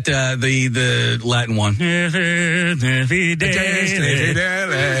 What's that? The Latin one.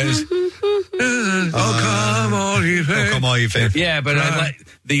 come all you faithful. Come all you faithful. Yeah, but I like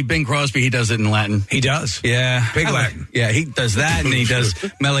the Bing Crosby. He does it in Latin. He does. Yeah, Big Latin. Yeah, he does that, and he does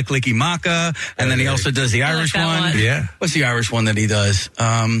Melikliki Maka, and then he also does the Irish one. Yeah. What's the Irish one that he does?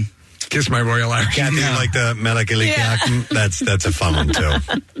 Kiss My Royal Irish. Kathy, you like the Melikliki? That's a fun one too.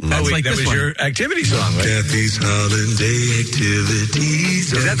 That was your activity song, right? Kathy's holiday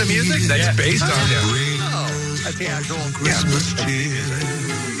activities. Is that the music? That's based on That's the actual Christmas cheer.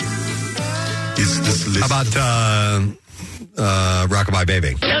 How about Rockabye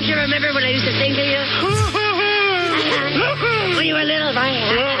Baby? Don't you remember when I used to sing to you? When you were little,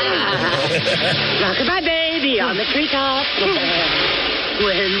 rockabye baby on the treetop.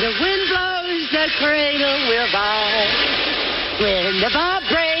 When the wind blows, the cradle will vibe. When the bob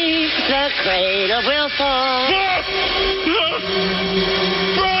breaks, the cradle will fall.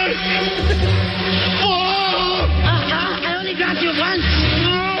 I only dropped you once.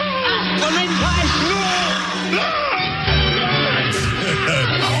 Well, maybe twice.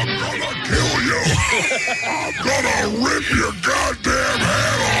 I'm gonna kill you. I'm gonna rip your goddamn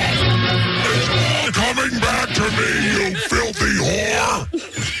head off. It's all coming back to me, you filthy whore.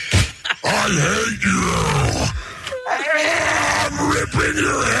 I hate you. I'm ripping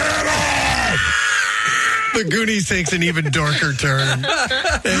your head off. The Goonies takes an even darker turn.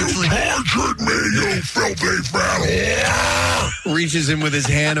 You tortured me, you filthy fat whore. Reaches in with his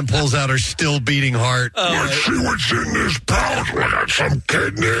hand and pulls out her still beating heart. Let's see what's in this pouch. We got some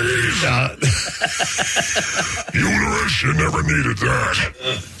kidneys. Uterus, you never needed that.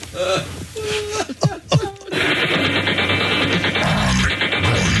 I'm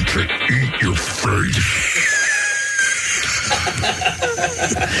going to eat your face.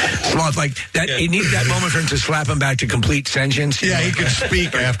 Sloth, like that. It needed that moment for him to slap him back to complete sentience. Yeah, he could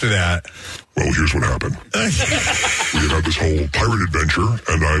speak after that. Well, here's what happened. We had this whole pirate adventure,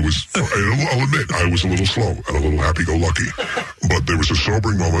 and I'll admit, I was a little slow and a little happy-go-lucky. But there was a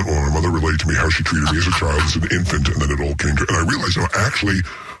sobering moment when my mother relayed to me how she treated me as a child, as an infant, and then it all came to... And I realized, actually,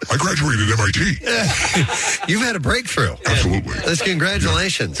 I graduated MIT. You've had a breakthrough. Absolutely. Let's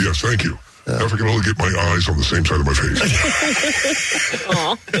congratulations. Yes, thank you. Now if I can only get my eyes on the same side of my face.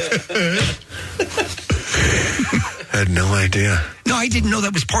 Had no idea. No, I didn't know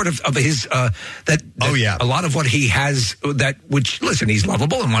that was part of his, that oh, yeah. A lot of what he has, which, listen, he's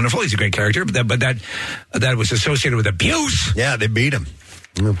lovable and wonderful. He's a great character, but that was associated with abuse. Yeah, they beat him.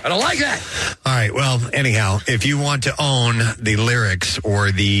 I don't like that. All right. Well, anyhow, if you want to own the lyrics or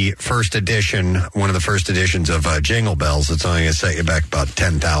the first edition, one of the first editions of Jingle Bells, it's only going to set you back about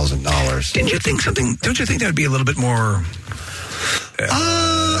 $10,000. Don't you think that would be a little bit more...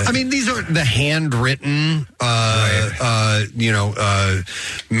 I mean, these aren't the handwritten,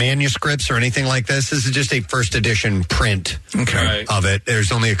 manuscripts or anything like this. This is just a first edition print of it.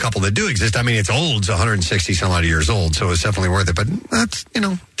 There's only a couple that do exist. I mean, it's old. It's 160 some odd years old, so it's definitely worth it. But that's,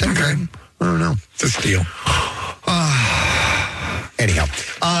 $10,000. I don't know. It's a steal. Anyhow,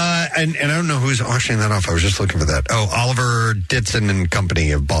 and I don't know who's auctioning that off. I was just looking for that. Oh, Oliver Ditson and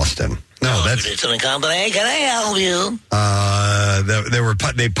Company of Boston. No, that's Ditson and Company. Can I help you?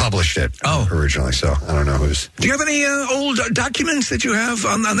 They published it originally, so I don't know who's. Do you have any old documents that you have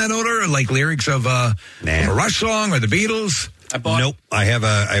on that order, like lyrics of a Rush song or the Beatles? Nope. I have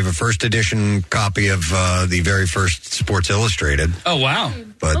a first edition copy of the very first Sports Illustrated. Oh, wow.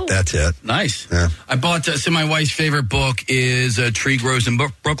 But that's it. Nice. Yeah. I bought, so my wife's favorite book is Tree Grows in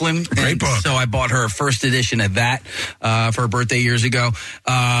Brooklyn. Great book. So I bought her a first edition of that for her birthday years ago.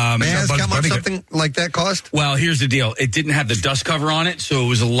 May I ask how much something like that cost? Well, here's the deal. It didn't have the dust cover on it, so it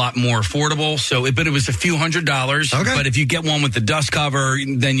was a lot more affordable. But it was a few $100s. Okay. But if you get one with the dust cover,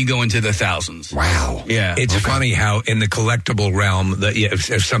 then you go into the thousands. Wow. Yeah. It's funny how in the collectible realm, that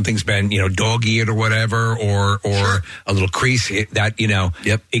if something's been, dog-eared or whatever, or a little crease, it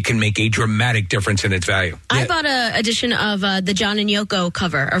can make a dramatic difference in its value. I bought an edition of the John and Yoko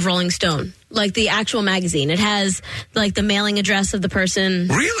cover of Rolling Stone, like the actual magazine. It has like the mailing address of the person.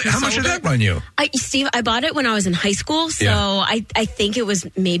 Really? How much did that run you? Steve, I bought it when I was in high school, so I think it was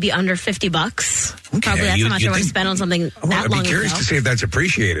maybe under $50. Okay. Probably that's how much I would spend on something that long ago. I'd be curious to see if that's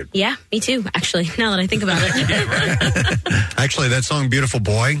appreciated. Yeah, me too, actually, now that I think about it. Actually, that song Beautiful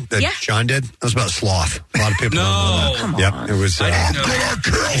Boy that John did, that was about sloth. A lot of people don't know that. Come yep, on. it was... I'm gonna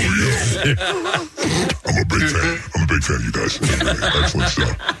kill you. I'm a big fan of you guys. Excellent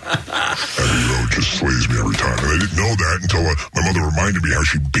stuff. Abbey Road just slays me every time. And I didn't know that until my mother reminded me how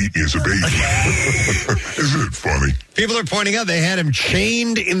she beat me as a baby. Isn't it funny? People are pointing out they had him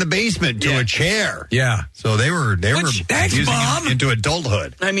chained in the basement to a chair. Yeah. So they were Thanks, using Mom. him into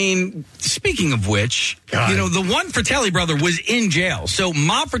adulthood. I mean, speaking of which, the one Fratelli brother was in jail. So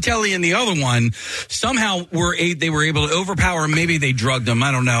Ma Fratelli and the other one somehow were able to overpower him. Maybe they drugged him.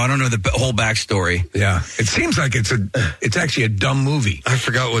 I don't know. I don't know the whole backstory. Yeah. It seems like it's actually a dumb movie. I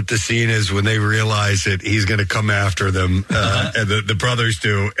forgot what the scene is when they realize that he's going to come after them, and the brothers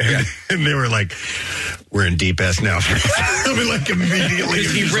do. And they were like, we're in deep S now. I mean, like immediately.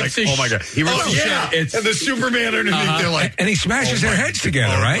 He rips his oh my God. He rips his shit. And the Superman underneath, they're like. And he smashes their heads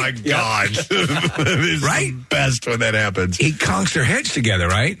together, right? Oh my God. It's right? the best when that happens. He conks their heads together,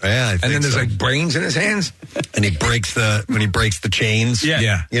 right? Yeah, I and think then there's so. like brains in his hands. And he breaks the chains.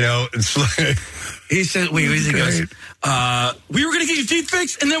 Yeah. You know, it's like. He said, he goes, we were going to get your teeth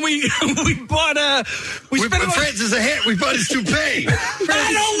fixed, and then we bought we spent Francis a hair. We bought his toupee.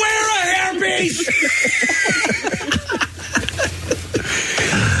 I don't wear a hairpiece.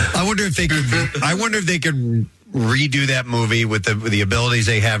 I wonder if they could redo that movie with the abilities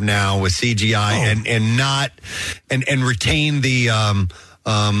they have now with CGI and retain the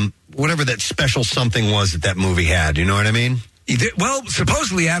whatever that special something was that movie had. You know what I mean? Well,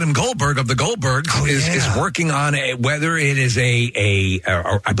 supposedly Adam Goldberg of the Goldbergs is working on whether it is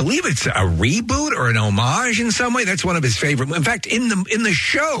I believe it's a reboot or an homage in some way. That's one of his favorite. In fact, in the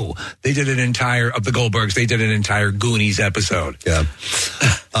show, they did an entire Goonies episode. Yeah.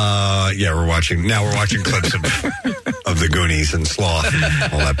 We're watching clips of the Goonies and Sloth and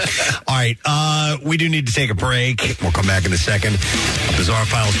all that. All right. We do need to take a break. We'll come back in a second. Bizarre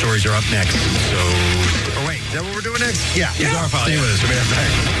File stories are up next. Is that what we're doing next? Yeah. Bizarre File. Stay with us. We'll be right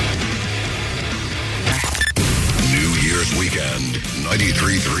back. New Year's weekend,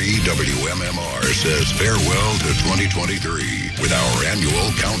 93.3 WMMR says farewell to 2023 with our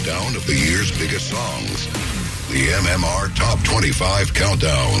annual countdown of the year's biggest songs. The MMR Top 25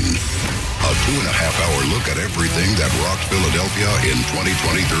 Countdown. A 2.5-hour look at everything that rocked Philadelphia in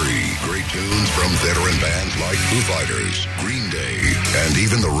 2023. Great tunes from veteran bands like Foo Fighters, Green Day, and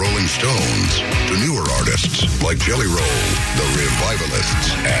even the Rolling Stones, to newer artists like Jelly Roll, the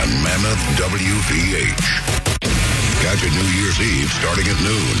Revivalists, and Mammoth WPH. Catch it New Year's Eve starting at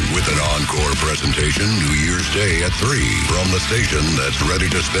noon with an encore presentation New Year's Day at 3 from the station that's ready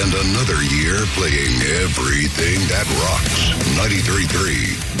to spend another year playing everything that rocks. 93.3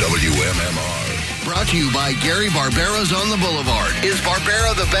 WMMR. Brought to you by Gary Barbera's on the Boulevard. Is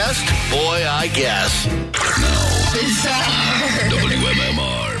Barbera the best? Boy, I guess. Now,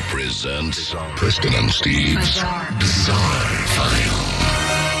 WMMR presents Preston and Steve's Bizarre File.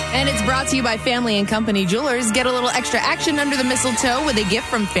 And it's brought to you by Family and Company Jewelers. Get a little extra action under the mistletoe with a gift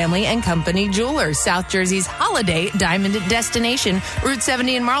from Family and Company Jewelers, South Jersey's holiday diamond destination, Route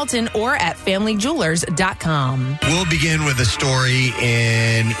 70 in Marlton, or at familyjewelers.com. We'll begin with a story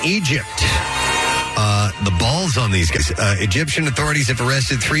in Egypt. The balls on these guys. Egyptian authorities have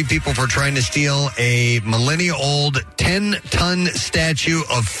arrested 3 people for trying to steal a millennia-old 10-ton statue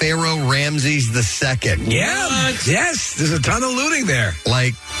of Pharaoh Ramses II. Yeah. Yes. There's a ton of looting there.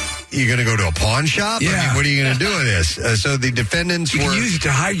 Like, you're going to go to a pawn shop? Yeah. I mean, what are you going to do with this? So the defendants were use it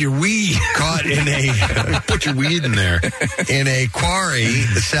to hide your weed. Caught in a put your weed in there in a quarry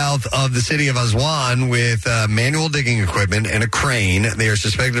south of the city of Aswan with manual digging equipment and a crane. They are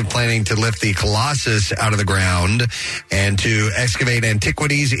suspected of planning to lift the Colossus out of the ground and to excavate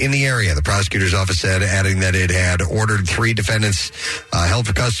antiquities in the area. The prosecutor's office said, adding that it had ordered 3 defendants held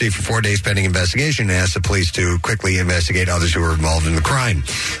for custody for 4 days pending investigation and asked the police to quickly investigate others who were involved in the crime.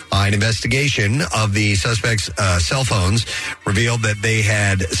 An investigation of the suspects' cell phones revealed that they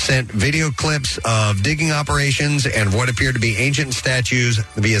had sent video clips of digging operations and what appeared to be ancient statues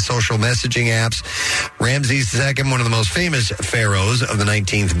via social messaging apps. Ramses II, one of the most famous pharaohs of the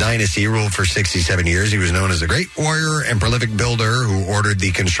 19th dynasty, ruled for 67 years. He was known as a great warrior and prolific builder who ordered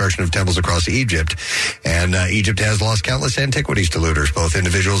the construction of temples across Egypt. And Egypt has lost countless antiquities to looters, both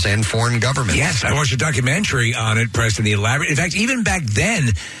individuals and foreign governments. Yes, I watched a documentary on it, Preston, the elaborate. In fact, even back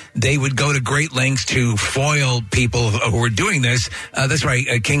then, they would go to great lengths to foil people who were doing this. That's why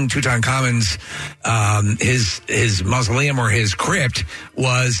King Tutankhamun's his mausoleum or his crypt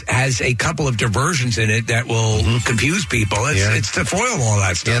has a couple of diversions in it that will confuse people. It's to foil all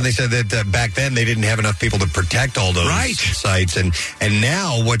that stuff. Yeah, and they said that back then they didn't have enough people to protect all those sites. And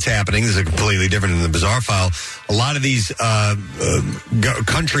now what's happening, this is completely different than the Bizarre File. A lot of these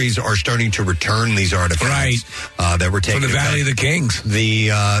countries are starting to return these artifacts that were taken from the Valley of the Kings.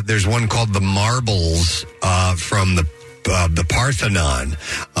 There's one called the Marbles from the the Parthenon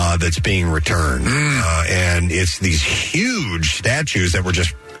that's being returned. And it's these huge statues that were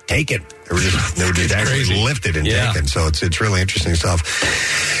just taken. They were just actually lifted and taken. So it's really interesting stuff.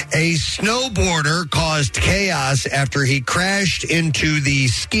 A snowboarder caused chaos after he crashed into the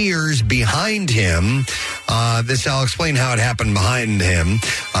skiers behind him. I'll explain how it happened behind him.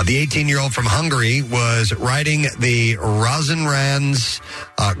 The 18-year-old from Hungary was riding the Rosenkranz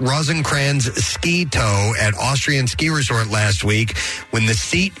ski tow at Austrian ski resort last week when the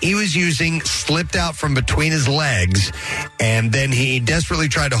seat he was using slipped out from between his legs, and then he desperately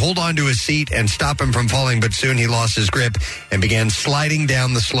tried to hold on to his seat and stop him from falling, but soon he lost his grip and began sliding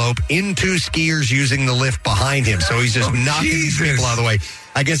down the slope into skiers using the lift behind him. So he's just knocking these people out of the way.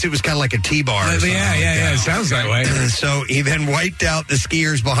 I guess it was kind of like a T-bar. Yeah. It sounds that way. So he then wiped out the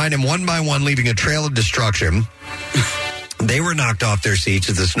skiers behind him one by one, leaving a trail of destruction. They were knocked off their seats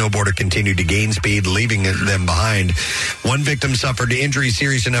as the snowboarder continued to gain speed, leaving them behind. One victim suffered injuries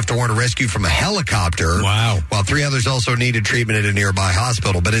serious enough to warrant a rescue from a helicopter. Wow. While 3 others also needed treatment at a nearby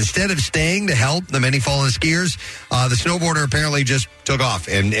hospital. But instead of staying to help the many fallen skiers, the snowboarder apparently just took off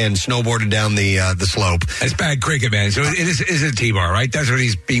and snowboarded down the slope. That's bad cricket, man. So it is a T-bar, right? That's what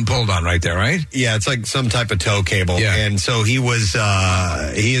he's being pulled on right there, right? Yeah, it's like some type of tow cable. Yeah. And so he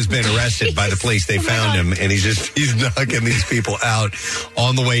has been arrested by the police. They found him, and he's knocking these people out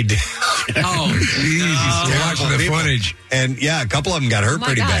on the way down. Oh, Jesus. Watching the footage. And yeah, a couple of them got hurt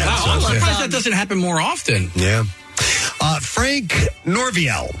pretty bad. I'm surprised that doesn't happen more often. Yeah. Frank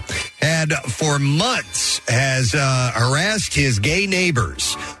Norviel had for months harassed his gay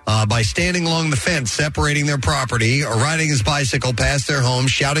neighbors by standing along the fence separating their property or riding his bicycle past their home,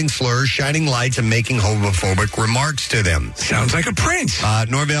 shouting slurs, shining lights, and making homophobic remarks to them. Sounds like a prince.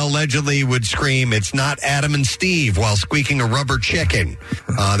 Norvell allegedly would scream, "It's not Adam and Steve," while squeaking a rubber chicken.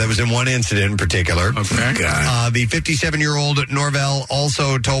 That was in one incident in particular. Okay. The 57-year-old Norvell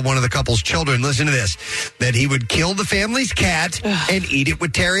also told one of the couple's children, listen to this, that he would kill the family's cat and eat it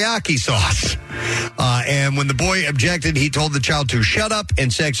with teriyaki sauce. And when the boy objected, he told the child to shut up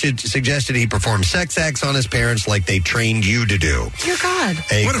and suggested he perform sex acts on his parents like they trained you to do. Dear God.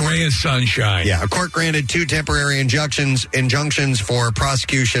 What a ray of sunshine. Yeah, a court granted 2 temporary injunctions for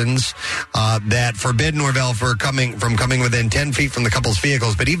prosecutions that forbid Norvell from coming within 10 feet from the couple's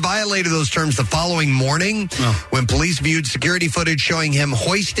vehicles. But he violated those terms the following morning when police viewed security footage showing him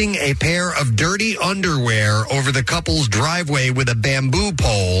hoisting a pair of dirty underwear over the couple's driveway with a bamboo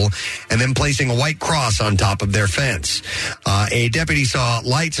pole and then placing a white cross on top of their fence. A deputy saw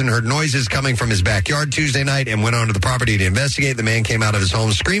lights and heard noises coming from his backyard Tuesday night and went onto the property to investigate. The man came out of his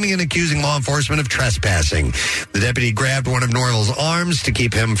home screaming and accusing law enforcement of trespassing. The deputy grabbed one of Norvell's arms to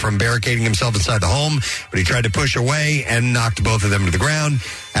keep him from barricading himself inside the home, but he tried to push away and knocked both of them to the ground.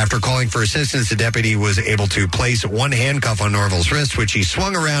 After calling for assistance, the deputy was able to place one handcuff on Norvell's wrist, which he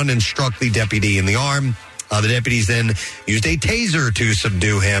swung around and struck the deputy in the arm. The deputies then used a taser to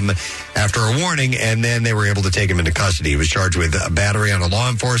subdue him after a warning, and then they were able to take him into custody. He was charged with a battery on a law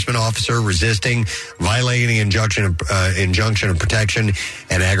enforcement officer, resisting, violating injunction of protection,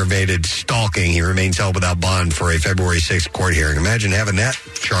 and aggravated stalking. He remains held without bond for a February 6th court hearing. Imagine having that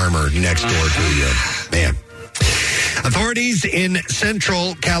charmer next door to you. Man. Authorities in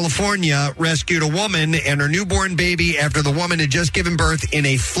Central California rescued a woman and her newborn baby after the woman had just given birth in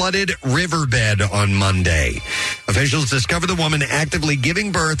a flooded riverbed on Monday. Officials discovered the woman actively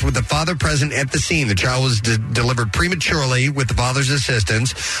giving birth with the father present at the scene. The child was delivered prematurely with the father's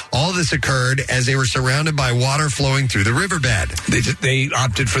assistance. All of this occurred as they were surrounded by water flowing through the riverbed. They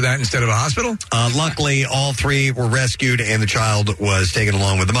opted for that instead of a hospital? Luckily, all 3 were rescued and the child was taken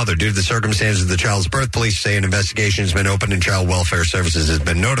along with the mother. Due to the circumstances of the child's birth, police say an investigation has been opened and Child Welfare Services has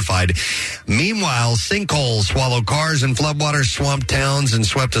been notified. Meanwhile, sinkholes swallowed cars and floodwaters swamped towns and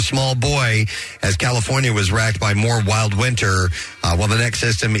swept a small boy as California was racked by more wild winter. While the next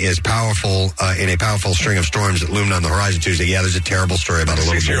system is powerful in a powerful string of storms that loomed on the horizon Tuesday. Yeah, there's a terrible story about a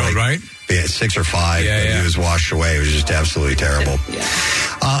little 6-year-old, boy. right? Yeah, 6 or 5. Yeah. He was washed away. It was just absolutely terrible.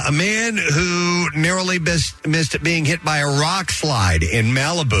 Yeah. A man who narrowly missed being hit by a rock slide in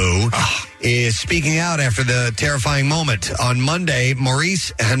Malibu is speaking out after the terrifying moment. On Monday,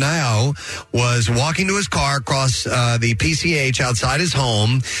 Maurice Hanau was walking to his car across the PCH outside his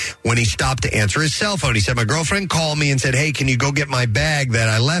home when he stopped to answer his cell phone. He said, my girlfriend called me and said, hey, can you go get my bag that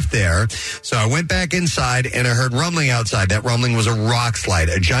I left there? So I went back inside and I heard rumbling outside. That rumbling was a rock slide,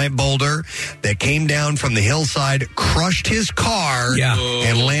 a giant boulder that came down from the hillside, crushed his car,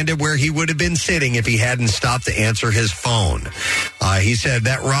 and landed where he would have been sitting if he hadn't stopped to answer his phone. He said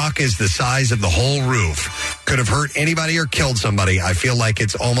that rock is the size rise of the whole roof. Could have hurt anybody or killed somebody. I feel like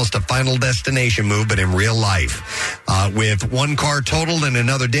it's almost a Final Destination move, but in real life. With one car totaled and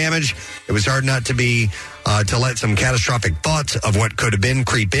another damaged, it was hard not to to let some catastrophic thoughts of what could have been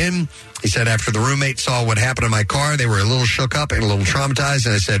creep in. He said, after the roommate saw what happened in my car, they were a little shook up and a little traumatized.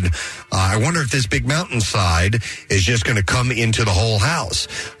 And I said, I wonder if this big mountainside is just going to come into the whole house.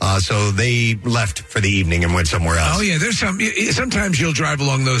 So they left for the evening and went somewhere else. Oh, yeah. Sometimes you'll drive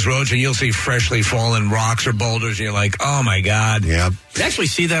along those roads and you'll see freshly fallen rocks or boulders. And you're like, oh, my God. Yeah. You actually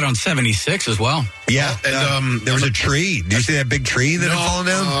see that on 76 as well. Yeah. And there was a tree. Did you see that big tree that had fallen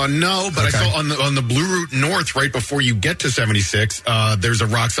down? No, but I saw on the Blue Route North, right before you get to 76, there's a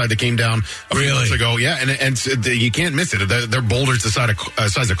rock slide that came down a few months ago. Yeah, and you can't miss it. They're boulders the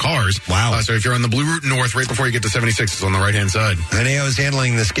size of cars. Wow. So if you're on the Blue Route North, right before you get to 76, it's on the right-hand side. And he was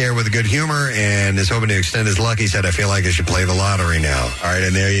handling the scare with a good humor and is hoping to extend his luck. He said, I feel like I should play the lottery now. All right,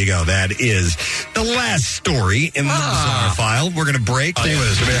 and there you go. That is the last story in the Bizarre File. We're going to break. Stay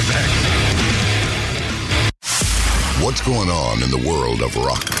with us. We'll be right back. What's going on in the world of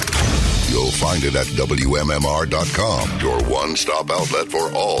rock? You'll find it at WMMR.com, your one-stop outlet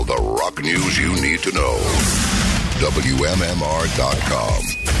for all the rock news you need to know. WMMR.com,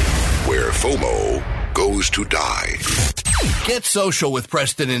 where FOMO goes to die. Get social with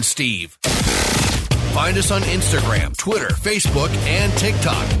Preston and Steve. Find us on Instagram, Twitter, Facebook, and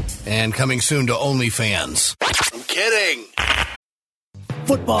TikTok. And coming soon to OnlyFans. I'm kidding.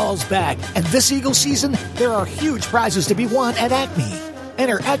 Football's back, and this Eagle season, there are huge prizes to be won at Acme.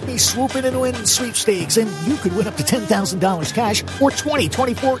 Enter Acme Swoop In and Win sweepstakes, and you could win up to $10,000 cash or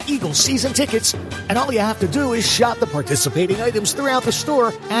 2024 Eagles season tickets. And all you have to do is shop the participating items throughout the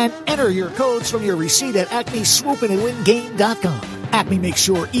store and enter your codes from your receipt at acmeswoopinandwingame.com. Acme makes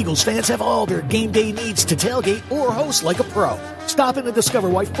sure Eagles fans have all their game day needs to tailgate or host like a pro. Stop in to discover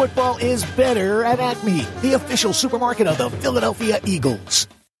why football is better at Acme, the official supermarket of the Philadelphia Eagles.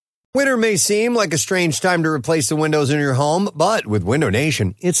 Winter may seem like a strange time to replace the windows in your home, but with Window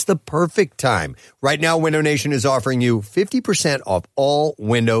Nation, it's the perfect time. Right now, Window Nation is offering you 50% off all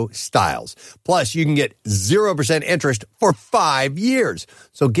window styles. Plus, you can get 0% interest for 5 years.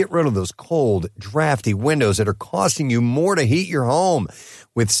 So get rid of those cold, drafty windows that are costing you more to heat your home.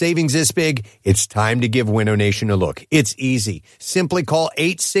 With savings this big, it's time to give Window Nation a look. It's easy. Simply call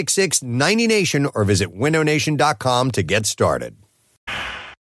 866-90NATION or visit windownation.com to get started.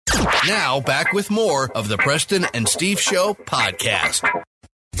 Now, back with more of the Preston and Steve Show podcast.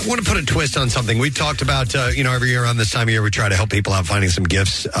 I want to put a twist on something. We talked about, every year around this time of year, we try to help people out finding some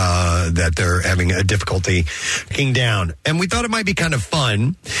gifts that they're having a difficulty picking down. And we thought it might be kind of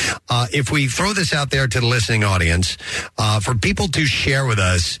fun if we throw this out there to the listening audience for people to share with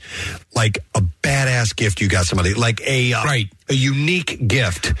us, like, a badass gift you got somebody, like a unique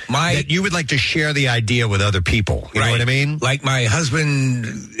gift that you would like to share the idea with other people. You know what I mean? Like my husband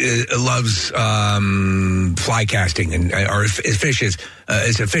loves fly casting or fishes.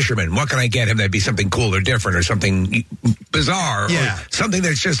 Is a fisherman. What can I get him that'd be something cool or different or something bizarre or something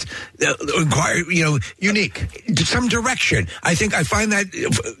that's just unique, some direction. I find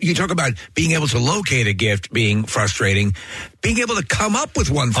that you talk about being able to locate a gift being frustrating. Being able to come up with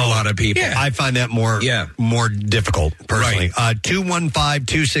one for a lot of people. Yeah. I find that more difficult, personally.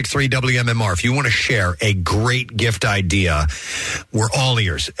 215-263-WMMR. If you want to share a great gift idea, we're all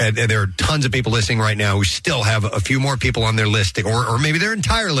ears. And there are tons of people listening right now who still have a few more people on their list, or maybe their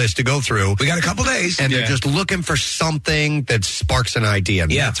entire list to go through. We got a couple days. And they're just looking for something that sparks an idea.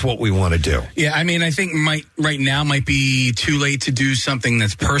 And that's what we want to do. Yeah, I mean, I think right now might be too late to do something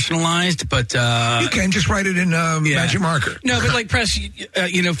that's personalized, but... you can just write it in magic marker. No, but like Press,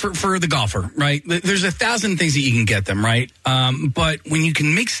 for the golfer, right? There's 1,000 things that you can get them, right? But when you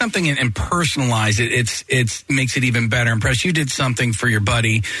can make something and personalize it, it makes it even better. And Press, you did something for your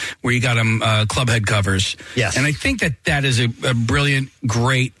buddy where you got him club head covers. Yes. And I think that is a brilliant,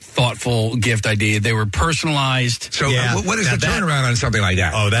 great, thoughtful gift idea. They were personalized. So what is the turnaround on something like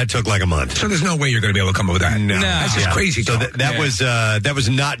that? Oh, that took like a month. So there's no way you're going to be able to come up with that. No. That's just crazy. So that was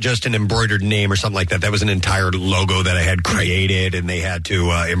not just an embroidered name or something like that. That was an entire logo that I had created, and they had to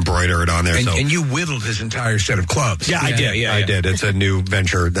embroider it on there. And you whittled his entire set of clubs. Yeah, I did. I did. It's a new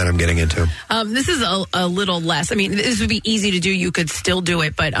venture that I'm getting into. This is a little less. I mean, this would be easy to do. You could still do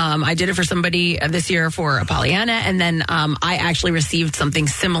it, but I did it for somebody this year for a Pollyanna, and then I actually received something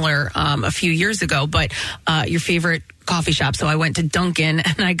similar a few years ago. But your favorite coffee shop. So I went to Dunkin'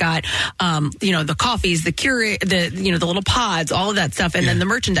 and I got, the coffees, the little pods, all of that stuff. And then the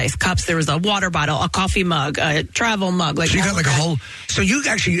merchandise cups. There was a water bottle, a coffee mug, a travel mug. So you got like a whole, so you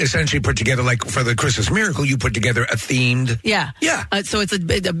actually essentially put together, like for the Christmas Miracle, you put together a themed. Yeah. Yeah. So it's a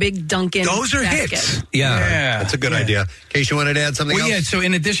big Dunkin'. Those are basket. hits. Yeah. That's a good idea. In case you wanted to add something else? Yeah, so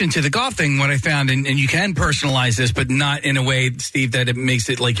in addition to the golf thing, what I found, and you can personalize this, but not in a way, Steve, that it makes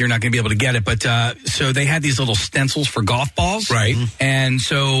it like you're not going to be able to get it. But so they had these little stencils for golf balls. Right. And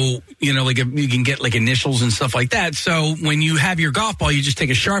so, like you can get like initials and stuff like that. So when you have your golf ball, you just take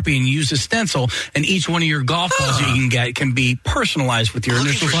a Sharpie and use a stencil, and each one of your golf balls you can get can be personalized with your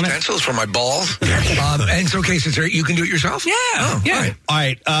initials on it. Stencils for my balls? And so, cases, you can do it yourself? Yeah. Yeah. All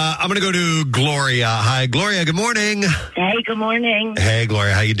right. I'm going to go to Gloria. Hi, Gloria. Good morning. Hey, good morning. Hey,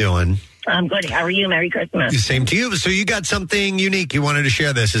 Gloria. How you doing? I'm good. How are you? Merry Christmas. Same to you. So you got something unique. You wanted to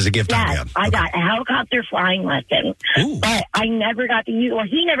share this as a gift idea. I got a helicopter flying lesson. Ooh. But I never got to use,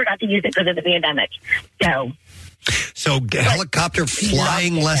 he never got to use it because of the pandemic. So helicopter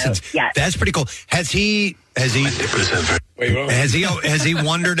flying lessons. Yes. That's pretty cool. Has he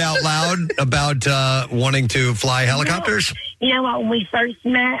wondered out loud about wanting to fly helicopters? You know what? When we first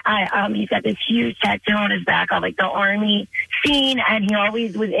met, he's got this huge tattoo on his back of like the Army scene, and he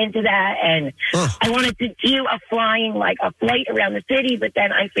always was into that. And I wanted to do a flight around the city, but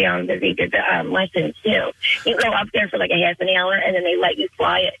then I found that they did the lessons too. You go up there for like a half an hour, and then they let you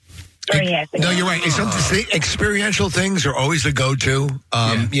fly it. No, you're right. Experiential things are always the go-to.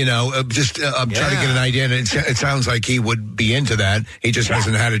 I'm trying to get an idea, and it sounds like he would be into that. He just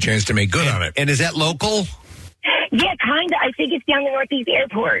hasn't had a chance to make good on it. And is that local? Yeah, kind of. I think it's down the Northeast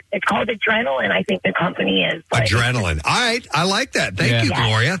Airport. It's called Adrenaline, I think the company is. Adrenaline. All right. I like that. Thank you,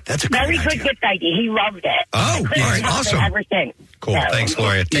 Gloria. That's a very great good gift idea. He loved it. Oh, all right. Awesome. Ever since. Cool. Thanks,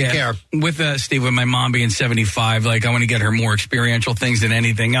 Gloria. Take care. With Steve, with my mom being 75, like I want to get her more experiential things than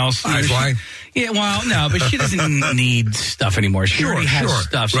anything else. Why? Yeah, well, no, but she doesn't need stuff anymore. She already has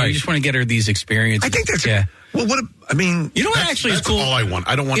stuff, so you just want to get her these experiences. I think that's well. You know what actually is that's cool? all I want.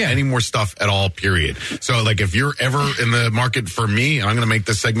 I don't want any more stuff at all, period. So, like, if you're ever in the market for me, and I'm going to make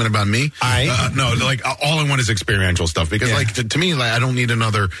this segment about me. All I want is experiential stuff because, to me, I don't need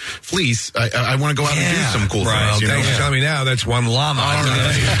another fleece. I want to go out and do some cool things. Thanks for telling me now. That's one llama. All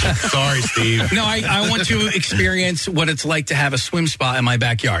right. Sorry, Steve. No, I want to experience what it's like to have a swim spa in my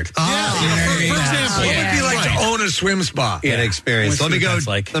backyard. For example, what would it be like to own a swim spa? An experience. Let me go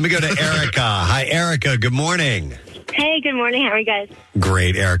to Erica. Hi, Erica. Good morning. Hey, good morning. How are you guys?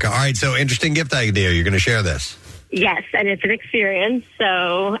 Great, Erica. All right, so interesting gift idea. You're going to share this. Yes, and it's an experience,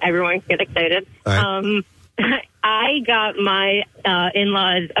 so everyone can get excited. Right. I got my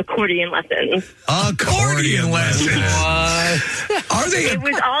in-laws accordion lessons. Accordion lessons? Are they? It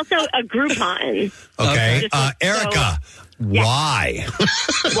was also a Groupon. Okay. Erica, why?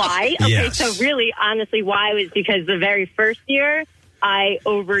 Why? Okay, Yes. so really, honestly, why was because the very first year I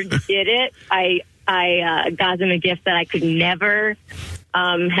overdid it. I got them a gift that I could never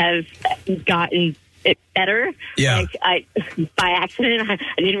have gotten it better. Yeah. By accident, I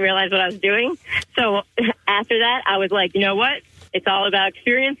didn't realize what I was doing. So after that, I was like, you know what? It's all about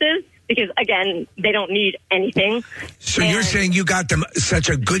experiences. Because, again, they don't need anything. So you're saying you got them such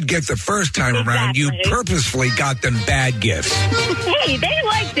a good gift the first time around, you purposefully got them bad gifts. Hey, they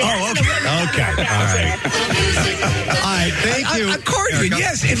liked it. Oh, okay. All right. All right, thank you. Accordion,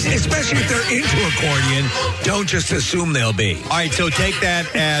 yes, especially if they're into accordion. Don't just assume they'll be. All right, so take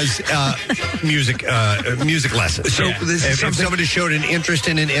that as music lessons. So this is if somebody showed an interest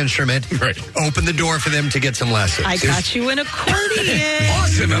in an instrument, open the door for them to get some lessons. I got you an accordion.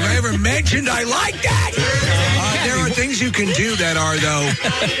 Awesome. Have I ever mentioned I like that? There are things you can do that are, though,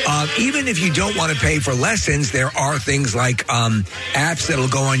 even if you don't want to pay for lessons, there are things like apps that'll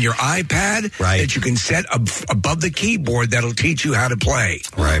go on your iPad that you can set above the keyboard that'll teach you how to play.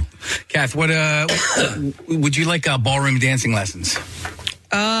 Right. Kath, what would you like ballroom dancing lessons?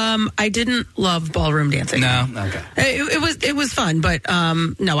 I didn't love ballroom dancing. No? Okay. It was fun, but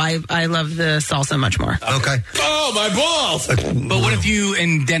no, I love the salsa much more. Okay. Oh, my balls! But what if you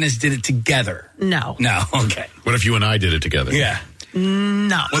and Dennis did it together? No. No, okay. What if you and I did it together? Yeah.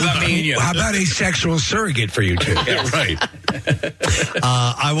 No. What about me and you? How about a sexual surrogate for you two? Yeah, right.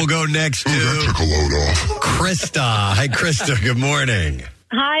 I will go next to Krista. Hi, Krista. Good morning.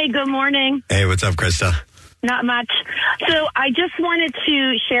 Hi, good morning. Hey, what's up, Krista? Not much. So I just wanted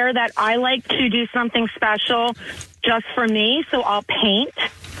to share that I like to do something special just for me, so I'll paint.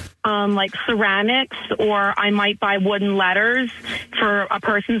 like ceramics, or I might buy wooden letters for a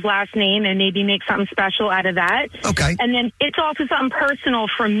person's last name and maybe make something special out of that. Okay. And then it's also something personal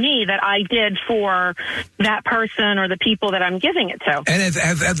from me that I did for that person or the people that I'm giving it to. And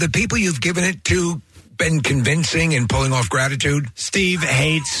have the people you've given it to been convincing and pulling off gratitude? Steve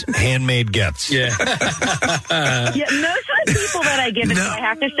hates handmade gifts. Yeah, most of the people that I give it to, I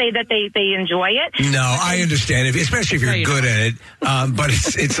have to say that they enjoy it. No, I understand, especially if you're good at it. But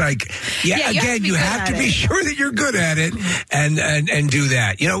it's like, you have to be sure that you're good at it and do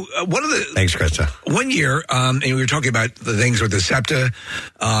that. You know, one of the thanks, Krista. 1 year, and we were talking about the things with the SEPTA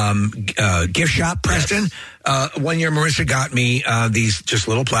gift shop, Preston. Yes. 1 year, Marissa got me these just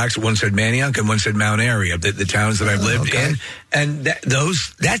little plaques. One said Manayunk and one said Mount Airy, of the towns that I've lived in. And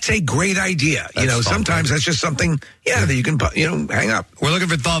that's a great idea. That's sometimes that's just something, that you can, hang up. We're looking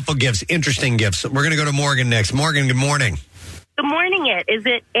for thoughtful gifts, interesting gifts. We're going to go to Morgan next. Morgan, good morning. Good morning. Is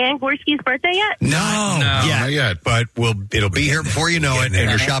it Ann Gorski's birthday yet? No, not yet. But it'll be here before you know it, and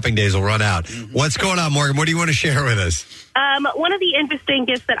your shopping days will run out. What's going on, Morgan? What do you want to share with us? One of the interesting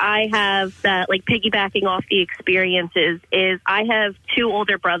gifts that I have that, like, piggybacking off the experiences is I have two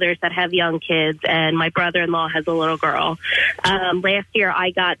older brothers that have young kids, and my brother-in-law has a little girl. Last year,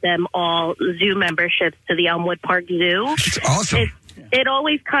 I got them all zoo memberships to the Elmwood Park Zoo. That's awesome. It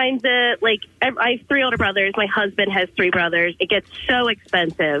always kind of, like, I have three older brothers. My husband has three brothers. It gets so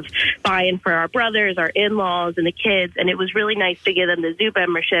expensive buying for our brothers, our in-laws, and the kids. And it was really nice to give them the zoo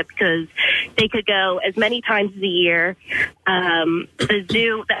membership because they could go as many times as a year. The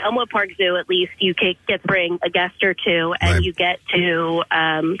zoo, the Elmwood Park Zoo, at least, you get to bring a guest or two, and you get to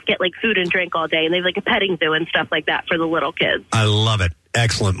get, like, food and drink all day. And they have, like, a petting zoo and stuff like that for the little kids. I love it.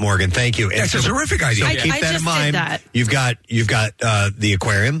 Excellent, Morgan. Thank you. That's a terrific idea. So keep that in mind. You've got the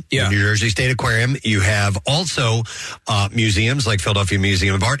aquarium, the New Jersey State Aquarium. You have also museums like Philadelphia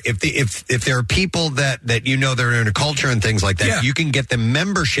Museum of Art. If there are people that they're into culture and things like that, you can get them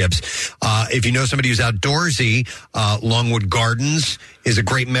memberships. If you know somebody who's outdoorsy, Longwood Gardens is a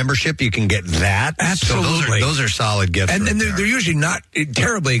great membership. You can get that. Absolutely. So those are solid gifts. And they're usually not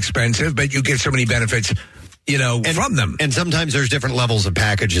terribly expensive, but you get so many benefits. From them. And sometimes there's different levels of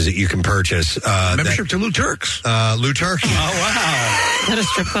packages that you can purchase. Membership to Lou Turk's. Lou Turk's? Oh, wow. Is that a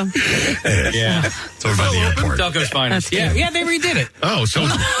strip club? Yeah. It's over by the airport. Delco's Finest. Yeah, they redid it. Oh, so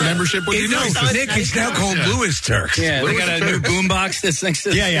membership would be nice. Nick, it's now called Louis Turk's. Yeah, they got a new boombox that's next to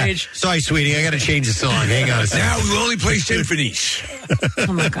the stage. Sorry, sweetie, I got to change the song. Hang on a second. Now we only play symphonies.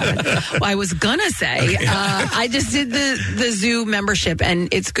 Oh, my God. Well, I was going to say, I just did the zoo membership, and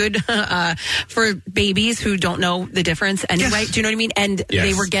it's good for babies who don't know the difference anyway. Do you know what I mean? And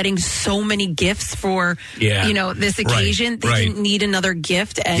they were getting so many gifts for, this occasion. They didn't need another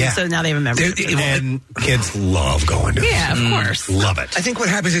gift, and so now they have a membership. And kids love going to of course. Love it. I think what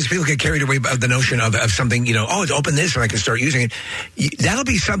happens is people get carried away by the notion of something, it's open this and I can start using it. That'll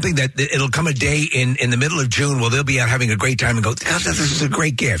be something that it'll come a day in the middle of June where they'll be out having a great time and go, God, this is a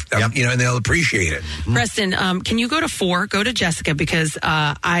great gift. And they'll appreciate it. Preston, can you go to 4? Go to Jessica, because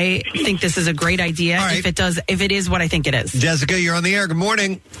I think this is a great idea if it is what I think it is. Jessica, you're on the air. Good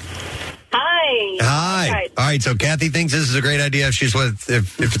morning. Hi. All right. So Kathy thinks this is a great idea if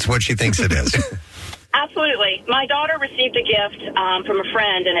it's what she thinks it is. Absolutely. My daughter received a gift from a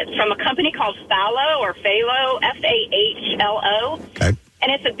friend, and it's from a company called Phalo, Fahlo. Okay.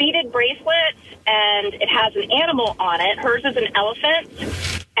 And it's a beaded bracelet, and it has an animal on it. Hers is an elephant.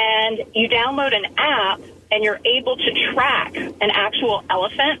 And you download an app, and you're able to track an actual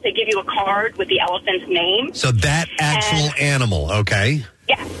elephant. They give you a card with the elephant's name. So that actual animal, okay.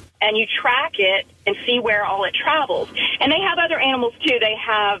 Yeah. And you track it and see where all it travels. And they have other animals, too. They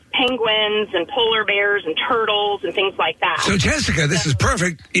have penguins and polar bears and turtles and things like that. So, Jessica, this is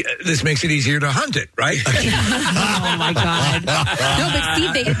perfect. This makes it easier to hunt it, right? Oh, my God. No, but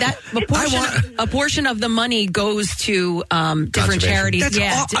Steve, a portion of the money goes to different charities.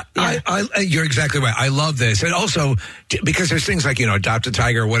 You're exactly right. I love this. And also, because there's things like, adopt a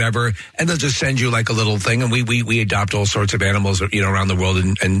tiger or whatever, and they'll just send you like a little thing. And we adopt all sorts of animals, around the world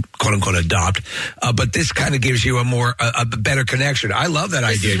and quote unquote adopt. But this kind of gives you a better connection. I love that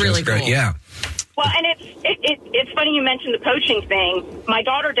idea. Is really Jessica. cool. Yeah. Well, and it's funny you mentioned the poaching thing. My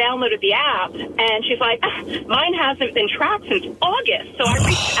daughter downloaded the app, and she's like, mine hasn't been tracked since August. So I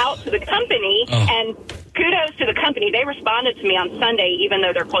reached out to the company, and kudos to the company. They responded to me on Sunday, even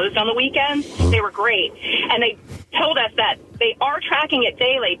though they're closed on the weekends. They were great. And they told us that they are tracking it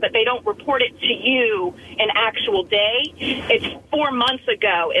daily, but they don't report it to you an actual day. It's 4 months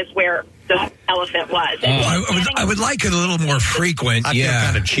ago is where the elephant was. I would like it a little more frequent. I feel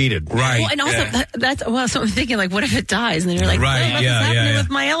kind of cheated. Right. Well, and also, so I'm thinking, like, what if it dies? And then you're like, right, what's happening with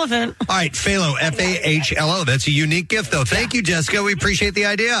my elephant? All right, Phalo, F-A-H-L-O. That's a unique gift, though. Thank you, Jessica. We appreciate the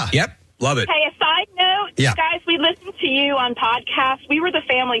idea. Yep, love it. Hey, a side note, Yeah. guys, we listened to you on podcasts. We were the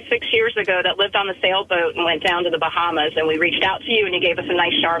family 6 years ago that lived on the sailboat and went down to the Bahamas, and we reached out to you, and you gave us a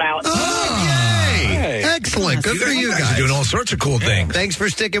nice shout out. Hey, excellent. Good for you guys. You're doing all sorts of cool things. Thanks for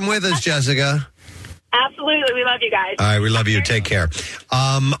sticking with us, Jessica. Absolutely. We love you guys. All right, we love you. Take care.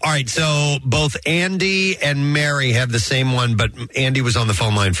 All right, so both Andy and Mary have the same one, but Andy was on the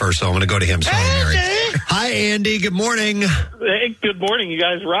phone line first, so I'm going to go to him. Sorry, Mary. Hi, Andy. Good morning. Hey, good morning. You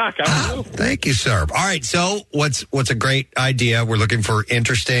guys rock. How are you? Thank you, sir. All right, so what's a great idea? We're looking for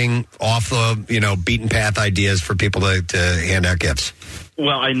interesting, off the beaten path ideas for people to hand out gifts.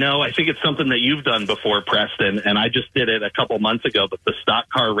 Well, I think it's something that you've done before, Preston, and I just did it a couple months ago, but the stock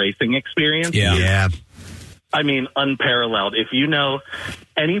car racing experience. Yeah. I mean, unparalleled. If you know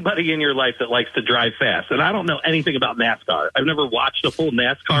anybody in your life that likes to drive fast, and I don't know anything about NASCAR. I've never watched a full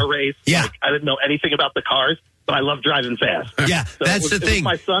NASCAR race. Yeah. I didn't know anything about the cars, but I love driving fast. Yeah, So that's the it thing. was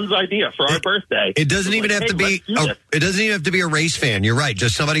my son's idea for our birthday. It doesn't even have to be. It doesn't even have to be a race fan. You're right.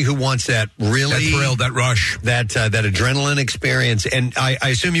 Just somebody who wants that really that thrill, that rush, that adrenaline experience. And I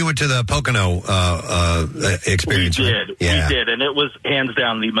assume you went to the Pocono experience. We right? did. Yeah. We did, and it was hands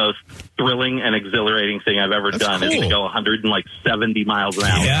down the most thrilling and exhilarating thing I've ever done. cool. It's to go 170 miles an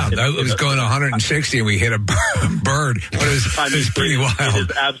hour. Yeah, I was going 160 and we hit a bird. But it was pretty wild.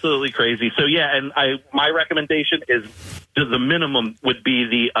 It is absolutely crazy. So yeah, and my recommendation is the minimum would be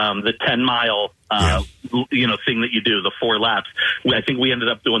the 10-mile thing that you do, the 4 laps. I think we ended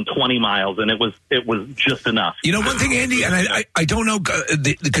up doing 20 miles, and it was just enough. You know, one thing, Andy, and I don't know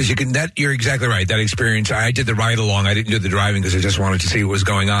because you're exactly right. That experience, I did the ride along. I didn't do the driving because I just wanted to see what was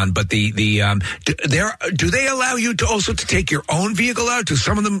going on. But do they allow you to also to take your own vehicle out? Do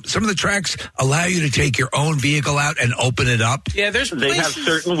some of the tracks allow you to take your own vehicle out and open it up? Yeah, they have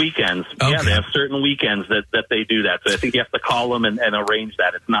certain weekends. Okay. Yeah, they have certain weekends that they do that. So I think you have to call them and arrange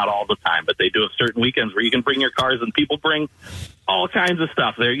that. It's not all the time, but they do have certain weekends where you can bring your cars, and people bring all kinds of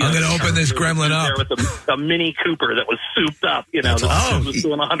stuff. I'm going to open this gremlin up. There with a Mini Cooper that was souped up, that was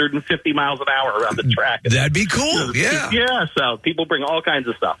doing 150 miles an hour around the track. That'd be cool, yeah. Yeah, so people bring all kinds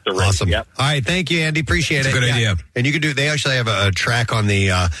of stuff to race. Awesome. Yep. All right, thank you, Andy. Appreciate it. Good idea. And you can do. They actually have a track on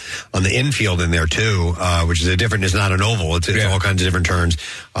the infield in there too, which is it's not an oval. It's all kinds of different turns.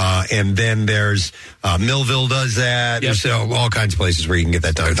 And then there's Millville does that. Yep. There's all kinds of places where you can get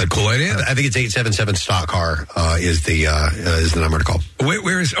that done. That's a cool idea. I think it's 877 Stock Car is the number to call.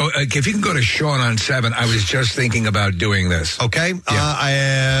 Where is? If you can go to Sean on 7, I was just thinking about doing this. Okay, I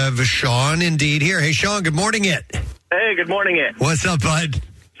have Sean indeed here. Hey, Sean. Good morning, it. Hey, good morning, it. What's up, bud?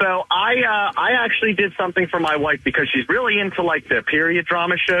 So I actually did something for my wife because she's really into like the period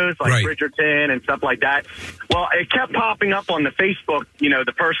drama shows like Bridgerton and stuff like that. Well, it kept popping up on the Facebook,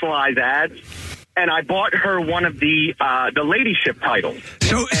 the personalized ads. And I bought her one of the ladyship titles.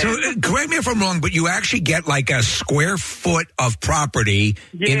 So correct me if I'm wrong, but you actually get like a square foot of property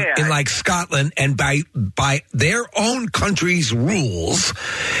in like Scotland, and by their own country's rules,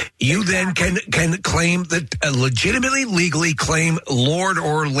 you then can claim that legitimately, legally claim lord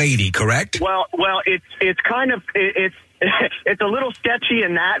or lady. Correct? Well, it's kind of it's a little sketchy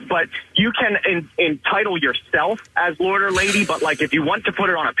in that, but you can entitle yourself as lord or lady, but like if you want to put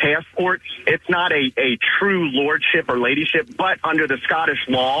it on a passport, it's not a true lordship or ladyship, but under the Scottish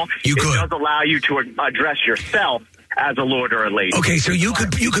law, it does allow you to address yourself as a lord or a lady. Okay, so you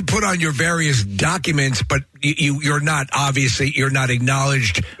could put on your various documents, but you're not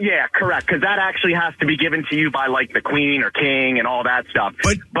acknowledged. Yeah, correct, because that actually has to be given to you by like the queen or king and all that stuff.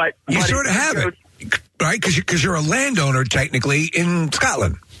 But you sort of have it. Right, because you're a landowner technically in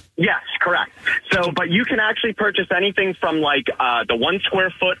Scotland. Yes, correct. So, but you can actually purchase anything from like the 1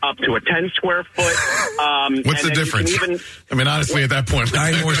 square foot up to a 10 square foot. What's the difference? I mean, honestly, at that point,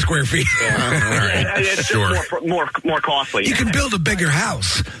 9 more square feet. All right, it's just more costly. You can build a bigger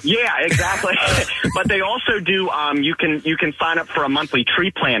house. Yeah, exactly. But they also do. You can sign up for a monthly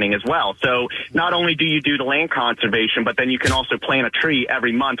tree planting as well. So not only do you do the land conservation, but then you can also plant a tree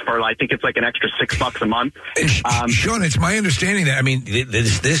every month for I think it's like an extra $6 a month. Sean, it's my understanding that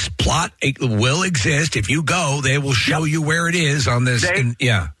this plot will exist. If you go, they will show you where it is on this.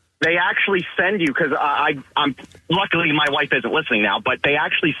 they actually send you, because I'm luckily my wife isn't listening now, but they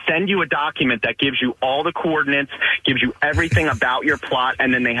actually send you a document that gives you all the coordinates, gives you everything about your plot,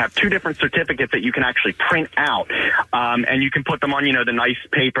 and then they have 2 different certificates that you can actually print out, and you can put them on, the nice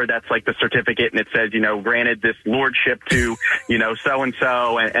paper that's like the certificate, and it says, granted this lordship to,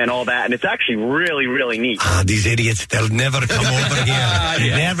 so-and-so and all that, and it's actually really, really neat. These idiots, they'll never come over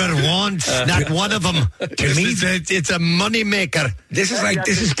here. Never once, not one of them. To me, it's a money maker. This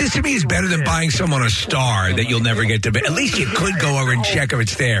to me is better than buying someone a star that you'll never get to. At least you could go over and check if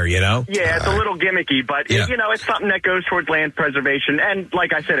it's there, Yeah, it's a little gimmicky, but it's something that goes towards land preservation. And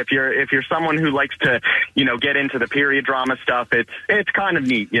like I said, if you're someone who likes to, get into the period drama stuff, it's kind of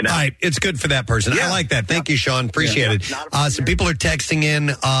neat, All right, it's good for that person. I like that. Thank you, Sean. Appreciate it. Some people are texting in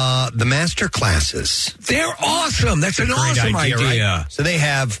the master classes. They're awesome. That's an awesome idea. Right? So they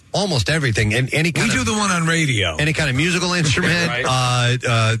have almost everything. And we do the one on radio. Any kind of musical instrument,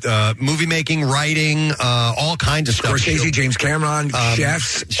 movie making, writing, all kinds of stuff. Scorsese, James Cameron,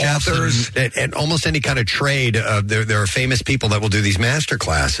 chefs, authors, and almost any kind of trade. There are famous people that will do these master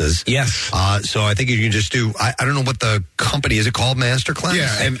classes. Yes. So I think you can just do. I don't know what the company is. It called Master Class?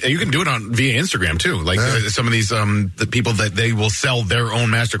 Yeah, and you can do it via Instagram too. Like some of these the people that they will sell their own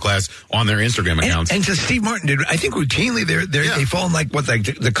master class on their Instagram accounts. And so Steve Martin did. I think routinely they fall in like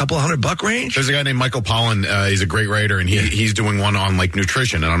the couple $100 range. There's a guy named Michael Pollan. He's a great writer, and he's doing one on like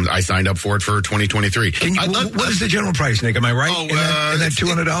nutrition, and I signed up for it for 2023. What is the general price, Nick? Am I right? In that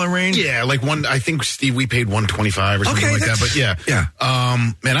 $200 range? Yeah, like one. I think Steve, we paid $125 or something like that. But yeah.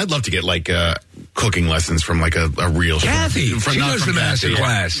 Man, I'd love to get like cooking lessons from like a real Kathy. She knows the master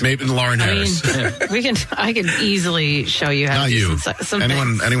class. Maybe Lauren Harris. I can easily show you how not to you. do some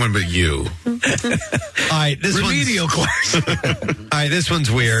anyone but you. All right, this remedial class. All right, this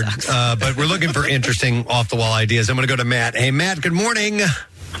one's weird, but we're looking for interesting off the wall ideas. I'm going to go to Matt. Hey, Matt. Good morning.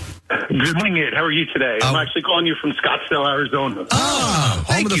 Good morning, Ed. How are you today? I'm actually calling you from Scottsdale, Arizona.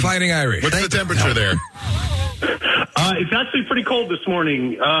 Home of the Fighting Irish. What's the temperature there? It's actually pretty cold this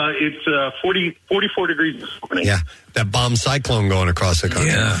morning. It's 44 degrees this morning. Yeah, that bomb cyclone going across the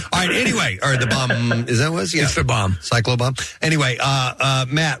country. Yeah. All right, anyway, or the bomb, is that what it was? Yeah. It's the bomb. Cyclone bomb. Anyway,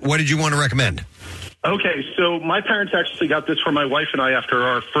 Matt, what did you want to recommend? Okay, so my parents actually got this for my wife and I after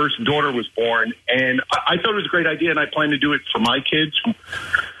our first daughter was born, and I thought it was a great idea, and I plan to do it for my kids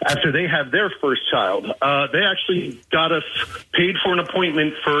after they have their first child. They actually got us paid for an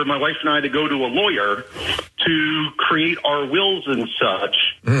appointment for my wife and I to go to a lawyer to create our wills and such.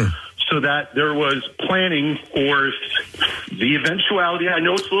 So that there was planning for the eventuality. I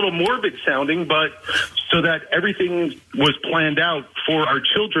know it's a little morbid sounding, but so that everything was planned out for our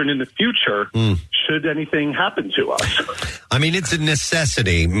children in the future should anything happen to us. I mean, it's a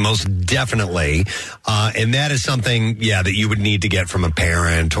necessity, most definitely. And that is something, that you would need to get from a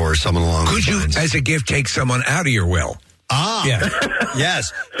parent or someone along those lines. Could you, as a gift, take someone out of your will? Yeah.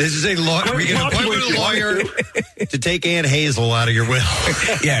 Yes. This is a lawyer. We can appoint a lawyer to take Aunt Hazel out of your will.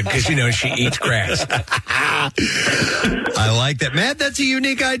 Yeah, because, she eats grass. I like that. Matt, that's a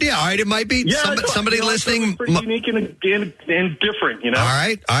unique idea. All right, it might be somebody listening. Pretty unique and different, All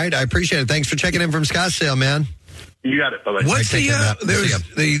right. I appreciate it. Thanks for checking in from Scottsdale, man. You got it. Bye-bye. What's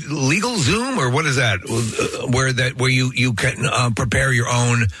the legal Zoom, or what is that? Where you can prepare your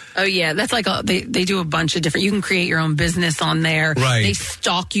own? Oh yeah, that's like they do a bunch of different. You can create your own business on there. Right. They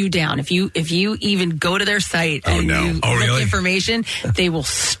stalk you down if you even go to their site and you really? information. They will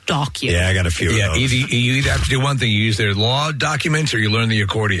stalk you. Yeah, I got a few. Yeah, you either have to do one thing: you use their law documents, or you learn the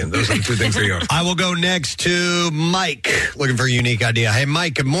accordion. Those are the two things they are. I will go next to Mike, looking for a unique idea. Hey,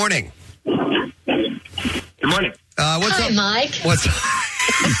 Mike. Good morning. Good morning. What's Hi, up, Mike? What's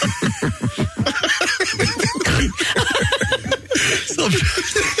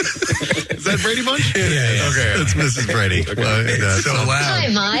Is that Brady Bunch? Yeah. Okay. That's Mrs. Brady. It's so loud. Hi,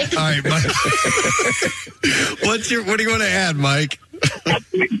 Mike. All right, Mike. What do you want to add, Mike?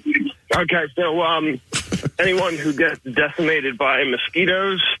 Okay, so anyone who gets decimated by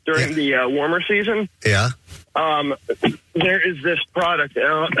mosquitoes during the warmer season, there is this product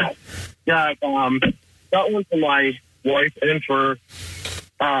that got one for my wife and for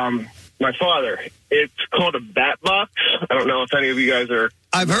my father. It's called a bat box. I don't know if any of you guys are.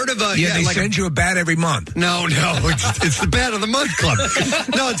 I've heard of they send you a bat every month. No, it's the Bat of the Month Club.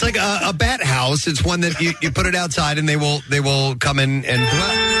 No, it's like a bat house. It's one that you put it outside, and they will come in and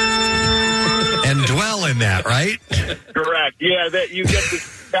dwell in that, right? Correct. Yeah, that you get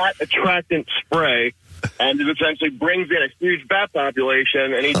this bat attractant spray, and it essentially brings in a huge bat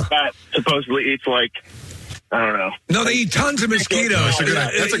population, and each bat supposedly eats like I don't know. No, they eat tons of mosquitoes. That's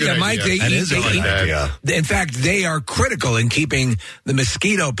a good idea. Mike, they That eat, is a good idea. In fact, they are critical in keeping the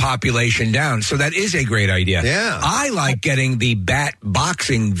mosquito population down. So that is a great idea. Yeah. I like getting the bat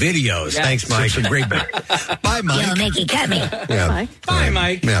boxing videos. Yeah. Thanks, Mike. Some great Bye, Mike. Yo, Mickey, cut me. Yeah. Bye,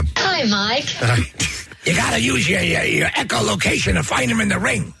 Mike. Yeah. Hi, Mike. You got to use your echolocation to find them in the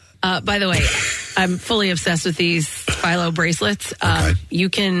ring. By the way, I'm fully obsessed with these Philo bracelets. You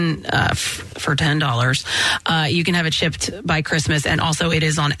can, for $10, you can have it shipped by Christmas, and also it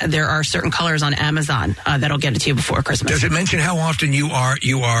is on. There are certain colors on Amazon that'll get it to you before Christmas. Does it mention how often you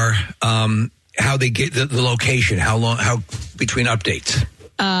are? How they get the location? How long? How between updates?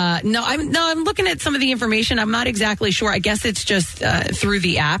 No, I'm looking at some of the information. I'm not exactly sure. I guess it's just through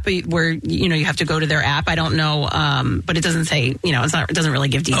the app where you have to go to their app. I don't know, but it doesn't say. It doesn't really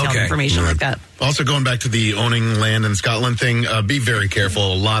give detailed information like that. Also, going back to the owning land in Scotland thing, be very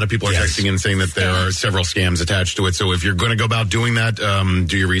careful. A lot of people are texting in saying that there are several scams attached to it. So if you're going to go about doing that,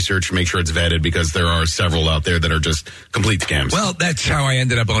 do your research, make sure it's vetted, because there are several out there that are just complete scams. Well, that's how I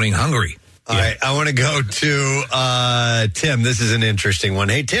ended up owning Hungary. All right, I want to go to Tim. This is an interesting one.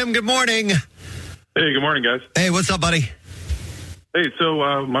 Hey, Tim, good morning. Hey, good morning, guys. Hey, what's up, buddy? Hey,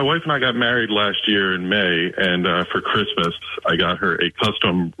 so my wife and I got married last year in May, and for Christmas, I got her a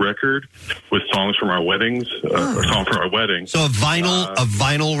custom record with songs from our weddings, a song for our wedding. So a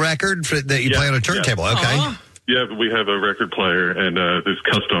vinyl record that you play on a turntable. Okay. Uh-huh. Yeah, we have a record player, and there's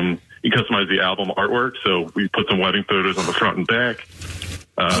you customize the album artwork, so we put some wedding photos on the front and back.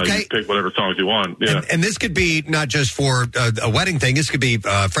 You pick whatever songs you want. Yeah. And this could be not just for a wedding thing. This could be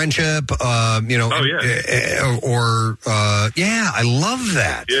friendship, I love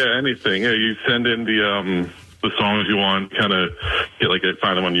that. Yeah, anything. Yeah, you send in the songs you want, kind of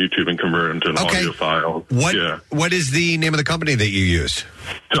find them on YouTube and convert them to an audio file. What is the name of the company that you use?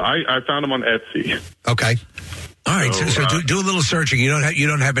 So I found them on Etsy. Okay. All right. So do a little searching. You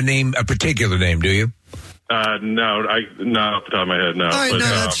don't have a particular name, do you? No, not off the top of my head, no. All right,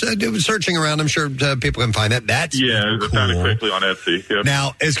 that's searching around. I'm sure people can find that. That's I found it quickly on Etsy. Yep.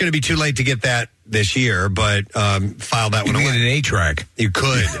 Now, it's going to be too late to get that this year, but file that one away. You can get an 8-track. You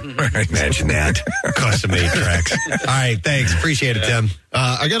could. Imagine that. Custom 8-tracks. All right, thanks. Appreciate it, Tim.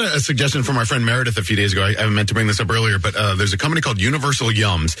 I got a suggestion from my friend Meredith a few days ago. I meant to bring this up earlier, but there's a company called Universal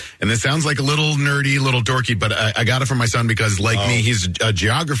Yums, and this sounds like a little nerdy, little dorky, but I got it from my son because, like me, he's a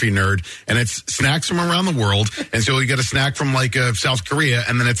geography nerd, and it's snacks from around the world. And so you get a snack from South Korea,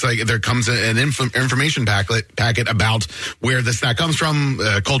 and then it's like there comes an information packet about where the snack comes from,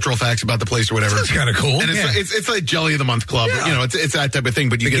 cultural facts about the place or whatever. That's kind of cool. And it's like Jelly of the Month Club. Yeah. It's that type of thing.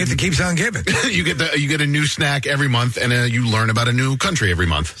 But the gift that keeps on giving. you get a new snack every month, and you learn about a new country every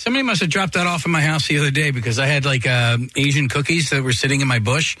month. Somebody must have dropped that off in my house the other day, because I had Asian cookies that were sitting in my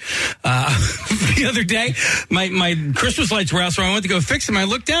bush the other day. My Christmas lights were out, so I went to go fix them. I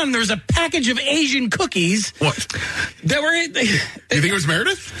looked down, and there was a package of Asian cookies. What? That were. You think it was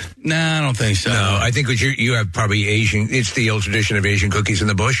Meredith? No, I don't think so. No, I think you have probably Asian. It's the old tradition of Asian cookies in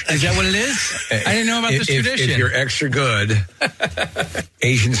the bush. Is that what it is? I didn't know about this tradition. If you're extra good,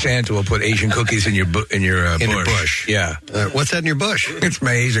 Asian Santa will put Asian cookies in your bush. Yeah. What's that in your bush? It's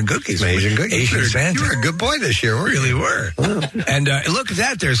my Asian cookies. Asian Santa. You were a good boy this year, weren't you? Really were. Oh. And look at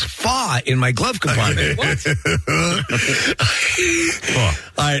that. There's pho in my glove compartment. What?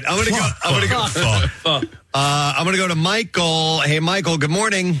 All right, I'm gonna go to Michael. Hey, Michael. Good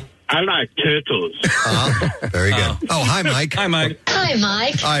morning. I like turtles. Very good. Oh, hi, Mike. Hi, Mike. Hi,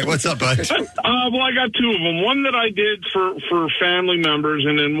 Mike. All right, what's up, bud? Well, I got two of them. One that I did for family members,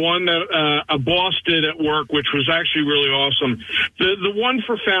 and then one that a boss did at work, which was actually really awesome. The one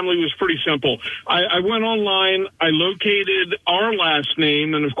for family was pretty simple. I went online, I located our last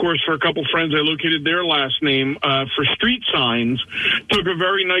name, and of course, for a couple friends, I located their last name for street signs. Took a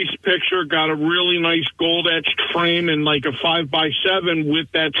very nice picture, got a really nice gold-etched frame in like a 5x7 with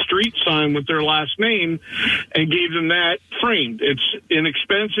that street sign with their last name, and gave them that framed. It's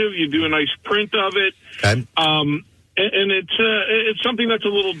inexpensive. You do a nice print of it. Okay. And it's something that's a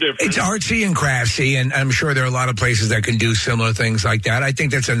little different. It's artsy and craftsy, and I'm sure there are a lot of places that can do similar things like that. I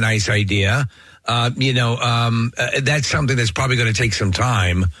think that's a nice idea. That's something that's probably going to take some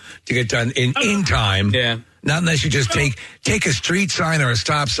time to get done in time. Yeah. Not unless you just take a street sign or a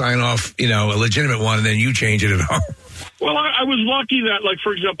stop sign off, a legitimate one, and then you change it at home. Well, I was lucky that,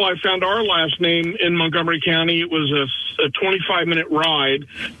 for example, I found our last name in Montgomery County. It was a 25-minute ride.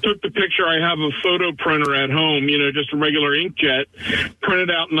 Took the picture. I have a photo printer at home, just a regular inkjet.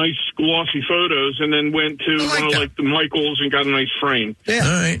 Printed out nice glossy photos, and then went to the Michaels and got a nice frame. Yeah,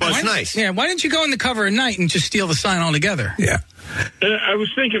 all right. That's nice. Yeah, why didn't you go on the cover at night and just steal the sign altogether? Yeah. I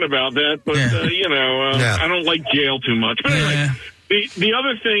was thinking about that, but I don't like jail too much. But anyway, the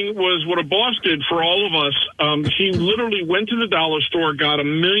other thing was what a boss did for all of us. She literally went to the dollar store, got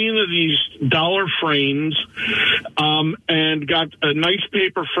 1 million of these dollar frames, and got a nice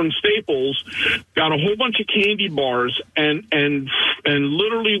paper from Staples, got a whole bunch of candy bars, and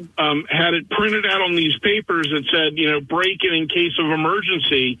literally had it printed out on these papers that said, break it in case of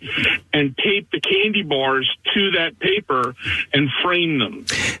emergency, and taped the candy bars to that paper and frame them.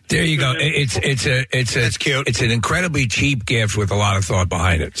 There you go. It's cute. It's an incredibly cheap gift with a lot of thought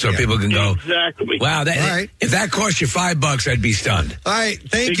behind it, so people can go, exactly. Wow, if that cost you $5, I'd be stunned. All right,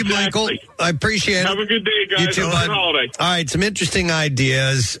 thank you, Michael. I appreciate it. Have a good day, guys. You too, Have a bud. good holiday. All right, some interesting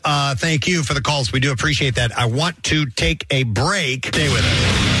ideas. Thank you for the calls. We do appreciate that. I want to take a break. Stay with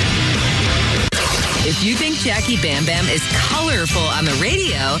us. If you think Jackie Bam Bam is colorful on the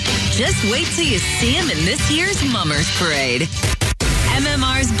radio, just wait till you see him in this year's Mummers Parade.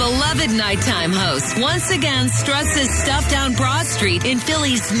 MMR's beloved nighttime host once again struts his stuff down Broad Street in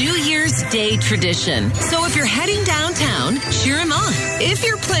Philly's New Year's Day tradition. So if you're heading downtown, cheer him on. If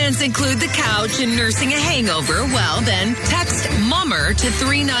your plans include the couch and nursing a hangover, well, then text MUMMER to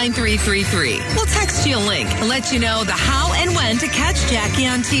 39333. We'll text you a link and let you know the how and when to catch Jackie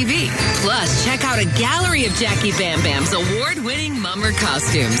on TV. Plus, check out a gallery of Jackie Bam Bam's award-winning Mummer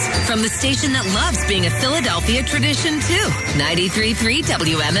costumes from the station that loves being a Philadelphia tradition, too. 93.3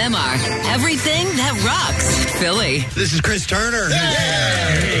 WMMR. Everything that rocks Philly. This is Chris Turner.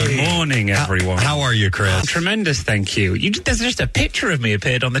 Good morning, everyone. How are you, Chris? Tremendous, thank you. There's just a picture of me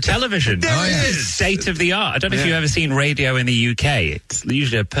appeared on the television. There it is. State of the art. I don't know if you've ever seen radio in the UK. It's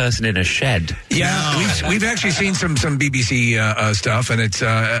usually a person in a shed. Yeah, we've actually seen some BBC stuff, and it's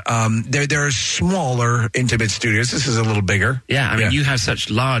there are smaller, intimate studios. This is a little bigger. Yeah, I mean, you have such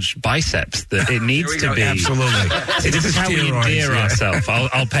large biceps that it needs to be. Absolutely. See, this is how we endear ourselves.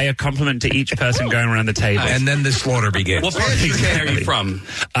 I'll pay a compliment to each person going around the table. And then the slaughter begins. What part of the UK are you from?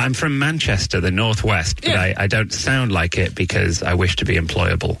 I'm from Manchester, the northwest, but I don't sound like it because I wish to be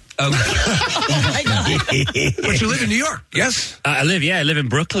employable. But you live in New York, yes? I live in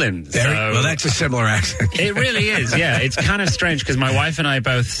Brooklyn. Well, that's a similar accent. It really is, yeah. It's kind of strange because my wife and I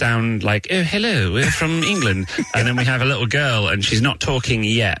both sound like, oh, hello, we're from England. And then we have a little girl and she's not talking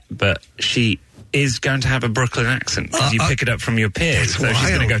yet, but she is going to have a Brooklyn accent because you pick it up from your peers. So she's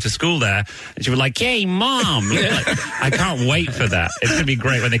going to go to school there and she was like, hey, Mom. I can't wait for that. It's going to be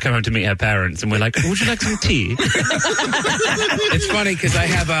great when they come home to meet her parents and we're like, would you like some tea? It's funny because I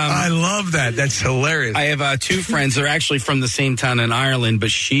have... I love that. That's hilarious. I have two friends. They're actually from the same town in Ireland,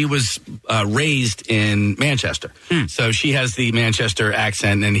 but she was raised in Manchester. So she has the Manchester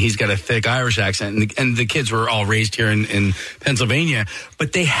accent and he's got a thick Irish accent. And the kids were all raised here in Pennsylvania.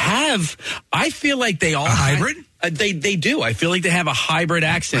 But they have... I feel like they all... A hybrid? They do. I feel like they have a hybrid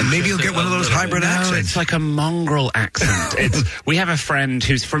accent. Maybe you'll get one of those hybrid accents. It's like a mongrel accent. We have a friend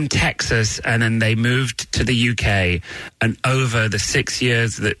who's from Texas, and then they moved to the UK, and over the 6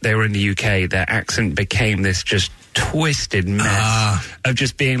 years that they were in the UK, their accent became this just twisted mess of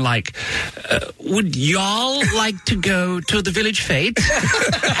just being like, would y'all like to go to the Village Fete?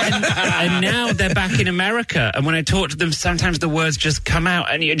 and now they're back in America, and when I talk to them, sometimes the words just come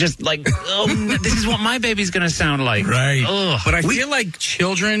out, and you're just like, oh, this is what my baby's going to sound like. Right. Ugh. But I feel like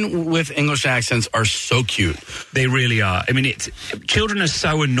children with English accents are so cute. They really are. I mean, children are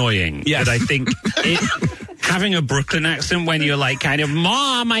so annoying that I think having a Brooklyn accent when you're like kind of,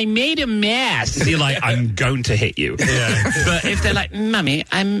 Mom, I made a mess. You're like, I'm going to hit you. Yeah. But if they're like, Mummy,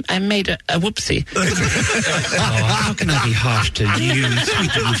 I made a whoopsie. How can I be harsh to you,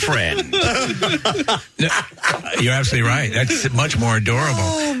 sweet little friend? No, you're absolutely right. That's much more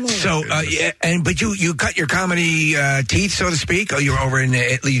adorable. So, but you cut your comedy teeth, so to speak. Oh, you were over in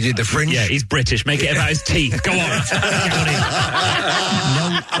you did the Fringe. Yeah, he's British. Make it about his teeth. Go on.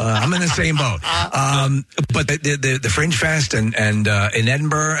 I'm in the same boat. But the Fringe Fest and in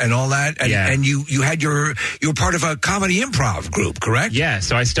Edinburgh and all that, and you were part of a comedy improv group, correct? Yeah.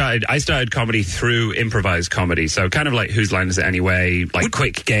 So I started comedy through improvised comedy. So kind of like Whose Line Is It Anyway, like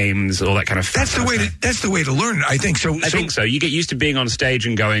quick games, all that kind of. That's the way to learn. I think so. I think so. You get used to being on stage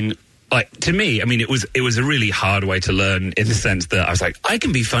and going. Like, to me, I mean, it was a really hard way to learn in the sense that I was like, I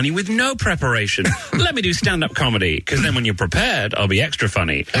can be funny with no preparation. Let me do stand-up comedy, because then when you're prepared, I'll be extra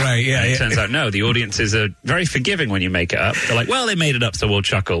funny. Right, yeah. And it turns out, no, the audiences are very forgiving when you make it up. They're like, well, they made it up, so we'll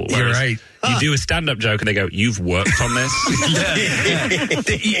chuckle. Whereas you're right. You do a stand-up joke and they go, you've worked on this?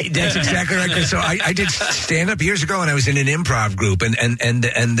 That's exactly right. So I did stand-up years ago, and I was in an improv group, and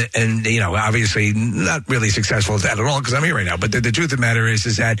you know, obviously not really successful at that at all, because I'm here right now. But the truth of the matter is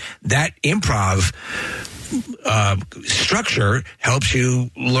that improv structure helps you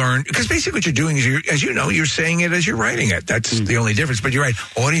learn, because basically what you're doing is, as you know, you're saying it as you're writing it. That's the only difference. But you're right.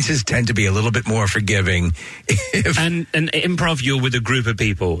 Audiences tend to be a little bit more forgiving. And improv, you're with a group of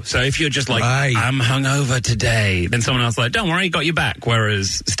people. So if you're just like, I'm hungover today, then someone else is like, don't worry, got your back.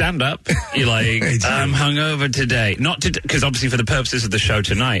 Whereas stand-up, you're like, I'm hungover today. Because obviously for the purposes of the show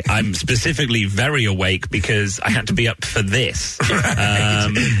tonight, I'm specifically very awake because I had to be up for this.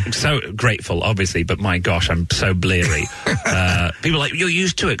 So grateful, obviously, but my gosh, I'm so bleary. People are like, you're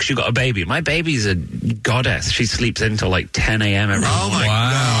used to it because you got a baby. My baby's a goddess. She sleeps until like 10 a.m. every morning. Oh my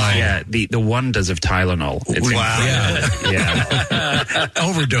God. Yeah, the wonders of Tylenol. It's incredible. Yeah.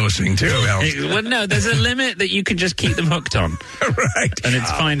 Overdosing too helps. Well, no, there's a limit that you can just keep them hooked on. Right. And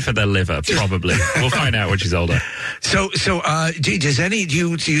it's fine for their liver, probably. We'll find out when she's older. So, do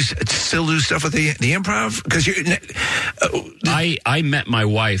you still do stuff with the improv? Because I met my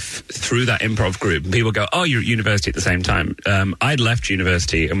wife through that improv group. And people go, oh, you're at university at the same time. I'd left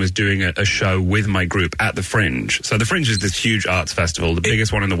university and was doing a show with my group at the Fringe. So the Fringe is this huge arts festival, the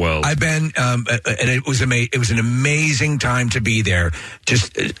biggest one in the world. I've been, and it was it was an amazing time to be there.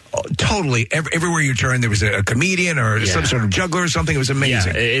 Just totally everywhere you turn, there was a comedian or some sort of juggler or something. It was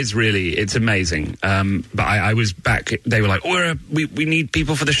amazing. Yeah, it's amazing. But I was back. They were like, we need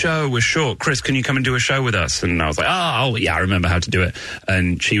people for the show. We're short. Chris, can you come and do a show with us? And I was like, oh yeah, I remember how to do it.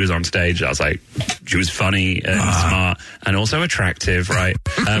 And she was on stage. I was like, she was funny and smart and also attractive, right?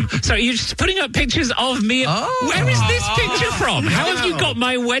 So you're just putting up pictures of me. Where is this picture from? How have you got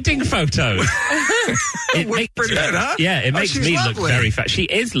my wedding photos? It makes pretty good, huh? Yeah, it makes me look very She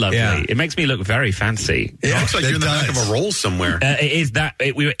is lovely. Yeah. It makes me look very fancy. It looks like you're in the back of a Rolls somewhere. It is that.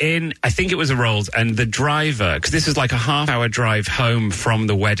 We were in, I think it was a Rolls, and the driver, because this is like a half-hour drive home from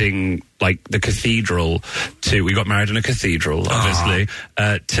the wedding, like the cathedral we got married in a cathedral, obviously,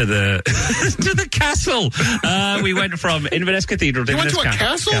 to the to the castle. We went from Inverness Cathedral to Inverness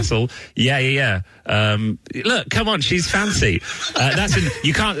Castle. Yeah. Look, come on, she's fancy.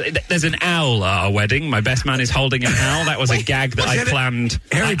 There's an owl at our wedding. My best man is holding an owl. That was a gag that I planned.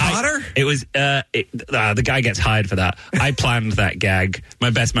 Harry Potter? It was, the guy gets hired for that. I planned that gag. My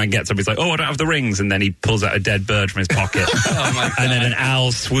best man gets up, he's like, oh, I don't have the rings. And then he pulls out a dead bird from his pocket. Oh my God. And then an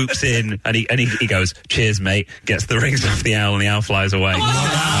owl swoops in and he goes, cheers, mate, gets the rings off the owl and the owl flies away.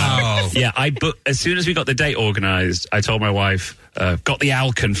 Wow. Yeah, as soon as we got the date organised, I told my wife, got the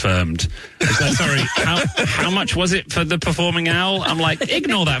owl confirmed. She's like, sorry, how much was it for the performing owl? I'm like,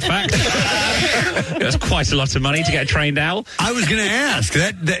 ignore that fact. It was quite a lot of money to get a trained owl. I was going to ask,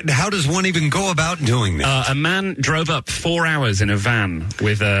 that how does one even go about doing that? A man drove up 4 hours in a van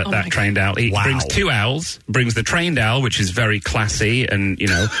with that trained owl. He brings 2 owls, brings the trained owl, which is very classy and,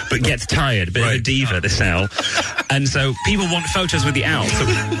 but gets tired, a bit of a diva, this owl. And so people want photos with the owl. So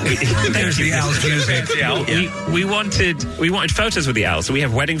there's the owl's music. We wanted photos with the owl. So we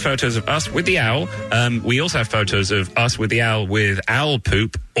have wedding photos of us with the owl. We also have photos of us with the owl with owl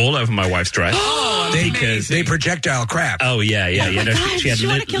poop all over my wife's dress. They projectile crap. Oh, yeah. She had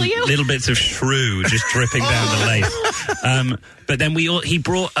little bits of shrew just dripping down the lace. But then he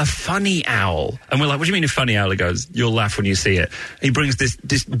brought a funny owl. And we're like, what do you mean a funny owl? He goes, you'll laugh when you see it. He brings this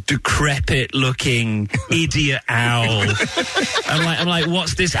decrepit-looking idiot owl. I'm like,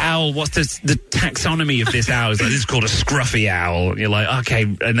 what's this owl? What's the taxonomy of this owl? He's like, this is called a scruffy owl. And you're like, okay.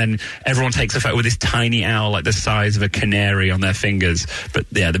 And then everyone takes a photo with this tiny owl, like the size of a canary on their fingers. But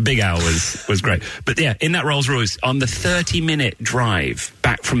yeah, the big owl was great. But yeah, in that Rolls Royce, on the 30-minute drive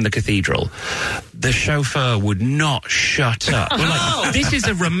back from the cathedral, the chauffeur would not shut up. We're like, this is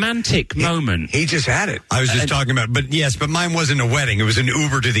a romantic moment. He just had it. I was just talking about, but mine wasn't a wedding. It was an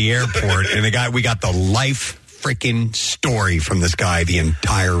Uber to the airport, and we got the life freaking story from this guy the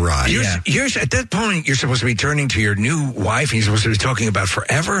entire ride. You're at that point, you're supposed to be turning to your new wife, and you're supposed to be talking about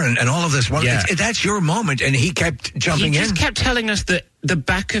forever and all of this. That's your moment, and he kept jumping in. He just kept telling us that the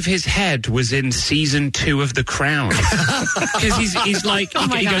back of his head was in season 2 of The Crown. Because he's like,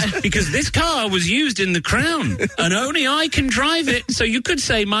 he goes, because this car was used in The Crown, and only I can drive it, so you could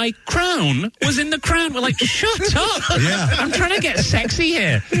say my crown was in The Crown. We're like, shut up. Yeah. I'm trying to get sexy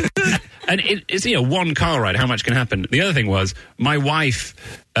here. And it's one car ride. How much can happen? The other thing was my wife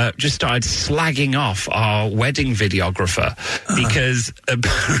just started slagging off our wedding videographer because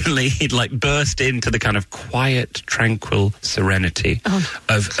apparently he'd burst into the kind of quiet, tranquil serenity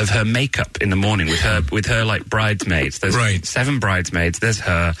of her makeup in the morning with her bridesmaids. There's 7 bridesmaids. There's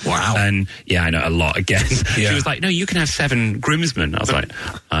her. Wow. And I know a lot again. She was like, no, you can have 7 groomsmen. I was like,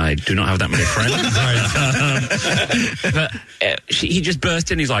 I do not have that many friends. But he just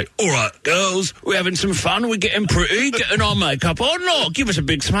burst in. He's like, all right, girls, we're having some fun. We're getting pretty, getting our makeup on. Look, give us a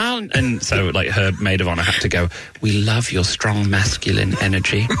big big smile. And so, like, her maid of honor had to go, we love your strong masculine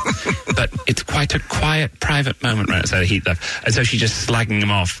energy, but it's quite a quiet, private moment, right? So he left. And so she's just slagging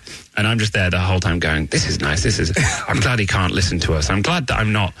him off. And I'm just there the whole time going, this is nice. I'm glad he can't listen to us. I'm glad that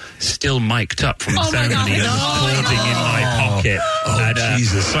I'm not still mic'd up from the ceremony and recording in my pocket.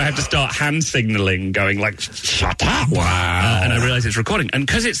 Jesus. So I have to start hand signaling, going like, shut up. Wow. And I realized it's recording. And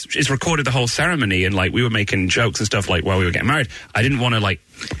because it's recorded the whole ceremony, and like we were making jokes and stuff like while we were getting married, I didn't want to like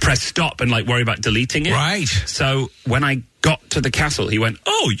press stop and like worry about deleting it. Right. So when I got to the castle, he went,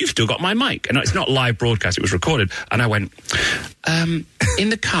 oh, you've still got my mic. And it's not live broadcast, it was recorded. And I went, in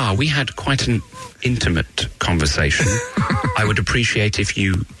the car, we had quite an intimate conversation. I would appreciate if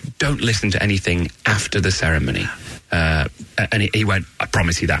you don't listen to anything after the ceremony. And he went, I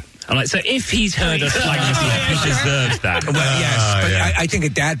promise you that. I'm like, so if he's heard us like this, he deserves that. Well, yes, but I think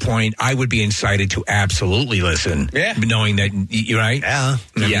at that point, I would be incited to absolutely listen. Yeah. Knowing that, you're right? Yeah.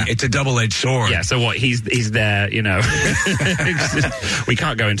 I mean, it's a double-edged sword. Yeah, so what, he's there, you know. We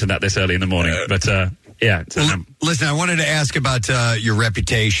can't go into that this early in the morning, but... yeah. Listen, I wanted to ask about your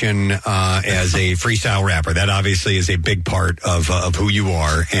reputation as a freestyle rapper. That obviously is a big part of who you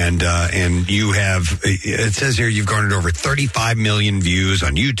are, and you have. It says here you've garnered over 35 million views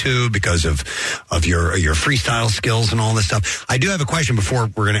on YouTube because of your freestyle skills and all this stuff. I do have a question before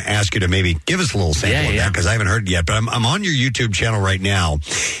we're going to ask you to maybe give us a little sample of that because I haven't heard it yet. But I'm on your YouTube channel right now,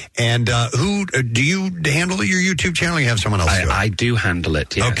 and who do you handle your YouTube channel? Or you have someone else? I do handle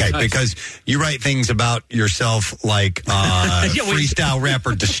it. Yeah. Okay, because you write things about yourself like freestyle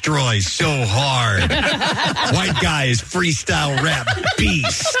rapper destroys so hard. White guy is freestyle rap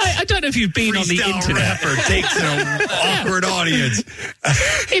beast. I don't know if you've been on the internet. Rapper takes an awkward audience.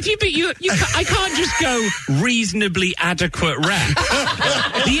 I can't just go reasonably adequate rap.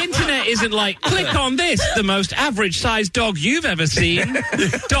 The internet isn't like, click on this, the most average sized dog you've ever seen.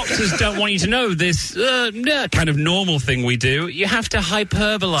 Doctors don't want you to know this kind of normal thing we do. You have to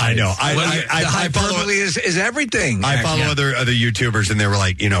hyperbolize. I know. I follow is everything. I follow other YouTubers, and they were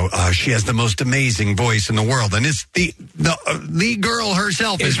like, she has the most amazing voice in the world, and it's the girl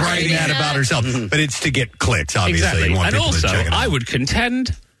herself is writing that about herself, but it's to get clicks, obviously. Exactly. Want and also, to check it out. I would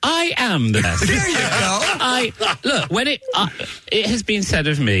contend I am the best. There you go. Look, when it has been said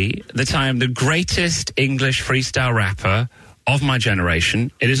of me that I am the greatest English freestyle rapper of my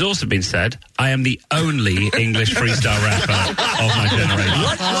generation, it has also been said I am the only English freestyle rapper of my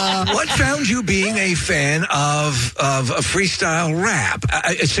generation. What found you being a fan of freestyle rap?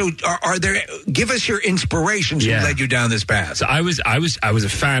 So, are there? Give us your inspirations who led you down this path. So I was a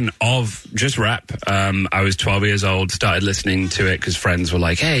fan of just rap. I was 12 years old, started listening to it because friends were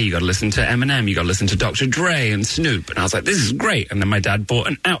like, "Hey, you got to listen to Eminem, you got to listen to Dr. Dre and Snoop," and I was like, "This is great." And then my dad bought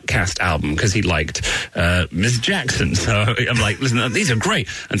an Outkast album because he liked Miss Jackson. So I'm like, listen, these are great.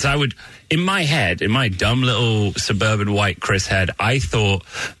 And so I would, in my head, in my dumb little suburban white Chris head, I thought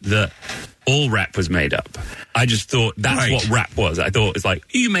that all rap was made up. I just thought that's what rap was. I thought it's like,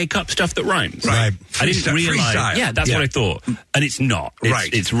 you make up stuff that rhymes. Right. I didn't realize. Freestyle. Yeah, that's what I thought. And it's not.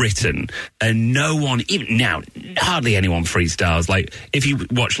 It's written. And no one, even now, hardly anyone freestyles. Like, if you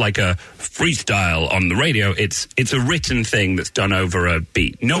watch like a freestyle on the radio, it's a written thing that's done over a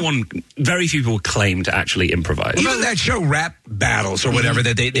beat. Very few people claim to actually improvise. Even that show, Rap Battles or whatever,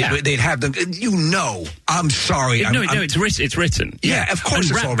 that they'd have them. I'm sorry. It's written. Yeah, of course.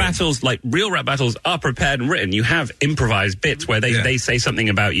 And it's rap battles, like real rap battles, are prepared and written. You have improvised bits where they say something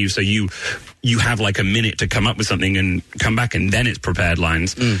about you, so you have like a minute to come up with something and come back, and then it's prepared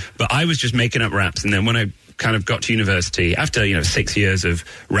lines. But I was just making up raps, and then when I kind of got to university after 6 years of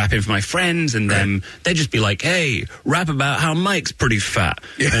rapping for my friends, and then they'd just be like, "Hey, rap about how Mike's pretty fat,"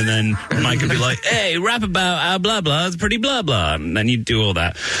 and then Mike would be like, "Hey, rap about how blah blah is pretty blah blah," and then you'd do all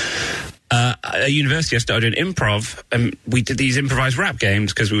that. At university, I started doing improv, and we did these improvised rap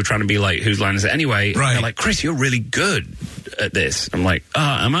games because we were trying to be like, whose line is it anyway? Right. And they're like, "Chris, you're really good at this." I'm like,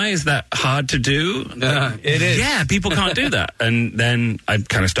 am I? Is that hard to do? It is. Yeah, people can't do that. And then I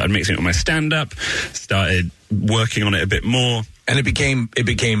kind of started mixing it with my stand-up, started working on it a bit more. And it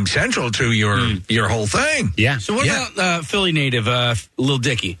became central to your whole thing. Yeah. So what about Philly native Lil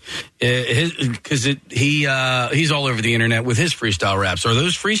Dicky? Because he's all over the internet with his freestyle raps. Are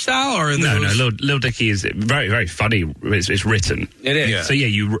those freestyle or no? Lil Dicky is very, very funny. It's written. It is. Yeah. So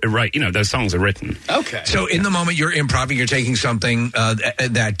you write. Those songs are written. Okay. So in the moment you're improvising, you're taking something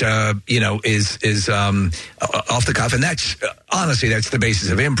that is off the cuff, and that's honestly that's the basis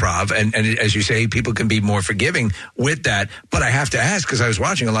of improv. And as you say, people can be more forgiving with that. But I have to ask, because I was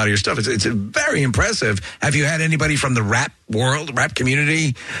watching a lot of your stuff, it's very impressive. Have you had anybody from the rap world, rap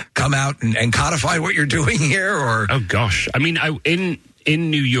community, come out and codify what you're doing here? Or oh gosh, I mean,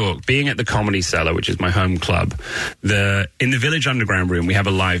 in New York, being at the Comedy Cellar, which is my home club, in the Village Underground room, we have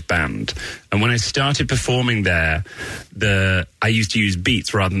a live band. And when I started performing there, I used to use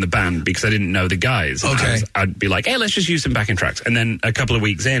beats rather than the band because I didn't know the guys. Okay. I'd be like, hey, let's just use some backing tracks. And then a couple of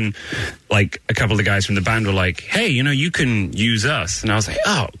weeks in, like, a couple of the guys from the band were like, hey, you can use us. And I was like,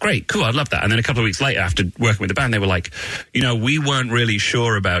 oh, great, cool, I'd love that. And then a couple of weeks later, after working with the band, they were like, we weren't really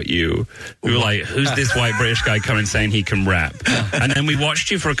sure about you. We were like, who's this white British guy coming saying he can rap? And then we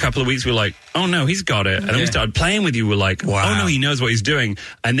watched you for a couple of weeks. We were like, oh, no, he's got it. And then we started playing with you. We're like, wow. Oh, no, he knows what he's doing.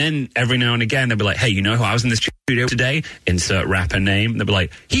 And then every now and again, they'll be like, hey, who I was in the studio today? Insert rapper name. They'll be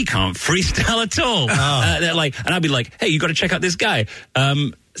like, he can't freestyle at all. They're like, and I'd be like, hey, you got to check out this guy.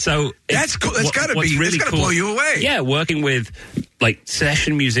 So that's cool. That's got to be really that's got to cool. blow you away. Yeah, working with like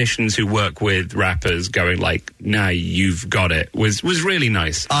session musicians who work with rappers, going like, "Nah, you've got it," was really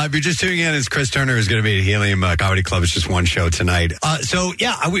nice. If you're just tuning in, it's Chris Turner who's going to be at Helium Comedy Club. It's just one show tonight. So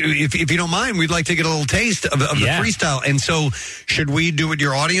yeah, if you don't mind, we'd like to get a little taste of the freestyle. And so, should we do what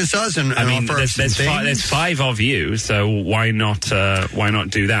your audience does? And I mean, offer there's 5 of you, so why not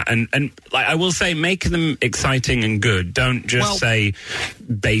do that? And like I will say, make them exciting and good. Don't just say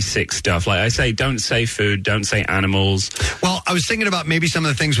basic stuff. Like I say, don't say food, don't say animals. Well, I was thinking about maybe some of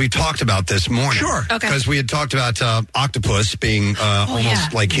the things we talked about this morning. Sure. Okay. Because we had talked about octopus being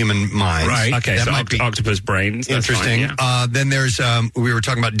almost like human minds. Right. Okay, that so might be octopus brains. Interesting. Fine, yeah. Then there's, we were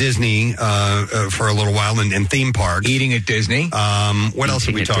talking about Disney for a little while and theme parks. Eating at Disney. What else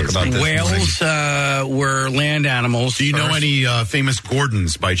did we talk about this Whales were land animals. Do you know any famous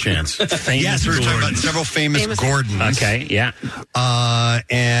Gordons by chance? Yes, we were talking about several famous Gordons. Okay, yeah.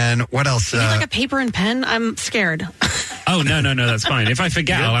 And what else? Like a paper and pen? I'm scared. Oh, no, that's fine. If I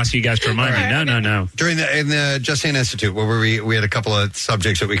forget, I'll ask you guys to remind me. No. During in the Justine Institute, where we had a couple of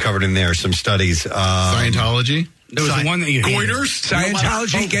subjects that we covered in there, some studies. Scientology? There was one that you goiters.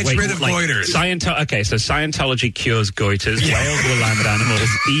 Scientology gets rid of goiters. So Scientology cures goiters. Whales were land animals.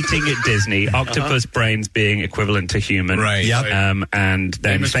 Eating at Disney. Octopus brains being equivalent to human. Right. Yep. And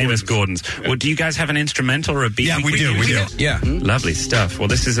then famous Gordons. Well, do you guys have an instrumental or a beat? Yeah, we do. Yeah. Lovely stuff. Well,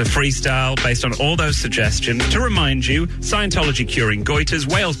 this is a freestyle based on all those suggestions. To remind you, Scientology curing goiters,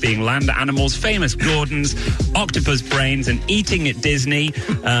 whales being land animals, famous Gordons, octopus brains, and eating at Disney.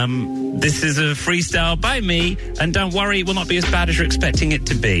 This is a freestyle by me. And don't worry, it will not be as bad as you're expecting it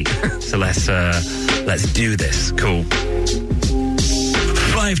to be. So let's do this. Cool.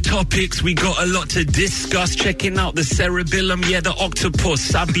 5 topics, we got a lot to discuss. Checking out the cerebellum, yeah, the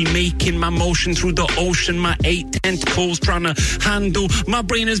octopus. I be making my motion through the ocean. My 8 tentacles trying to handle my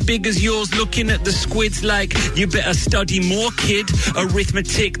brain as big as yours. Looking at the squids like, you better study more, kid.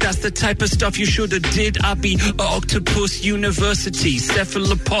 Arithmetic, that's the type of stuff you should have did. I be a octopus university.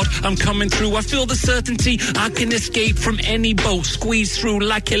 Cephalopod, I'm coming through. I feel the certainty I can escape from any boat. Squeeze through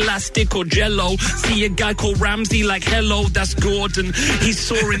like elastic or jello. See a guy called Ramsey like, hello, that's Gordon.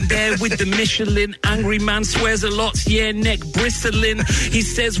 He's soaring there with the Michelin. Angry man swears a lot, yeah, neck bristling. He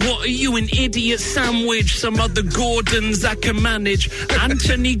says, what are you, an idiot sandwich? Some other Gordons I can manage.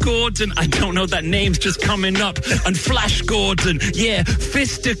 Anthony Gordon, I don't know, that name's just coming up. And Flash Gordon, yeah,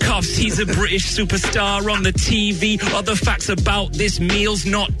 fisticuffs. He's a British superstar on the TV. Other facts about this meal's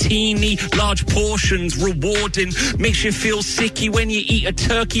not teeny. Large portions, rewarding. Makes you feel sicky when you eat a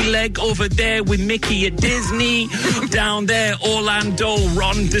turkey leg over there with Mickey at Disney. Down there, Orlando,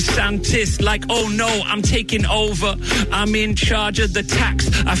 Ron DeSantis, like, oh no, I'm taking over. I'm in charge of the tax.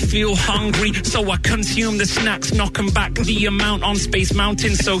 I feel hungry, so I consume the snacks. Knocking back the amount on Space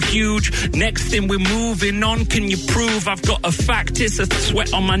Mountain, so huge. Next thing we're moving on. Can you prove I've got a fact? It's a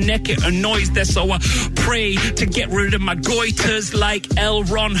sweat on my neck, it annoys there, so I pray to get rid of my goiters like L.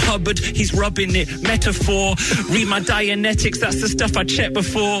 Ron Hubbard. He's rubbing it, metaphor. Read my Dianetics, that's the stuff I checked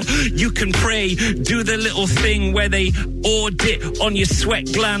before. You can pray, do the little thing where they audit on your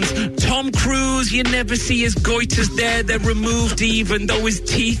sweat glands. Tom Cruise, you never see his goiters there. They're removed even though his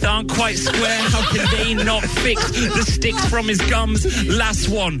teeth aren't quite square. How can they not fix the sticks from his gums? Last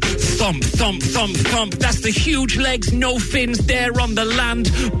one, thump, thump, thump, thump. That's the huge legs, no fins there on the land.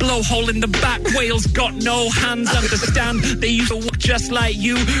 Blowhole in the back, whales got no hands. Understand, they used to walk just like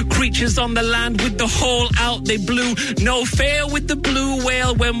you. Creatures on the land with the hole out, they blew. No fair with the blue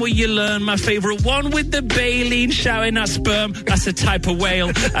whale. When will you learn? My favorite one with the baleen, shouting at sperm. That's a type of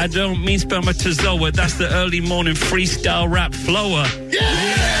whale. I don't mean spermatozoa. That's the early morning freestyle rap flower.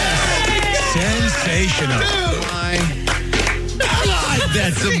 Sensational.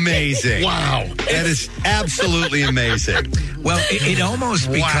 That's amazing. Wow. That is absolutely amazing. Well, it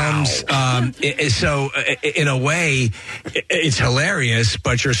almost becomes in a way, it's hilarious,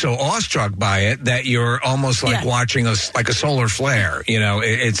 but you're so awestruck by it that you're almost like watching a solar flare. You know,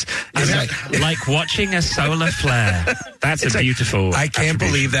 it's like watching a solar flare. That's beautiful. I can't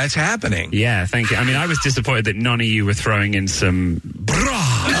believe that's happening. Yeah, thank you. I mean, I was disappointed that none of you were throwing in some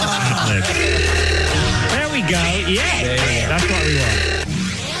bra. There we go. Yeah, that's what we want.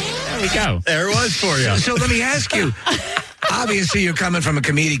 There we go. There it was for you. So let me ask you. Obviously, you're coming from a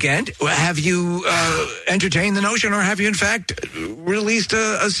comedic end. Have you entertained the notion, or have you, in fact, released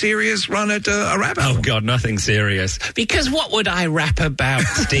a serious run at a rap album? Oh, God, nothing serious. Because what would I rap about,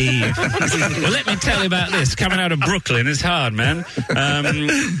 Steve? Well, let me tell you about this. Coming out of Brooklyn is hard, man.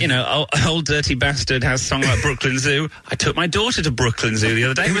 You know, Old Dirty Bastard has a song about Brooklyn Zoo. I took my daughter to Brooklyn Zoo the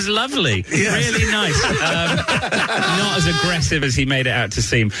other day. It was lovely. Yes. Really nice. Not as aggressive as he made it out to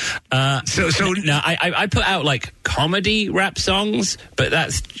seem. I put out, like, comedy rap songs, but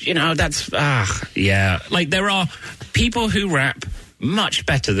that's like there are people who rap much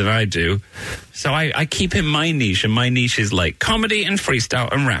better than I do, so I keep in my niche, and my niche is like comedy and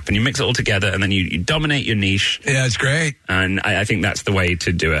freestyle and rap, and you mix it all together, and then you dominate your niche. Yeah, it's great, and I think that's the way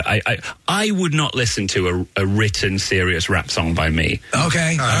to do it. I would not listen to a written serious rap song by me.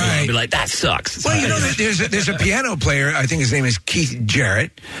 Okay, all right. I'd be like, that sucks. Well, you know, there's a piano player. I think his name is Keith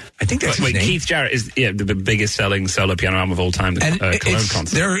Jarrett. I think that's his name. Keith Jarrett is the biggest selling solo piano album of all time. The Cologne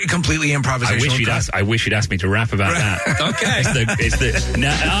concert. They're completely improvisational. I wish you'd asked me to rap about that. Okay.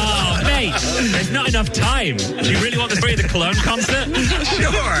 Mate, there's not enough time. Do you really want the story of the Cologne concert?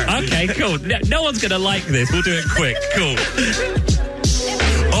 Sure. Okay, cool. No one's going to like this. We'll do it quick. Cool.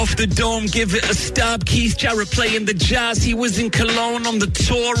 Off the dome, give it a stab. Keith Jarrett playing the jazz. He was in Cologne on the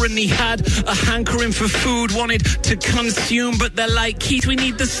tour, and he had a hankering for food, wanted to consume, but they're like, Keith, we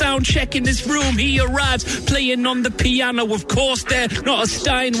need the sound check in this room. He arrives playing on the piano. Of course, they're not a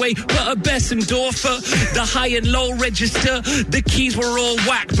Steinway, but a Bessendorfer. The high and low register, the keys were all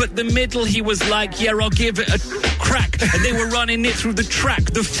whack, but the middle, he was like, yeah, I'll give it a crack. And they were running it through the track.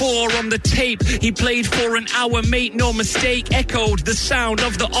 The 4 on the tape, he played for an hour, mate, no mistake. Echoed the sound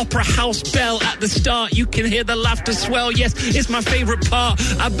of the opera house bell at the start. You can hear the laughter swell. Yes, it's my favorite part.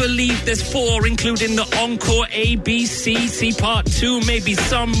 I believe there's 4, including the encore A, B, C part 2, maybe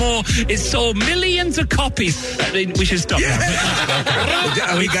some more. It sold millions of copies. We should stop now.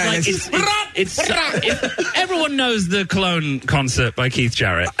 Everyone knows the Cologne concert by Keith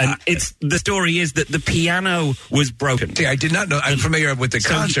Jarrett, and the story is that the piano was broken. See, I did not know. I'm familiar with the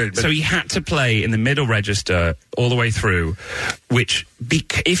concert. So he had to play in the middle register all the way through, which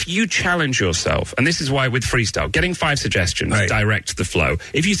if you challenge yourself, and this is why with freestyle, getting 5 suggestions, direct the flow.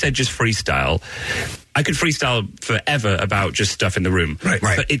 If you said just freestyle, I could freestyle forever about just stuff in the room. Right.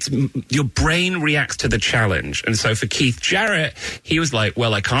 But your brain reacts to the challenge. And so for Keith Jarrett, he was like,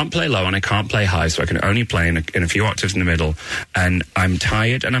 well, I can't play low and I can't play high, so I can only play in a few octaves in the middle. And I'm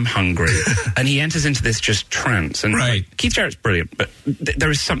tired and I'm hungry. And he enters into this just trance. And Keith Jarrett's brilliant, but there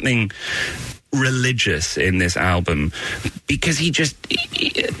is something religious in this album because the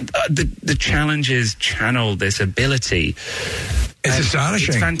challenges channel this ability. It's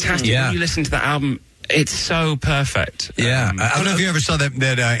astonishing. It's fantastic. Yeah. When you listen to the album, it's so perfect. Yeah. I don't know if you ever saw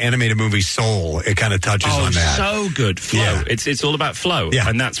that animated movie Soul. It kind of touches on that. So good. Flow. Yeah. It's all about flow. Yeah.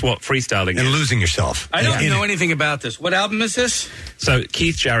 And that's what freestyling and is. losing yourself. I don't know anything about this. What album is this? So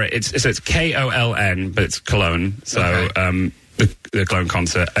Keith Jarrett, it's Koln, but it's Cologne. So the Cologne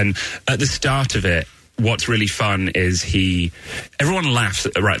concert. And at the start of it, what's really fun is everyone laughs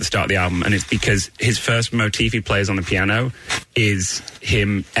right at the start of the album, and it's because his first motif he plays on the piano is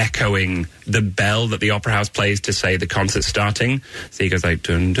him echoing the bell that the opera house plays to say the concert's starting. So he goes like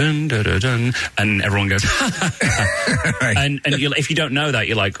dun dun dun dun dun, and everyone goes and if you don't know that,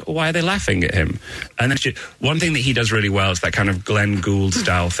 you're like, why are they laughing at him? And then one thing that he does really well is that kind of Glenn Gould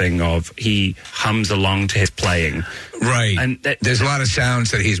style thing of he hums along to his playing. Right. And there's a lot of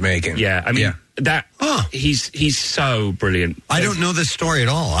sounds that he's making. Yeah, I mean he's so brilliant. I don't know this story at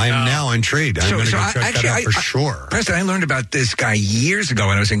all. I am now intrigued. I'm going to go check that out for sure. Preston, I learned about this guy years ago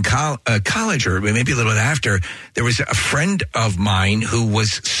when I was in college, or maybe a little bit after. There was a friend of mine who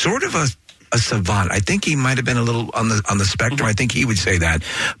was sort of a savant. I think he might have been a little on the spectrum. I think he would say that,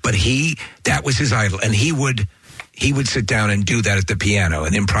 but that was his idol, and he would sit down and do that at the piano,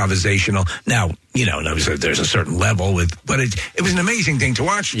 an improvisational. Now, there's a certain level but it was an amazing thing to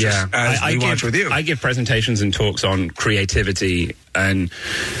watch. I watch with you. I give presentations and talks on creativity, and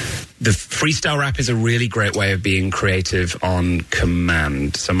the freestyle rap is a really great way of being creative on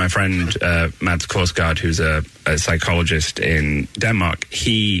command. So my friend Mads Korsgaard, who's a psychologist in Denmark,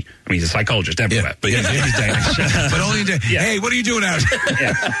 he's a psychologist everywhere, but he's Danish. But only hey, what are you doing out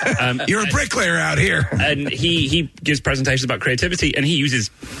here? You're a bricklayer out here. And he gives presentations about creativity, and he uses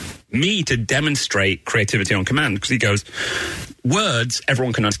me to demonstrate creativity on command, because he goes, words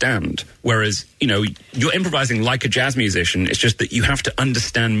everyone can understand, whereas you're improvising like a jazz musician. It's just that you have to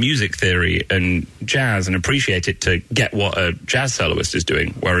understand music theory and jazz and appreciate it to get what a jazz soloist is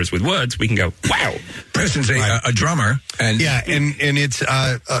doing, whereas with words we can go, wow. Preston's a drummer, and it's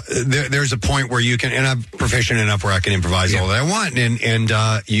there's a point where you can, and I'm proficient enough where I can improvise all that I want, and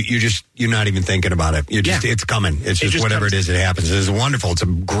you're not even thinking about it. It's coming. It's just whatever it is, it happens. It's wonderful. It's a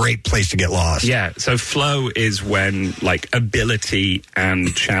great place to get lost. Yeah. So flow is when ability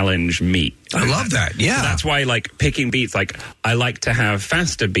and challenge meet. I love that. Yeah. So that's why picking beats, I like to have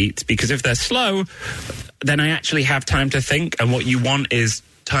faster beats, because if they're slow, then I actually have time to think, and what you want is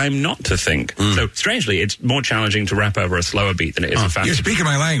time not to think. So strangely, it's more challenging to rap over a slower beat than it is a faster. You're speaking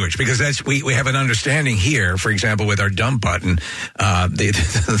my language, because that's we have an understanding here. For example, with our dump button,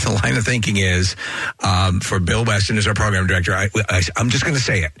 the line of thinking is for Bill Weston, as our program director. I'm just going to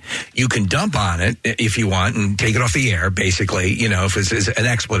say it. You can dump on it if you want and take it off the air. Basically, if it's an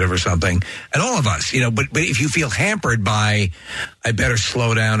expletive or something, and all of us, But if you feel hampered by, I better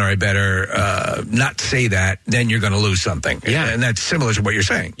slow down or I better not say that, then you're going to lose something. Yeah, and that's similar to what you're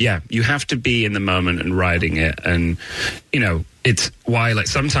saying. Yeah, you have to be in the moment and riding it. And, it's why,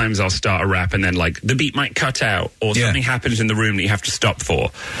 sometimes I'll start a rap and then, the beat might cut out, or something happens in the room that you have to stop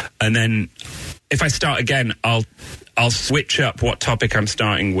for. And then if I start again, I'll switch up what topic I'm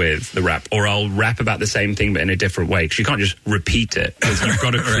starting with the rap, or I'll rap about the same thing but in a different way, because you can't just repeat it, because you've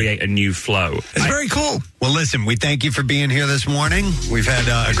got to create a new flow. It's very cool. Well, listen, we thank you for being here this morning. We've had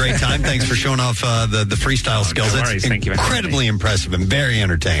a great time. Thanks for showing off the freestyle skills. No worries. Thank you. Incredibly impressive and very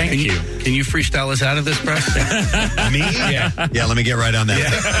entertaining. Thank you. Can you freestyle us out of this, Preston? Me? Yeah, let me get right on that.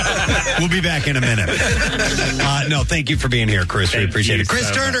 Yeah. We'll be back in a minute. No, thank you for being here, Chris. We appreciate it. Chris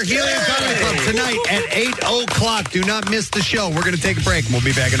Turner, Helium Comedy Club, tonight at 8 o'clock. Do not miss the show. We're going to take a break, and we'll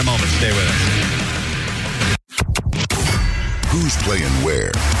be back in a moment. Stay with us. Who's playing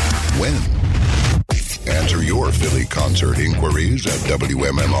where? When? Answer your Philly concert inquiries at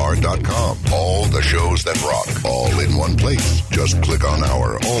WMMR.com. All the shows that rock, all in one place. Just click on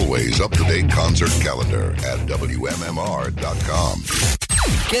our always up-to-date concert calendar at WMMR.com.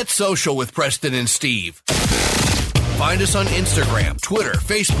 Get social with Preston and Steve. Find us on Instagram, Twitter,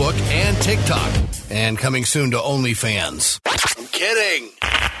 Facebook, and TikTok. And coming soon to OnlyFans. I'm kidding.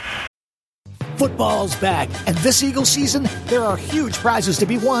 Football's back, and this Eagle season, there are huge prizes to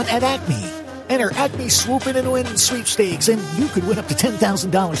be won at Acme. Enter Acme Swoop In and Win sweepstakes, and you could win up to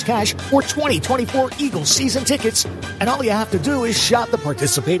 $10,000 cash or 2024 Eagles season tickets. And all you have to do is shop the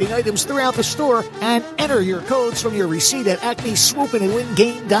participating items throughout the store and enter your codes from your receipt at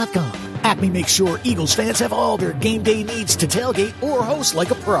acmeswoopinandwingame.com. Acme makes sure Eagles fans have all their game day needs to tailgate or host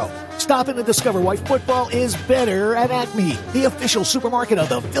like a pro. Stop in and discover why football is better at Acme, the official supermarket of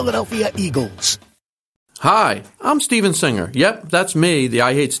the Philadelphia Eagles. Hi, I'm Steven Singer. Yep, that's me, the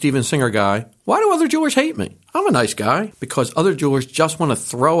I Hate Steven Singer guy. Why do other jewelers hate me? I'm a nice guy. Because other jewelers just want to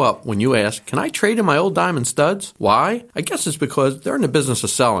throw up when you ask, can I trade in my old diamond studs? Why? I guess it's because they're in the business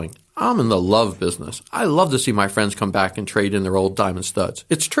of selling. I'm in the love business. I love to see my friends come back and trade in their old diamond studs.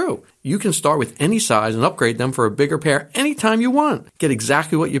 It's true. You can start with any size and upgrade them for a bigger pair anytime you want. Get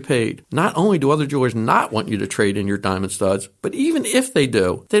exactly what you paid. Not only do other jewelers not want you to trade in your diamond studs, but even if they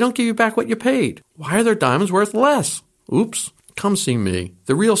do, they don't give you back what you paid. Why are their diamonds worth less? Oops. Come see me,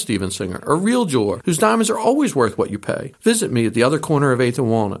 the real Steven Singer, a real jeweler whose diamonds are always worth what you pay. Visit me at the other corner of 8th and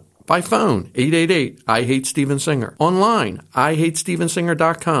Walnut. By phone, 888-I-HATE-STEVEN-SINGER. Online,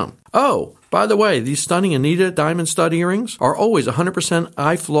 IHateStevenSinger.com. Oh, by the way, these stunning Anita diamond stud earrings are always 100%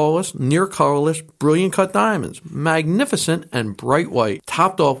 eye-flawless, near-colorless, brilliant-cut diamonds. Magnificent and bright white,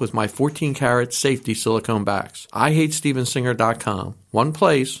 topped off with my 14-karat safety silicone backs. IHateStevenSinger.com. One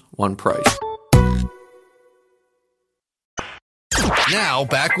place, one price. Now,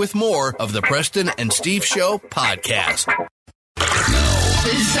 back with more of the Preston and Steve Show podcast.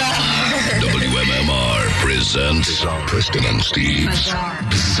 WMMR presents Preston and Steve's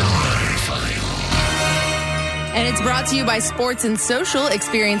Bizarre File. And it's brought to you by Sports and Social.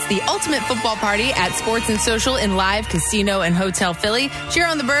 Experience the ultimate football party at Sports and Social in Live Casino and Hotel Philly. Cheer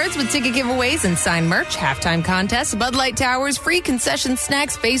on the birds with ticket giveaways and signed merch, halftime contests, Bud Light Towers, free concession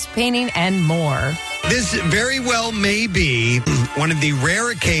snacks, face painting, and more. This very well may be one of the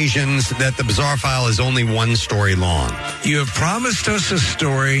rare occasions that the Bizarre File is only one story long. You have promised us a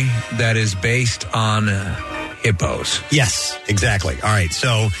story that is based on hippos. Yes, exactly. All right,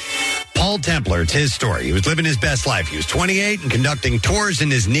 so Paul Templer, it's his story. He was living his best life. He was 28 and conducting tours in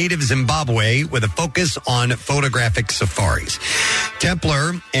his native Zimbabwe with a focus on photographic safaris.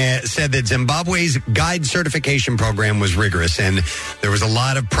 Templer said that Zimbabwe's guide certification program was rigorous, and there was a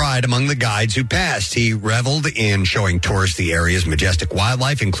lot of pride among the guides who passed. He reveled in showing tourists the area's majestic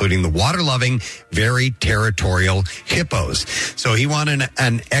wildlife, including the water-loving, very territorial hippos. So he wanted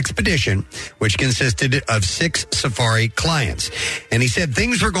an expedition which consisted of 6 safari clients. And he said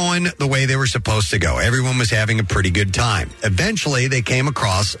things were going the way they were supposed to go. Everyone was having a pretty good time. Eventually, they came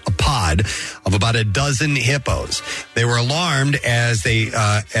across a pod of about a dozen hippos. They were alarmed as they,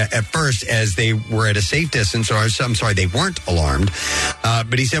 at first, as they were at a safe distance, or I'm sorry, they weren't alarmed.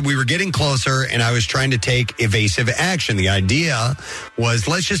 But he said, we were getting closer and I was trying to take evasive action. The idea was,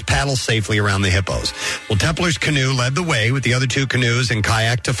 let's just paddle safely around the hippos. Well, Templer's canoe led the way with the other 2 canoes and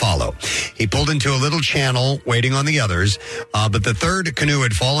kayak to follow. He pulled into a little channel waiting on the others, but the 3rd canoe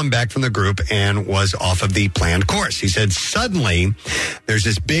had fallen back from the group and was off of the planned course. He said, suddenly, there's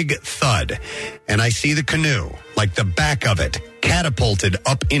this big thud, and I see the canoe, like the back of it, catapulted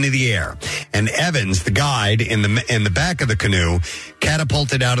up into the air. And Evans, the guide in the back of the canoe,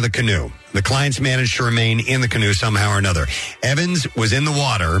 catapulted out of the canoe. The clients managed to remain in the canoe somehow or another. Evans was in the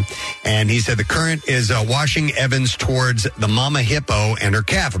water, and he said the current is washing Evans towards the mama hippo and her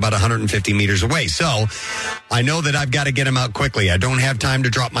calf about 150 meters away. So I know that I've got to get him out quickly. I don't have time to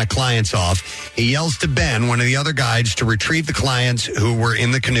drop my clients off. He yells to Ben, one of the other guides, to retrieve the clients who were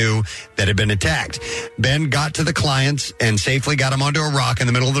in the canoe that had been attacked. Ben got to the clients and safely got him onto a rock in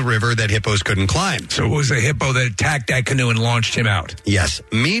the middle of the river that hippos couldn't climb. So it was a hippo that attacked that canoe and launched him out. Yes.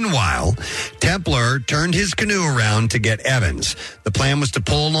 Meanwhile, Templer turned his canoe around to get Evans. The plan was to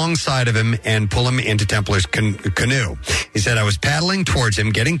pull alongside of him and pull him into Templer's canoe. He said, I was paddling towards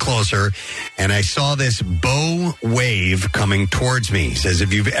him, getting closer, and I saw this bow wave coming towards me. He says,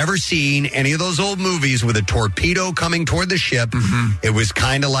 if you've ever seen any of those old movies with a torpedo coming toward the ship, it was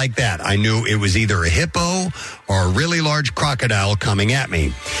kind of like that. I knew it was either a hippo or a really large crocodile coming at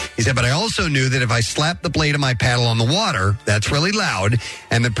me. He said, but I also knew that if I slapped the blade of my paddle on the water, that's really loud,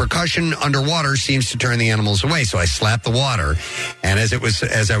 and the percussion underwater seems to turn the animals away. So I slapped the water, and it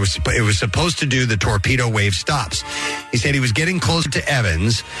was supposed to do, the torpedo wave stops. He said he was getting closer to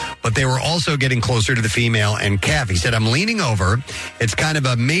Evans, but they were also getting closer to the female and calf. He said, I'm leaning over. It's kind of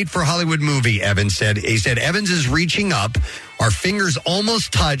a made-for-Hollywood movie, Evans said. He said, Evans is reaching up. Our fingers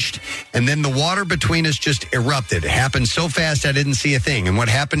almost touched, and then the water between us just erupted. It happened so fast I didn't see a thing. And what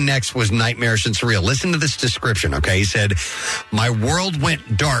happened next was nightmarish and surreal. Listen to this description, okay? He said, my world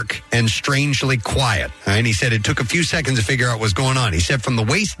went dark and strangely quiet. And he said it took a few seconds to figure out what was going on. He said from the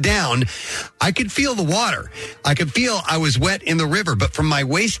waist down, I could feel the water. I could feel I was wet in the river, but from my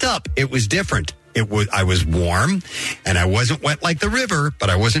waist up, it was different. I was warm, and I wasn't wet like the river, but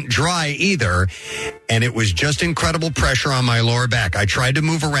I wasn't dry either. And it was just incredible pressure on my lower back. I tried to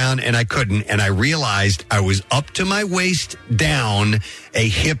move around, and I couldn't. And I realized I was up to my waist down a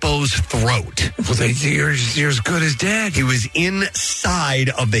hippo's throat. Well, you're as good as dead. He was inside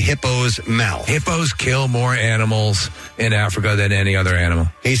of the hippo's mouth. Hippos kill more animals in Africa than any other animal.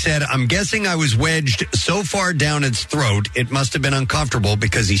 He said, I'm guessing I was wedged so far down its throat, it must have been uncomfortable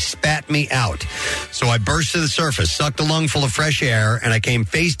because he spat me out. So I burst to the surface, sucked a lungful of fresh air, and I came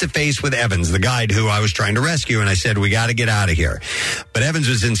face to face with Evans, the guide who I was trying to rescue, and I said, we got to get out of here. But Evans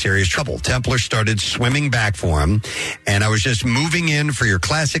was in serious trouble. Templer started swimming back for him, and I was just moving in for your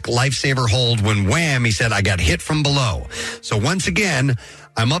classic lifesaver hold when wham, he said, I got hit from below. So once again,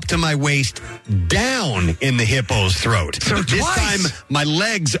 I'm up to my waist down in the hippo's throat. So this time, my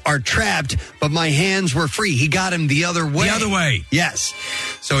legs are trapped, but my hands were free. He got him the other way. The other way. Yes.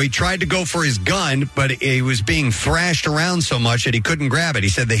 So he tried to go for his gun, but he was being thrashed around so much that he couldn't grab it. He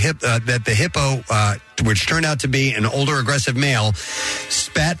said that the hippo, which turned out to be an older, aggressive male,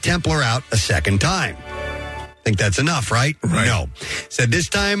 spat Templer out a second time. Think that's enough, right? No. Said this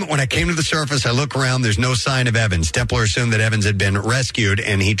time when I came to the surface, I look around, there's no sign of Evans. Templer assumed that Evans had been rescued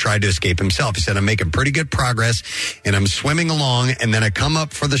and he tried to escape himself. He said, I'm making pretty good progress and I'm swimming along, and then I come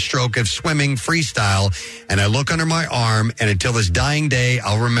up for the stroke of swimming freestyle and I look under my arm, and until this dying day,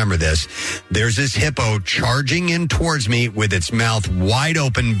 I'll remember this. There's this hippo charging in towards me with its mouth wide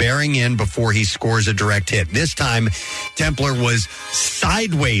open, bearing in before he scores a direct hit. This time, Templer was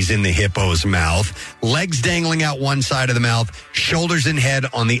sideways in the hippo's mouth, legs dangling out one side of the mouth, shoulders and head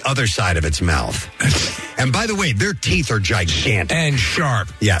on the other side of its mouth. And by the way, their teeth are gigantic. And sharp.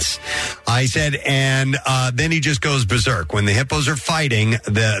 Yes. I said, and then he just goes berserk. When the hippos are fighting,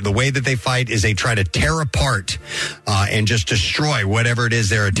 the way that they fight is they try to tear apart and just destroy whatever it is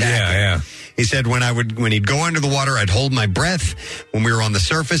they're attacking. Yeah. He said when he'd go under the water, I'd hold my breath. When we were on the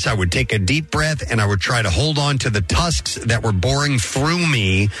surface, I would take a deep breath and I would try to hold on to the tusks that were boring through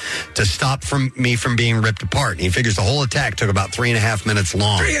me to stop me from being ripped apart. And he figures the whole attack took about 3.5 minutes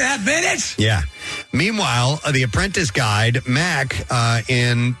long. 3.5 minutes? Yeah. Meanwhile, the apprentice guide, Mac,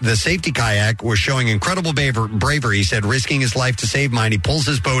 in the safety kayak, was showing incredible bravery. He said, risking his life to save mine. He pulls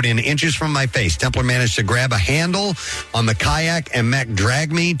his boat in inches from my face. Templar managed to grab a handle on the kayak, and Mac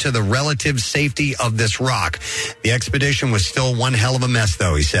dragged me to the relative safety of this rock. The expedition was still one hell of a mess,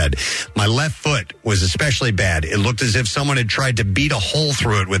 though, he said. My left foot was especially bad. It looked as if someone had tried to beat a hole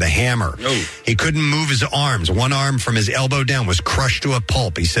through it with a hammer. Oh. He couldn't move his arms. One arm from his elbow down was crushed to a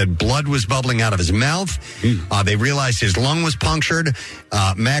pulp. He said blood was bubbling out of his mouth. They realized his lung was punctured.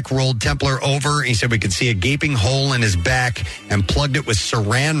 Mac rolled Templar over. He said we could see a gaping hole in his back and plugged it with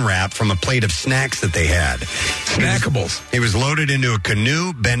saran wrap from a plate of snacks that they had. Snackables. He was loaded into a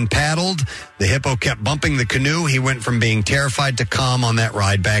canoe. Ben paddled. The hippo kept bumping the canoe. He went from being terrified to calm on that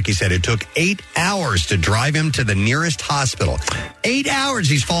ride back. He said it took 8 hours to drive him to the nearest hospital. 8 hours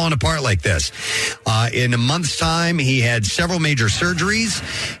he's falling apart like this. In a month's time, he had several major surgeries.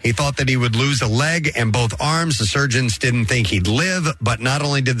 He thought that he would lose a leg and both arms. The surgeons didn't think he'd live, but not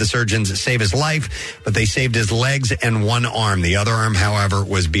only did the surgeons save his life, but they saved his legs and one arm. The other arm, however,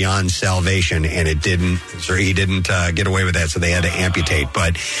 was beyond salvation, and he didn't get away with that, so they had to amputate.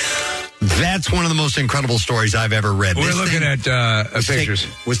 But that's one of the most incredible stories I've ever read. We're looking at pictures.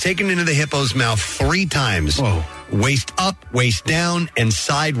 Was taken into the hippo's mouth 3 times. Whoa. Waist up, waist down, and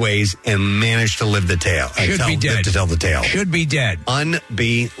sideways, and managed to live the tale. Should be dead. To tell the tale. Should be dead.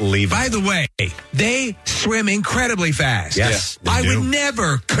 Unbelievable. By the way, they swim incredibly fast. Yes, I would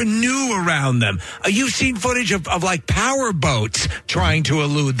never canoe around them. You've seen footage of like power boats trying to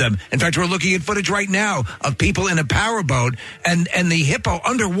elude them. In fact, we're looking at footage right now of people in a power boat, and the hippo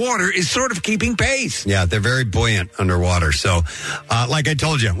underwater is sort of keeping pace. Yeah, they're very buoyant underwater. So, like I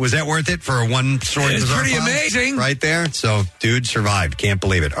told you, was that worth it for one story? It's pretty amazing. Right there. So, dude survived. Can't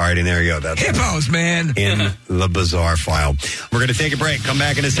believe it. All right, and there you go. That's hippos, man. In the bizarre file. We're going to take a break. Come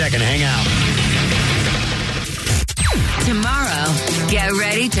back in a second. Hang out. Tomorrow, get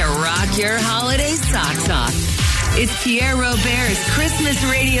ready to rock your holiday socks off. It's Pierre Robert's Christmas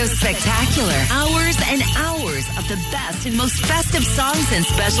Radio Spectacular. Hours and hours of the best and most festive songs and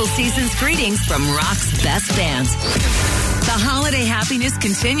special season's greetings from rock's best bands. The holiday happiness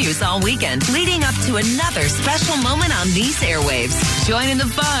continues all weekend, leading up to another special moment on these airwaves. Join in the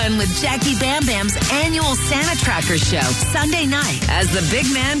fun with Jackie Bam Bam's annual Santa Tracker show Sunday night as the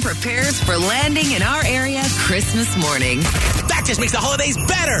big man prepares for landing in our area Christmas morning. That just makes the holidays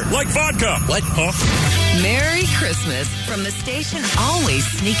better. Like vodka. What? Huh? Merry Christmas from the station always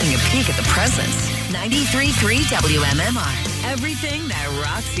sneaking a peek at the presents. 93.3 WMMR. Everything that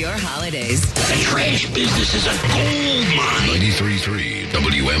rocks your holidays. The trash business is a gold mine. 93.3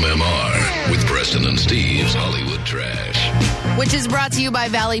 WMMR with Preston and Steve's Hollywood Trash. Which is brought to you by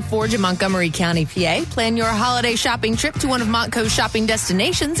Valley Forge in Montgomery County, PA. Plan your holiday shopping trip to one of Montco's shopping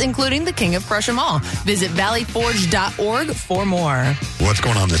destinations, including the King of Prussia Mall. Visit valleyforge.org for more. What's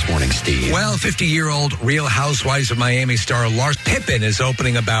going on this morning, Steve? Well, 50-year-old Real Housewives of Miami star Lars Pippen is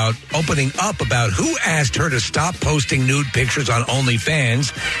opening up about who asked her to stop posting nude pictures on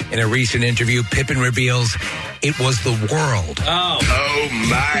OnlyFans. In a recent interview, Pippen reveals it was the world. Oh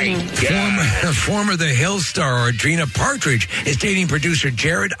my God. Former The Hills star Audrina Partridge is dating producer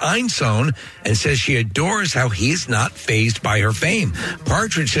Jared Einstein and says she adores how he's not fazed by her fame.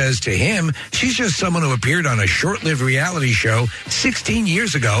 Partridge says to him, she's just someone who appeared on a short-lived reality show 16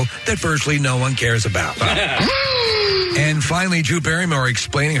 years ago that virtually no one cares about. And finally, Drew Barrymore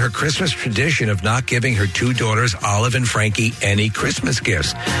explaining her Christmas tradition of not giving her 2 daughters, Olive and Frankie, any Christmas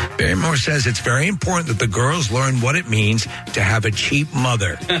gifts. Barrymore says it's very important that the girls learn what it means to have a cheap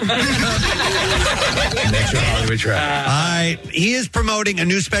mother. Next on Hollywood Trash. He is promoting a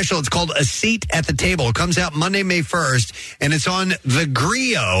new special. It's called A Seat at the Table. It comes out Monday, May 1st, and it's on The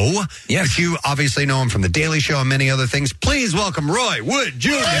Grio. Yes. Which you obviously know him from The Daily Show and many other things. Please welcome Roy Wood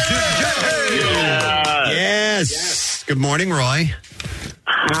Jr. Yes. Good morning, Roy.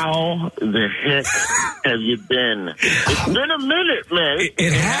 How the heck have you been? It's been a minute, man.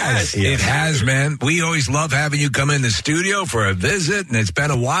 It has. It has, man. We always love having you come in the studio for a visit, and it's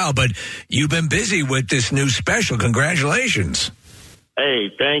been a while, but you've been busy with this new special. Congratulations.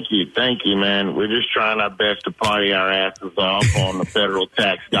 Hey, thank you, man. We're just trying our best to party our asses off on the federal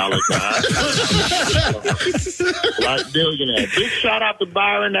tax dollar dime. Like billionaire. Big shout out to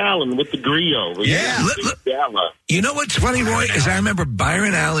Byron Allen with the griot. Yeah. You know what's funny, Roy, is I remember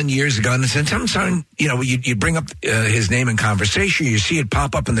Byron Allen years ago, and sometimes, you bring up his name in conversation, you see it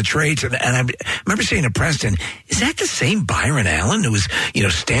pop up in the trades, and I remember saying to Preston, is that the same Byron Allen who was,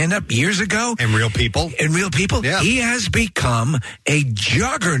 stand-up years ago? And Real People? Yeah. He has become a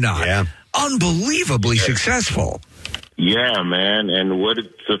juggernaut. Yeah. Unbelievably successful. Yeah, man. And what is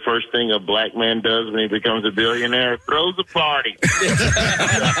the first thing a black man does when he becomes a billionaire? Throws a party.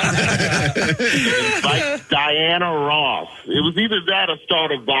 Like Diana Ross. It was either that or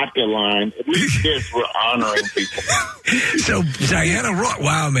start a vodka line. At least this, we're honoring people. So, Diana Ross.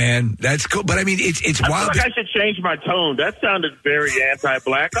 Wow, man. That's cool. But, I mean, it's wild. I feel like I should change my tone. That sounded very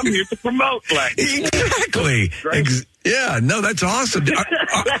anti-black. I'm here to promote black people. Exactly. Yeah, no, that's awesome.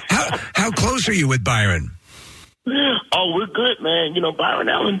 How close are you with Byron? Oh, we're good, man. Byron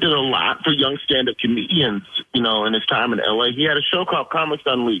Allen did a lot for young stand-up comedians, in his time in L.A. He had a show called Comics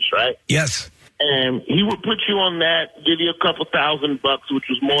Unleashed, right? Yes. And he would put you on that, give you a couple $1,000, which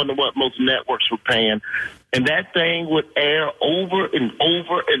was more than what most networks were paying. And that thing would air over and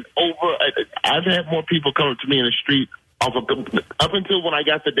over and over. I've had more people come up to me in the street up until when I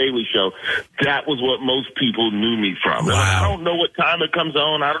got the Daily Show. That was what most people knew me from. Wow. I don't know what time it comes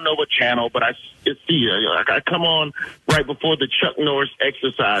on. I don't know what channel, but I see it. I come on right before the Chuck Norris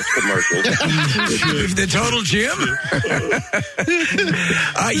exercise commercial. The Total Gym?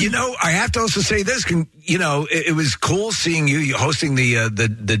 I have to also say this. It was cool seeing you hosting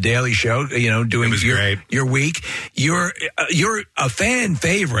the Daily Show. Doing your week. You're a fan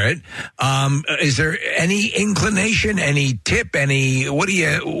favorite. Is there any inclination? Any tip?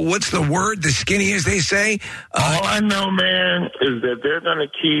 What's the word? The skinny, as they say? All I know, man, is that they're going to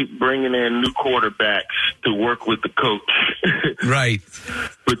keep bringing in new quarterbacks to work with the coach. Right.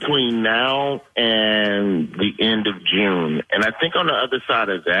 Between now and the end of June. And I think on the other side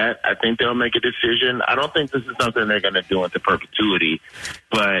of that, I think they'll make a decision. I don't think this is something they're going to do into perpetuity.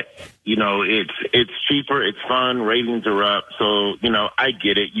 But, it's cheaper. It's fun. Ratings are up. So, I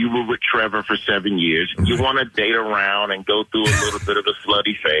get it. You were with Trevor for 7 years. You want to date around and go through a little bit of a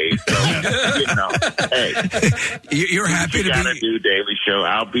slutty phase. So, hey. You're happy to gotta do Daily Show.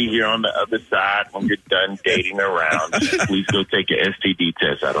 I'll be here on the other side when you're done dating around. Please go take your STD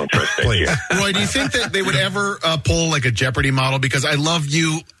test. I don't trust that shit. Roy, do you think that they would ever pull like a Jeopardy model? Because I love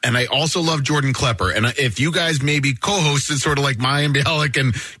you, and I also love Jordan Klepper. And if you guys maybe co-hosted sort of like Mayim Bialik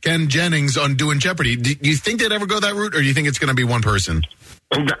and Ken Jennings on doing Jeopardy, do you think they'd ever go that route, or do you think it's going to be one person?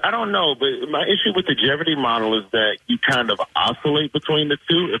 I don't know, but my issue with the Jeopardy model is that you kind of oscillate between the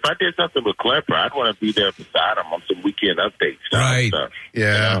two. If I did something with Klepper, I'd want to be there beside him on some weekend updates. Right. Stuff,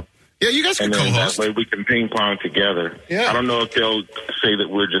 Yeah, you guys can co-host. That way we can ping pong together. Yeah. I don't know if they'll say that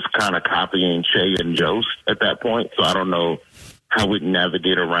we're just kind of copying Che and Jost at that point, so I don't know how we'd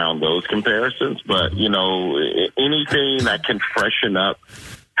navigate around those comparisons. But, anything that can freshen up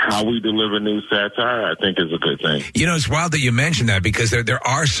how we deliver news satire, I think, is a good thing. It's wild that you mentioned that, because there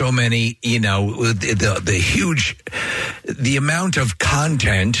are so many, the amount of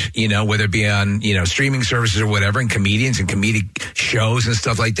content, whether it be on, streaming services or whatever, and comedians and comedic shows and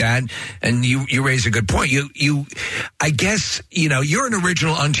stuff like that. And you raise a good point. I guess, you're an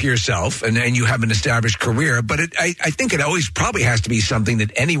original unto yourself, and you have an established career, but I think it always probably has to be something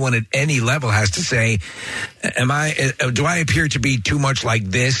that anyone at any level has to say, do I appear to be too much like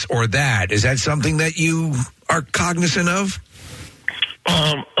this or that? Is that something that you are cognizant of?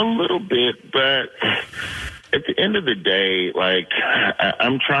 A little bit, but at the end of the day,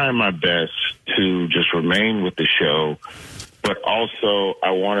 I'm trying my best to just remain with the show, but also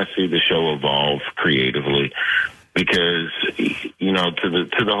I want to see the show evolve creatively, because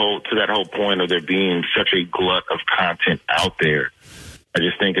to that whole point of there being such a glut of content out there, I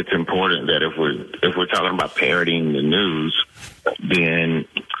just think it's important that if we're talking about parodying the news, then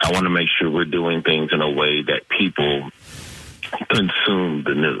I want to make sure we're doing things in a way that people consume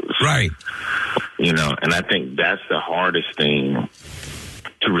the news. Right. And I think that's the hardest thing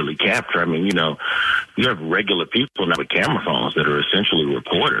to really capture. I mean, you have regular people now with camera phones that are essentially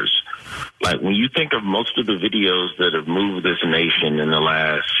reporters. Like, when you think of most of the videos that have moved this nation in the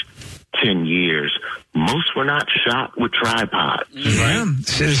last 10 years, most were not shot with tripods. Yeah,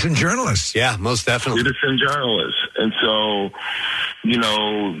 citizen journalists. Yeah, most definitely. Citizen journalists. And so,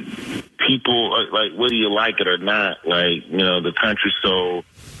 people, whether you like it or not, the country's so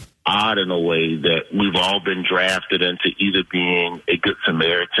odd in a way that we've all been drafted into either being a good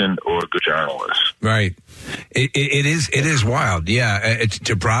Samaritan or a good journalist. Right. It is wild. Yeah. It's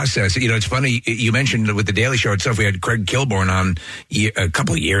to process. You know, it's funny. You mentioned with the Daily Show itself, we had Craig Kilborn on a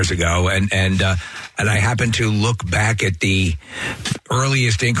couple of years ago, and I happened to look back at the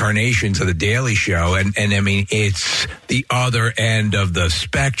earliest incarnations of the Daily Show, and I mean, it's the other end of the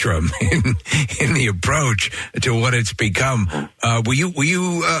spectrum in the approach to what it's become. You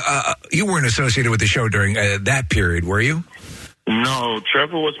weren't associated with the show during that period, were you? No,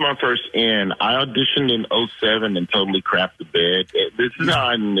 Trevor was my first in. I auditioned in 2007 and totally crapped the bed. This is how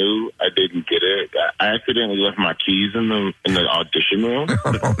I knew I didn't get it. I accidentally left my keys in the audition room.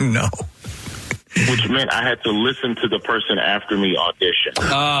 Oh, no. Which meant I had to listen to the person after me audition.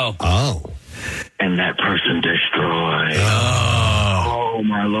 Oh. And that person destroyed. Oh,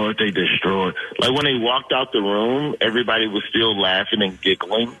 my Lord, they destroyed. Like, when they walked out the room, everybody was still laughing and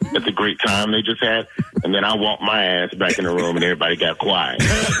giggling at the great time they just had. And then I walked my ass back in the room, and everybody got quiet. Did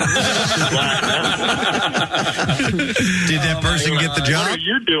that person get the job? What are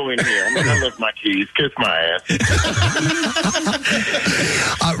you doing here? I'm going to lift my keys. Kiss my ass.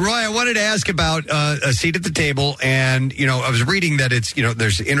 Roy, I wanted to ask about a seat at the table. And, you know, I was reading that it's, you know,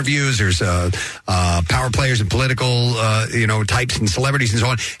 there's interviews, there's power players and political, types and celebrities and so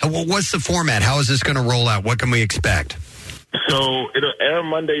on. What's the format? How is this going to roll out? What can we expect? So it'll air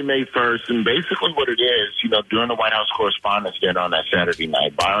Monday, May 1st, and basically what it is, you know, during the White House Correspondents' Dinner on that Saturday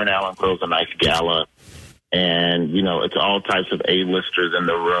night, Byron Allen throws a nice gala, and, you know, it's all types of A-listers in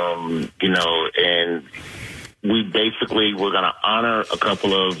the room, you know, and we're going to honor a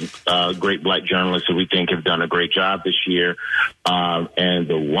couple of great black journalists who we think have done a great job this year. And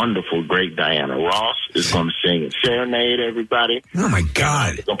the wonderful, great Diana Ross is going to sing and serenade everybody. Oh, my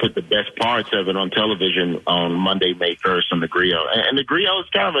God. We're going to put the best parts of it on television on Monday, May 1st on the Griot. And the Griot is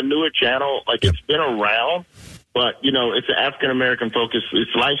kind of a newer channel. Like, it's been around, but, you know, it's an African-American focus.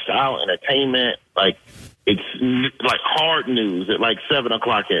 It's lifestyle, entertainment, like, it's like hard news at like 7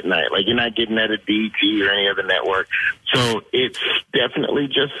 o'clock at night. Like, you're not getting that at BT or any other network. So it's definitely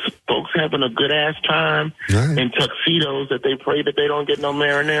just folks having a good ass time in tuxedos that they pray that they don't get no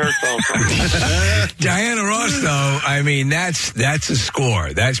marinara sauce on. Diana Ross, though, I mean, that's a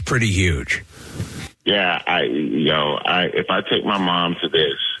score. That's pretty huge. Yeah, if I take my mom to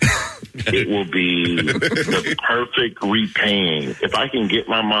this, it will be the perfect repaying. If I can get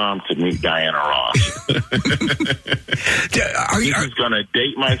my mom to meet Diana Ross. I'm just going to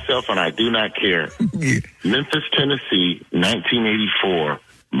date myself, and I do not care. Memphis, Tennessee, 1984.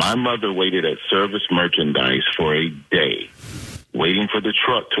 My mother waited at Service Merchandise for a day, waiting for the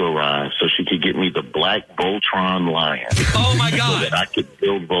truck to arrive so she could get me the black Voltron lion. Oh, my God. So that I could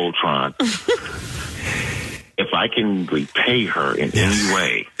build Voltron. If I can repay her in any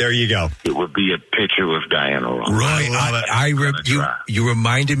way, there you go. It would be a picture with Diana Ross. Roy, you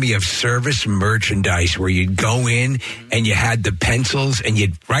reminded me of Service Merchandise where you'd go in and you had the pencils and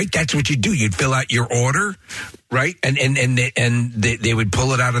that's what you'd do. You'd fill out your order, right? And they would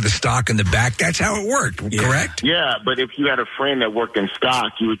pull it out of the stock in the back. That's how it worked, correct? Yeah, but if you had a friend that worked in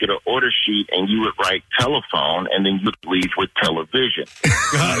stock, you would get an order sheet and you would write telephone and then you'd leave with television.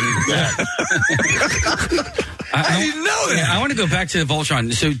 I didn't know that. I want to go back to the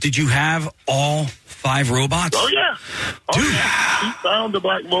Voltron. So did you have all 5 robots? Oh, yeah. He found the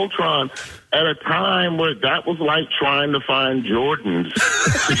black Voltron at a time where that was like trying to find Jordans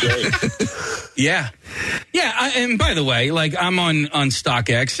today. Yeah. And by the way, like, I'm on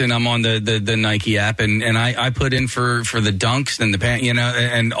StockX and I'm on the Nike app, and I put in for the dunks and the pant,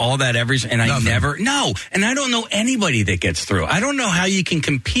 and all that and I and I don't know anybody that gets through. I don't know how you can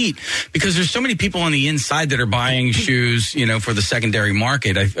compete because there's so many people on the inside that are buying shoes, for the secondary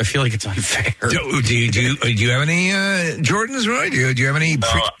market. I feel like it's unfair. Do you have any Jordans, Roy? Do you have any?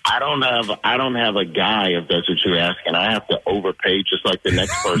 I don't have a guy, if that's what you're asking. I have to overpay just like the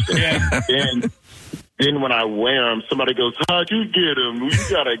next person. Then when I wear them, somebody goes, how'd you get them? You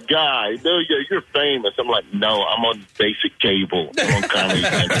got a guy. No, yeah, you're famous. I'm like, no, I'm on basic cable. I'm on Comedy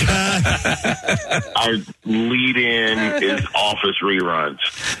Central. Our lead-in is Office reruns.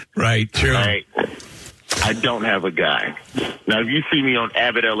 Right, true. Right? I don't have a guy. Now, if you see me on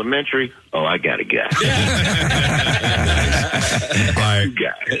Abbott Elementary, I got a guy. All right,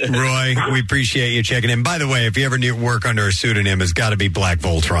 Roy, we appreciate you checking in. By the way, if you ever need work under a pseudonym, it's got to be Black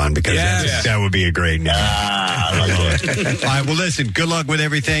Voltron because that would be a great name. I like it. All right, well, listen, good luck with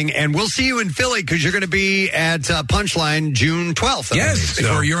everything, and we'll see you in Philly because you're going to be at Punchline June 12th.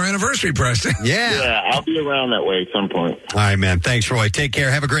 For your anniversary, Preston. Yeah, I'll be around that way at some point. All right, man. Thanks, Roy. Take care.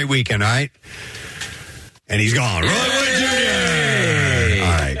 Have a great weekend, all right? And he's gone. Roy Wood Jr. All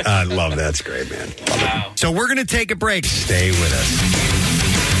right. I love that. That's great, man. Wow. So we're going to take a break. Stay with us.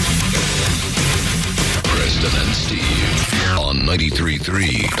 Preston and Steve on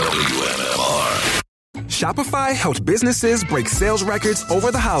 93.3 WMMR. Shopify helps businesses break sales records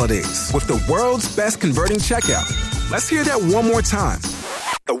over the holidays with the world's best converting checkout. Let's hear that one more time.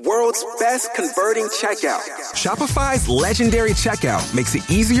 The world's best converting checkout. Shopify's legendary checkout makes it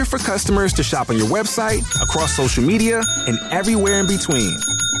easier for customers to shop on your website, across social media, and everywhere in between.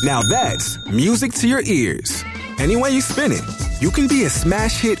 Now that's music to your ears. Any way you spin it, you can be a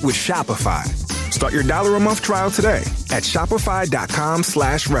smash hit with Shopify. Start your $1 a month trial today at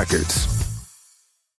shopify.com/records.